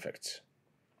actually perfect.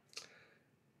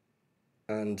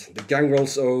 And the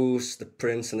gangrels owes the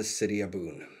prince and the city a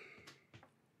boon.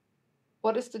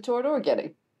 What is the Torador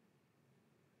getting?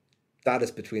 That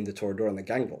is between the Torador and the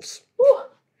gangrels. Ooh.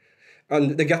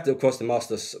 And they get, of course,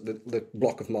 the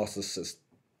block of masters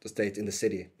estate in the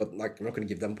city. But like, I'm not going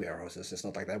to give them warehouses. It's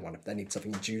not like they want it. They need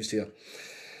something juicier.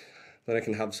 Then I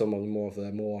can have some of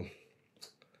the more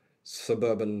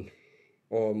suburban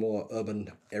or more urban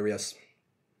areas.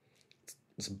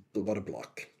 It's about a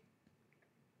block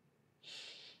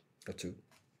or two.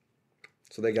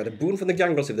 So they get a boon from the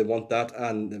gangrels if they want that,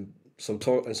 and some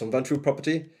Ventru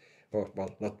property. Or,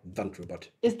 well, not Ventru, but...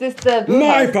 Is this the...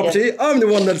 My property! Yes. I'm the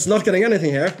one that's not getting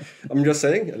anything here. I'm just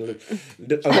saying.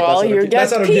 Well, you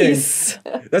get peace.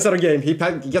 That's our game. He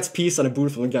gets peace and a boon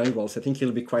from the gangrels. I think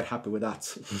he'll be quite happy with that.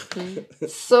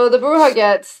 So the Bruja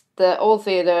gets the old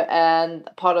theatre and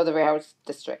part of the warehouse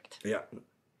district. Yeah.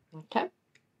 Okay.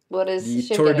 What is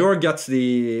the Torador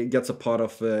gets a part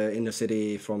of inner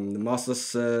city from the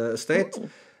master's estate. Ooh.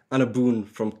 And a boon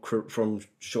from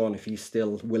Sean if he's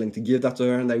still willing to give that to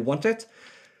her and they want it.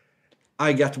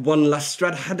 I get one less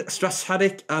stress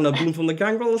headache and a boon from the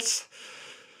gangrels.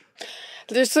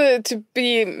 Just to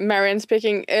be Marian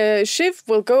speaking, Shiv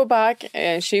will go back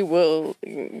and she will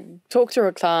talk to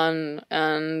her clan,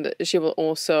 and she will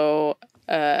also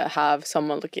have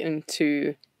someone look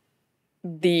into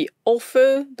the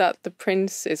offer that the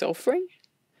prince is offering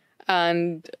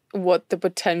and what the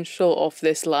potential of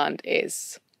this land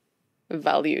is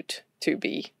valued to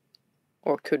be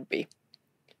or could be.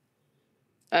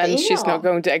 And she's not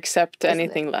Damn. going to accept Isn't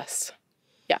anything less.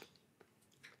 Yeah.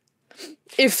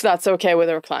 If that's okay with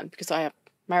her clan, because I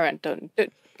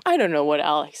don't know what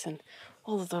Alex and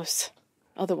all of those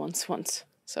other ones want.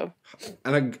 So.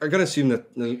 And I gotta assume that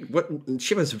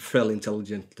she was a fairly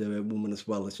intelligent woman as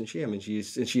well, isn't she? I mean, she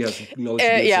has knowledge.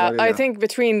 Yeah, I think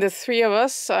between the three of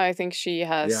us, I think she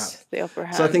has the upper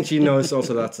hand. So I think she knows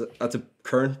also that at the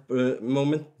current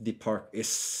moment, the park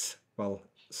is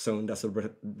zoned as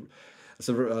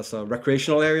a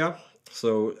recreational area.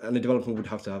 So any development would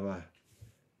have to have a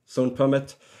zone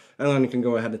permit, and then you can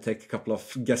go ahead and take a couple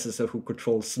of guesses of who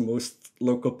controls most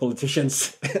local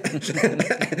politicians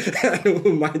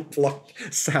who might block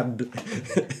sad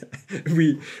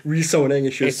rezoning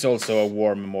issues. It's also a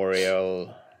war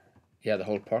memorial. Yeah, the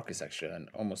whole park is actually, and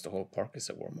almost the whole park is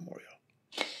a war memorial.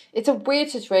 It's a weird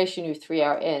situation you three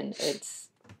are in. It's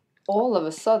all of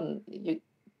a sudden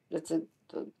it's a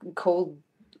cold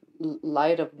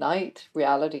light of night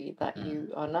reality that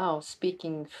you are now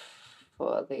speaking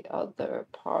for the other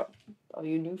part of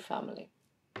your new family.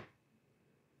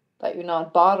 That you're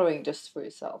not bothering just for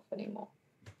yourself anymore.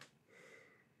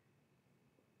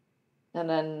 And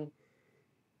then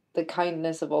the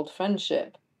kindness of old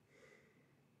friendship.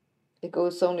 It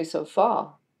goes only so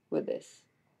far with this.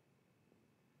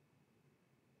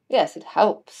 Yes, it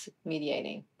helps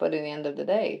mediating, but in the end of the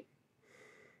day,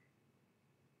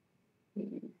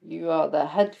 you are the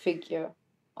head figure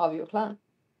of your clan.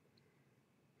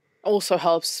 Also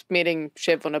helps meeting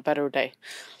Shiv on a better day.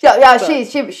 Yeah, But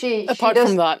she apart does,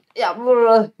 from that.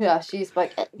 yeah, she's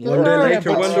like... One day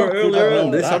later, but one day you earlier, know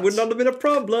and this that. would not have been a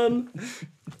problem.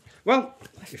 Well,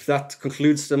 if that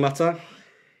concludes the matter.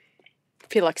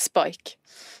 Feel like Spike.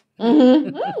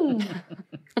 Yum,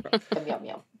 yum,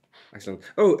 yum. Excellent.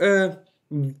 Oh,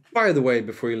 by the way,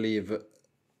 before you leave,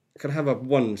 can I have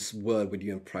one word with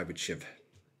you in private, Shiv?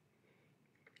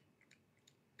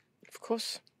 Of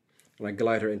course. And I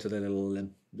glide her into the little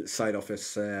side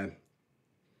office bit.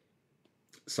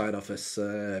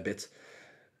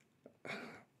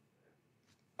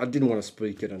 I didn't want to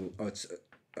speak it out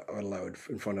loud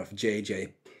in front of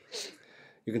JJ.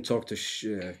 You can talk to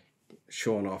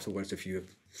Sean afterwards if you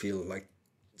feel like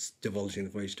divulging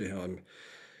information to him.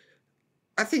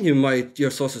 I think your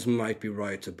sources might be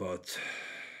right about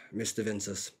Mr.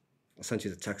 Vince's. I sent you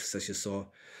the text as you saw.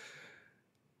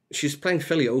 She's playing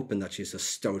fairly open that she's a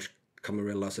staunch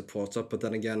Camarilla supporter, but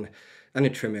then again,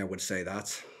 any Tremere would say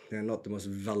that. They're not the most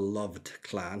well-loved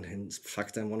clan. In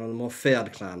fact, they're one of the more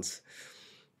feared clans.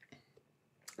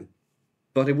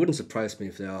 But it wouldn't surprise me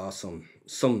if there are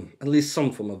at least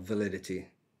some form of validity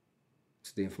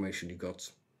to the information you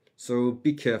got. So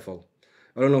be careful.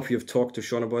 I don't know if you've talked to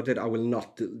Sean about it. I will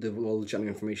not divulge any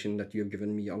information that you have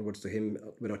given me onwards to him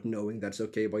without knowing that's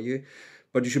okay by you.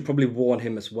 But you should probably warn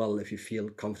him as well if you feel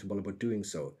comfortable about doing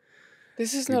so.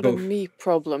 This is not a me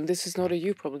problem. This is not a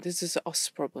you problem. This is a us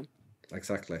problem.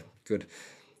 Exactly. Good.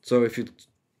 So if you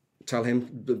tell him,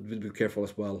 be careful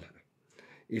as well.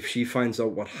 If she finds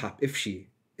out if she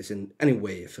is in any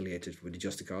way affiliated with the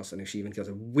Justicars, and if she even gets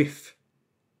a whiff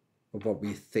of what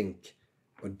we think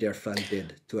what their friend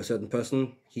did to a certain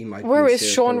person, he might. Where is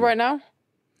Sean right now?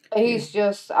 He's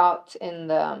just out in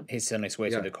the... He's on his way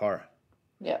to the car.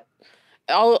 Yeah.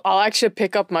 I'll actually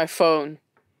pick up my phone.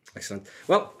 Excellent.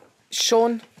 Well,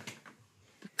 Sean,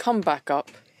 come back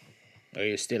up. Are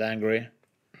you still angry?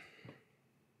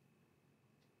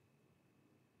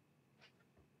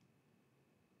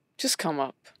 Just come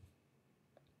up.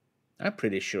 I'm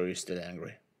pretty sure you're still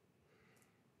angry.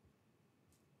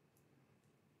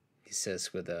 He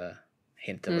says with a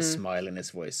hint of a smile in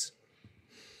his voice.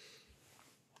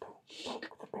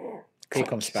 He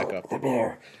comes back up.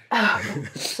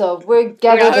 So we're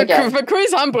gathered again. For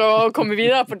Chris han prøver å komme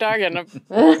videre på dagen.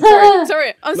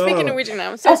 Sorry. I'm speaking Norwegian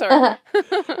now. I'm so sorry.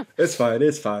 It's fine.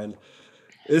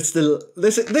 It's the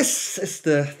this is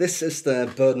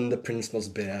the burden the prince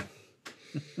must bear.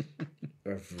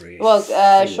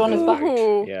 Sean is back.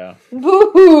 Yeah.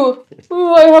 Boo-hoo!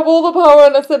 Ooh, I have all the power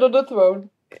and I sit on the throne.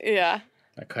 Yeah.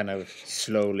 I kind of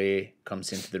slowly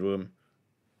comes into the room.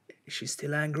 Is she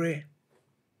still angry?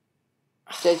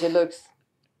 JJ looks.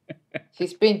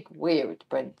 She's being weird,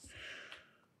 Prince.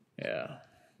 Yeah.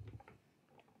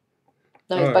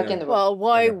 No, he's back in the room. Well,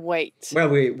 why wait?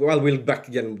 Well, we'll back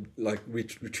again, like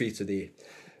retreat to the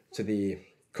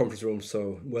conference room.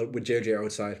 So, with JJ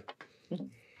outside.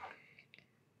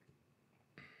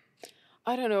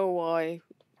 I don't know why.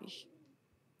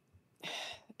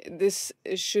 This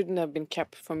shouldn't have been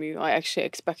kept from you. I actually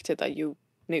expected that you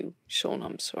knew, Sean.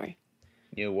 I'm sorry.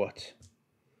 Knew what?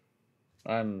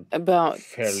 I'm About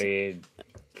fairly...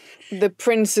 the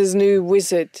prince's new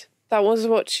wizard That was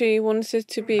what she wanted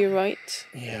to be, right?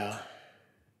 Yeah.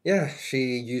 Yeah,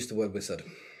 she used the word wizard.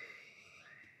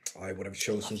 I would have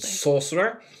chosen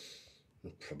sorcerer.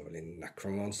 Probably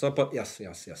necromancer, but yes.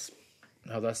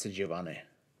 No, that's the Giovanni.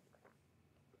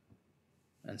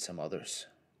 And some others.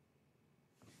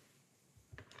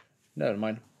 Never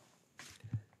mind.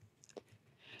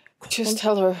 Just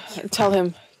tell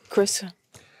him, Chris.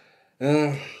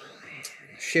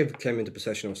 Shiv came into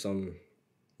possession of some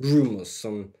rumors,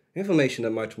 some information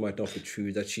that might not be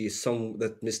true, that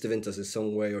that Mr. Winters is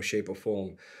some way or shape or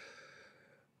form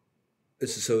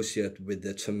is associated with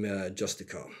the Tremere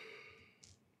Justica.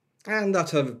 And that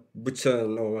her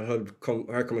return, or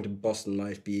her coming to Boston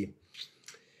might be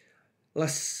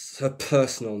less her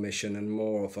personal mission and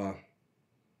more of a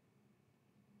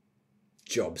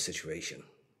job situation.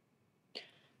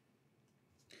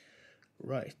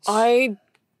 Right.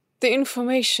 The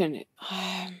information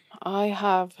I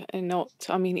have not.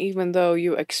 I mean, even though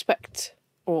you expect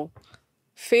or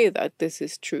fear that this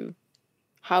is true,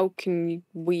 how can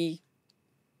we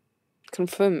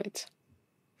confirm it?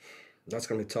 That's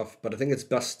going to be tough, but I think it's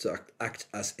best to act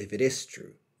as if it is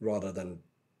true, rather than...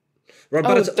 Oh,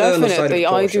 definitely.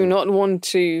 I do not want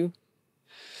to...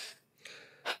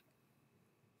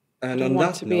 And on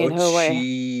that note,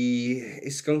 she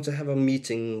is going to have a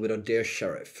meeting with our dear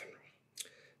sheriff.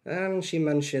 And she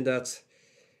mentioned that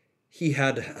he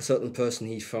had a certain person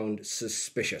he found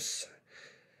suspicious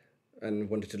and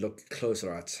wanted to look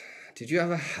closer at. Did you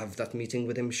ever have that meeting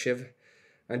with him, Shiv?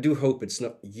 I do hope it's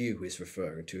not you he's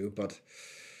referring to, but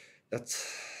that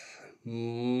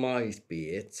might be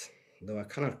it. Though I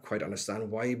cannot quite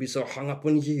understand why he'd be so hung up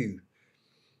on you.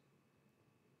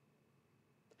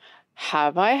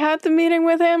 Have I had the meeting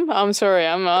with him? I'm sorry,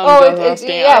 I'm just asking.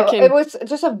 Yeah, it was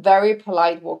just a very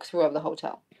polite walkthrough of the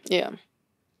hotel. Yeah.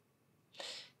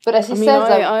 But as he says,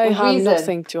 I have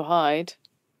nothing to hide.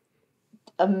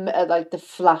 Like the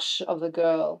flash of the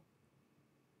girl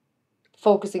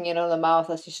focusing in on the mouth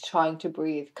as she's trying to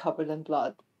breathe, covered in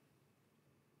blood.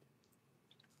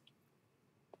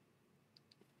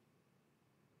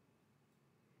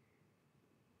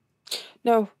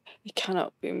 No, it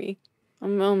cannot be me.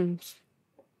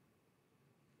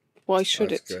 Why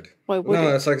should it? Good. Why would it?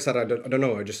 No, it's like I said, I don't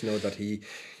know. I just know that he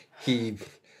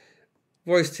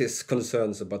voiced his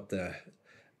concerns about the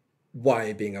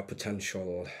why being a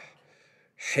potential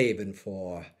haven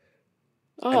for.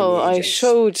 Oh, I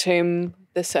showed him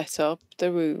the setup,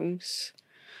 the rooms,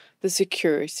 the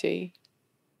security.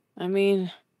 I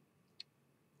mean,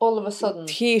 all of a sudden,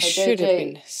 he should have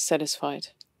been satisfied.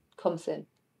 Comes in.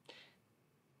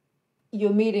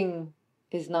 Your meeting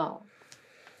is now.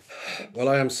 Well,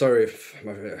 I am sorry,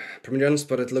 my prominence,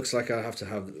 but it looks like I have to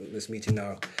have this meeting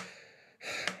now.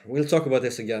 We'll talk about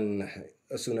this again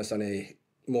as soon as any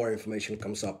more information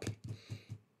comes up.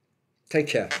 Take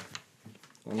care.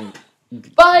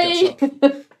 Bye!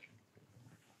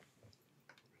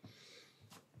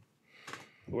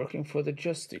 Working for the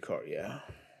Justicar, yeah.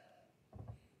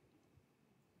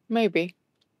 Maybe.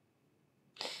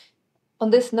 On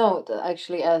this note,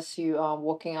 actually, as you are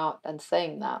walking out and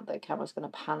saying that, the camera's going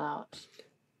to pan out.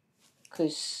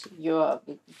 Because you're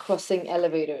crossing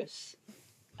elevators.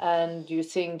 And you're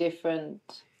seeing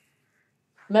different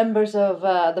members of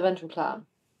the Ventral clan.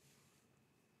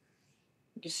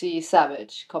 You see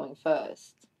Savage coming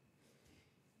first.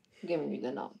 Giving you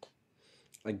the nod.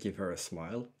 I give her a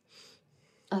smile.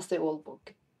 As they all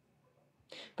book.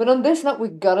 But on this note, we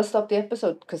gotta stop the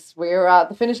episode because we're at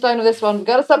the finish line of this one. We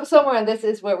gotta stop it somewhere, and this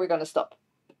is where we're gonna stop.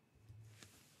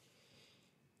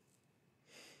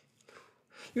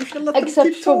 You should let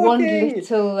Except for talking. One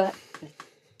little,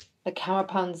 the camera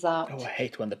pans out. Oh, I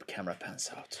hate when the camera pans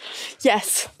out.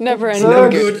 Yes, never ending. Never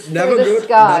good. Never good.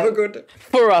 Never good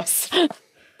for us.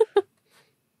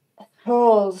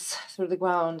 Crawls through the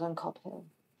ground on Cop Hill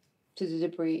to the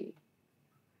debris.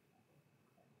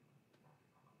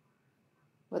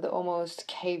 With the almost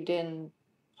caved in,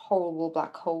 horrible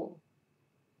black hole.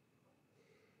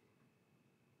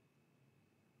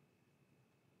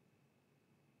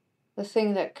 The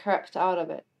thing that crept out of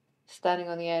it, standing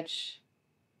on the edge,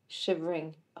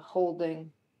 shivering,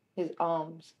 holding its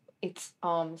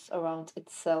arms around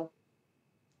itself.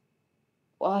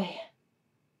 Why?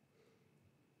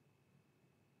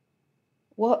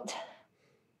 What?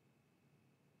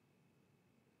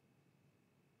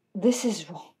 This is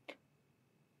wrong.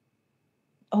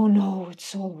 Oh no,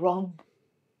 it's all wrong.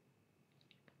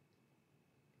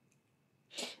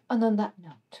 And on that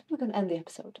note, we're going to end the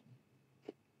episode.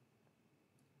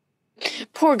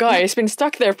 Poor guy, he's been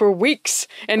stuck there for weeks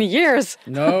and years.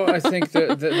 No, I think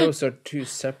those are two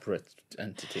separate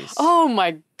entities. Oh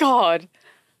my god.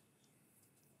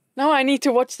 Now I need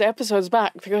to watch the episodes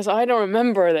back because I don't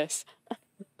remember this.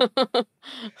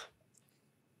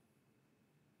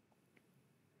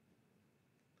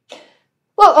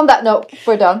 Well, on that note,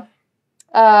 we're done.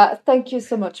 Thank you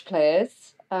so much,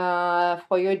 players,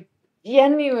 for your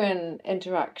genuine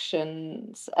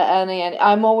interactions. And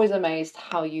I'm always amazed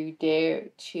how you dare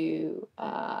to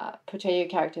portray your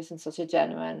characters in such a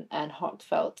genuine and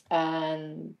heartfelt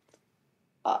and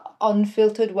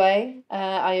unfiltered way.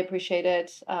 I appreciate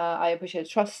it. I appreciate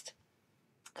trust,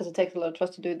 because it takes a lot of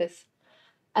trust to do this.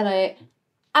 And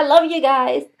I love you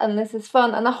guys, and this is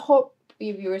fun, and I hope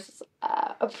you viewers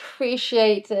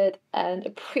appreciate it and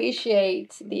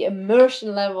appreciate the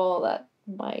immersion level that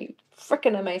my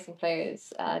freaking amazing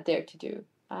players dare to do.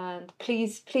 And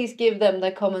please give them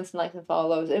the comments, likes, and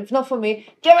follows. If not for me,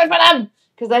 give it for them,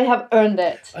 because they have earned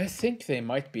it. I think they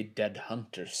might be dead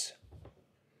hunters.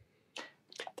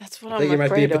 That's what I I'm think it might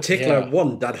be afraid a of. particular Yeah.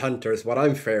 one dead hunter is what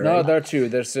I'm fearing. No, there are two.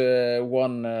 There's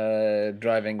one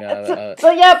driving But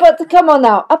come on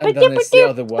now. and then it's the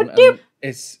other one, and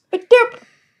it's...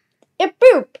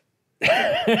 Boop.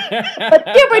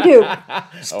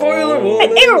 Spoiler Oh.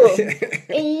 warning!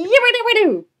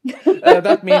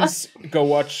 That means go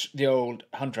watch the old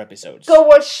Hunter episodes. Go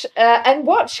watch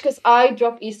because I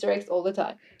drop Easter eggs all the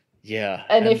time. Yeah.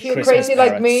 And if you're Christmas crazy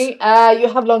like parrots. me,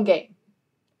 you have long game.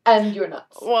 And you're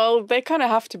nuts. Well, they kind of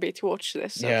have to be to watch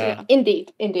this. So, Yeah.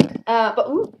 Indeed.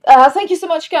 Thank you so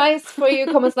much, guys, for your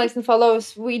comments, likes, and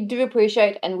follows. We do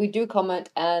appreciate, and we do comment,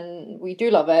 and we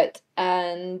do love it.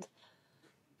 And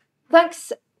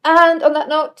thanks. And on that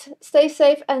note, stay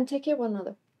safe and take care of one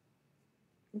another.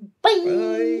 Bye.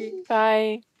 Bye.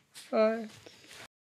 Bye. Bye.